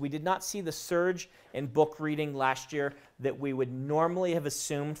recent is we did not see the surge in book reading last year that we would normally have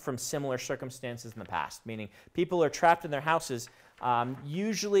assumed from similar circumstances in the past, meaning people are trapped in their houses. Books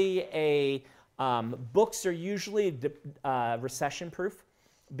are usually recession-proof,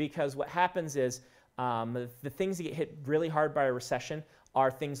 because what happens is the things that get hit really hard by a recession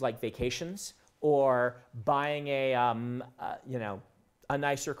are things like vacations or buying a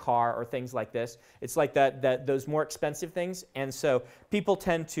nicer car or things like this. It's like those more expensive things. And so people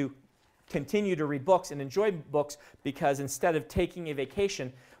tend to continue to read books and enjoy books because instead of taking a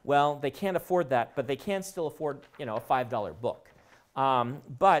vacation, well, they can't afford that, but they can still afford, a $5 book.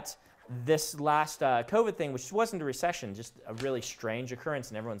 But this last COVID thing, which wasn't a recession, just a really strange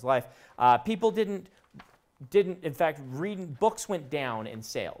occurrence in everyone's life, people didn't, in fact, reading books went down in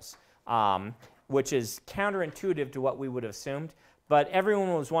sales, which is counterintuitive to what we would have assumed. but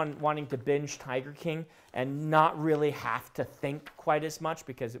everyone was wanting to binge Tiger King and not really have to think quite as much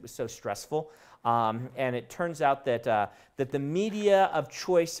because it was so stressful. And it turns out that, that the media of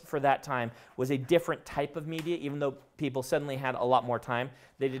choice for that time was a different type of media, even though people suddenly had a lot more time.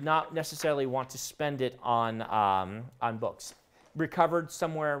 They did not necessarily want to spend it on books. Recovered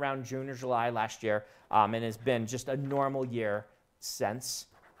somewhere around June or July last year, and has been just a normal year since.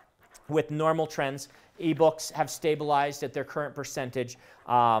 With normal trends, ebooks have stabilized at their current percentage.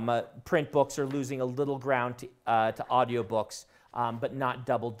 Print books are losing a little ground to audiobooks, but not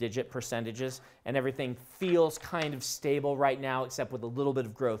double-digit percentages. And everything feels kind of stable right now, except with a little bit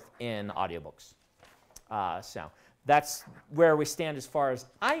of growth in audiobooks. So that's where we stand as far as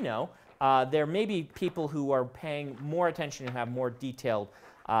I know. There may be people who are paying more attention and have more detailed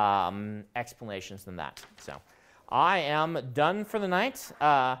explanations than that. So I am done for the night.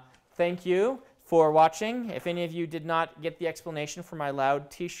 Thank you for watching. If any of you did not get the explanation for my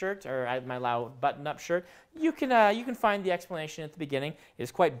Loud t-shirt or my Loud button-up shirt, you can find the explanation at the beginning. It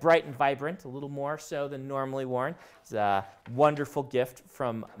is quite bright and vibrant, a little more so than normally worn. It's a wonderful gift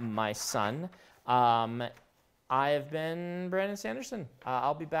from my son. I have been Brandon Sanderson.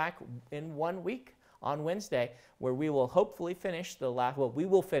 I'll be back in 1 week on Wednesday, where we will hopefully finish the last, well, we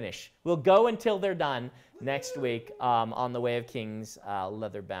will finish. We'll go until they're done next week on the Way of Kings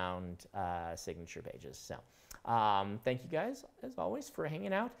leather-bound signature pages. So thank you guys, as always, for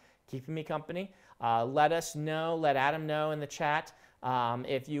hanging out, keeping me company. Let us know, let Adam know in the chat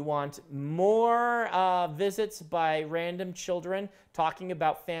if you want more visits by random children talking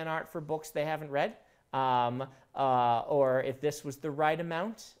about fan art for books they haven't read, or if this was the right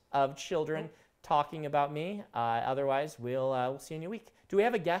amount of children talking about me. Otherwise, we'll see you in a week. Do we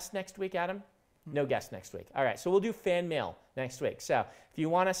have a guest next week, Adam? No guest next week. All right, so we'll do fan mail next week. So if you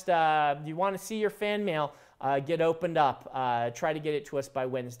want us to, you want to see your fan mail get opened up, try to get it to us by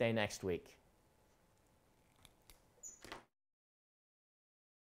Wednesday next week.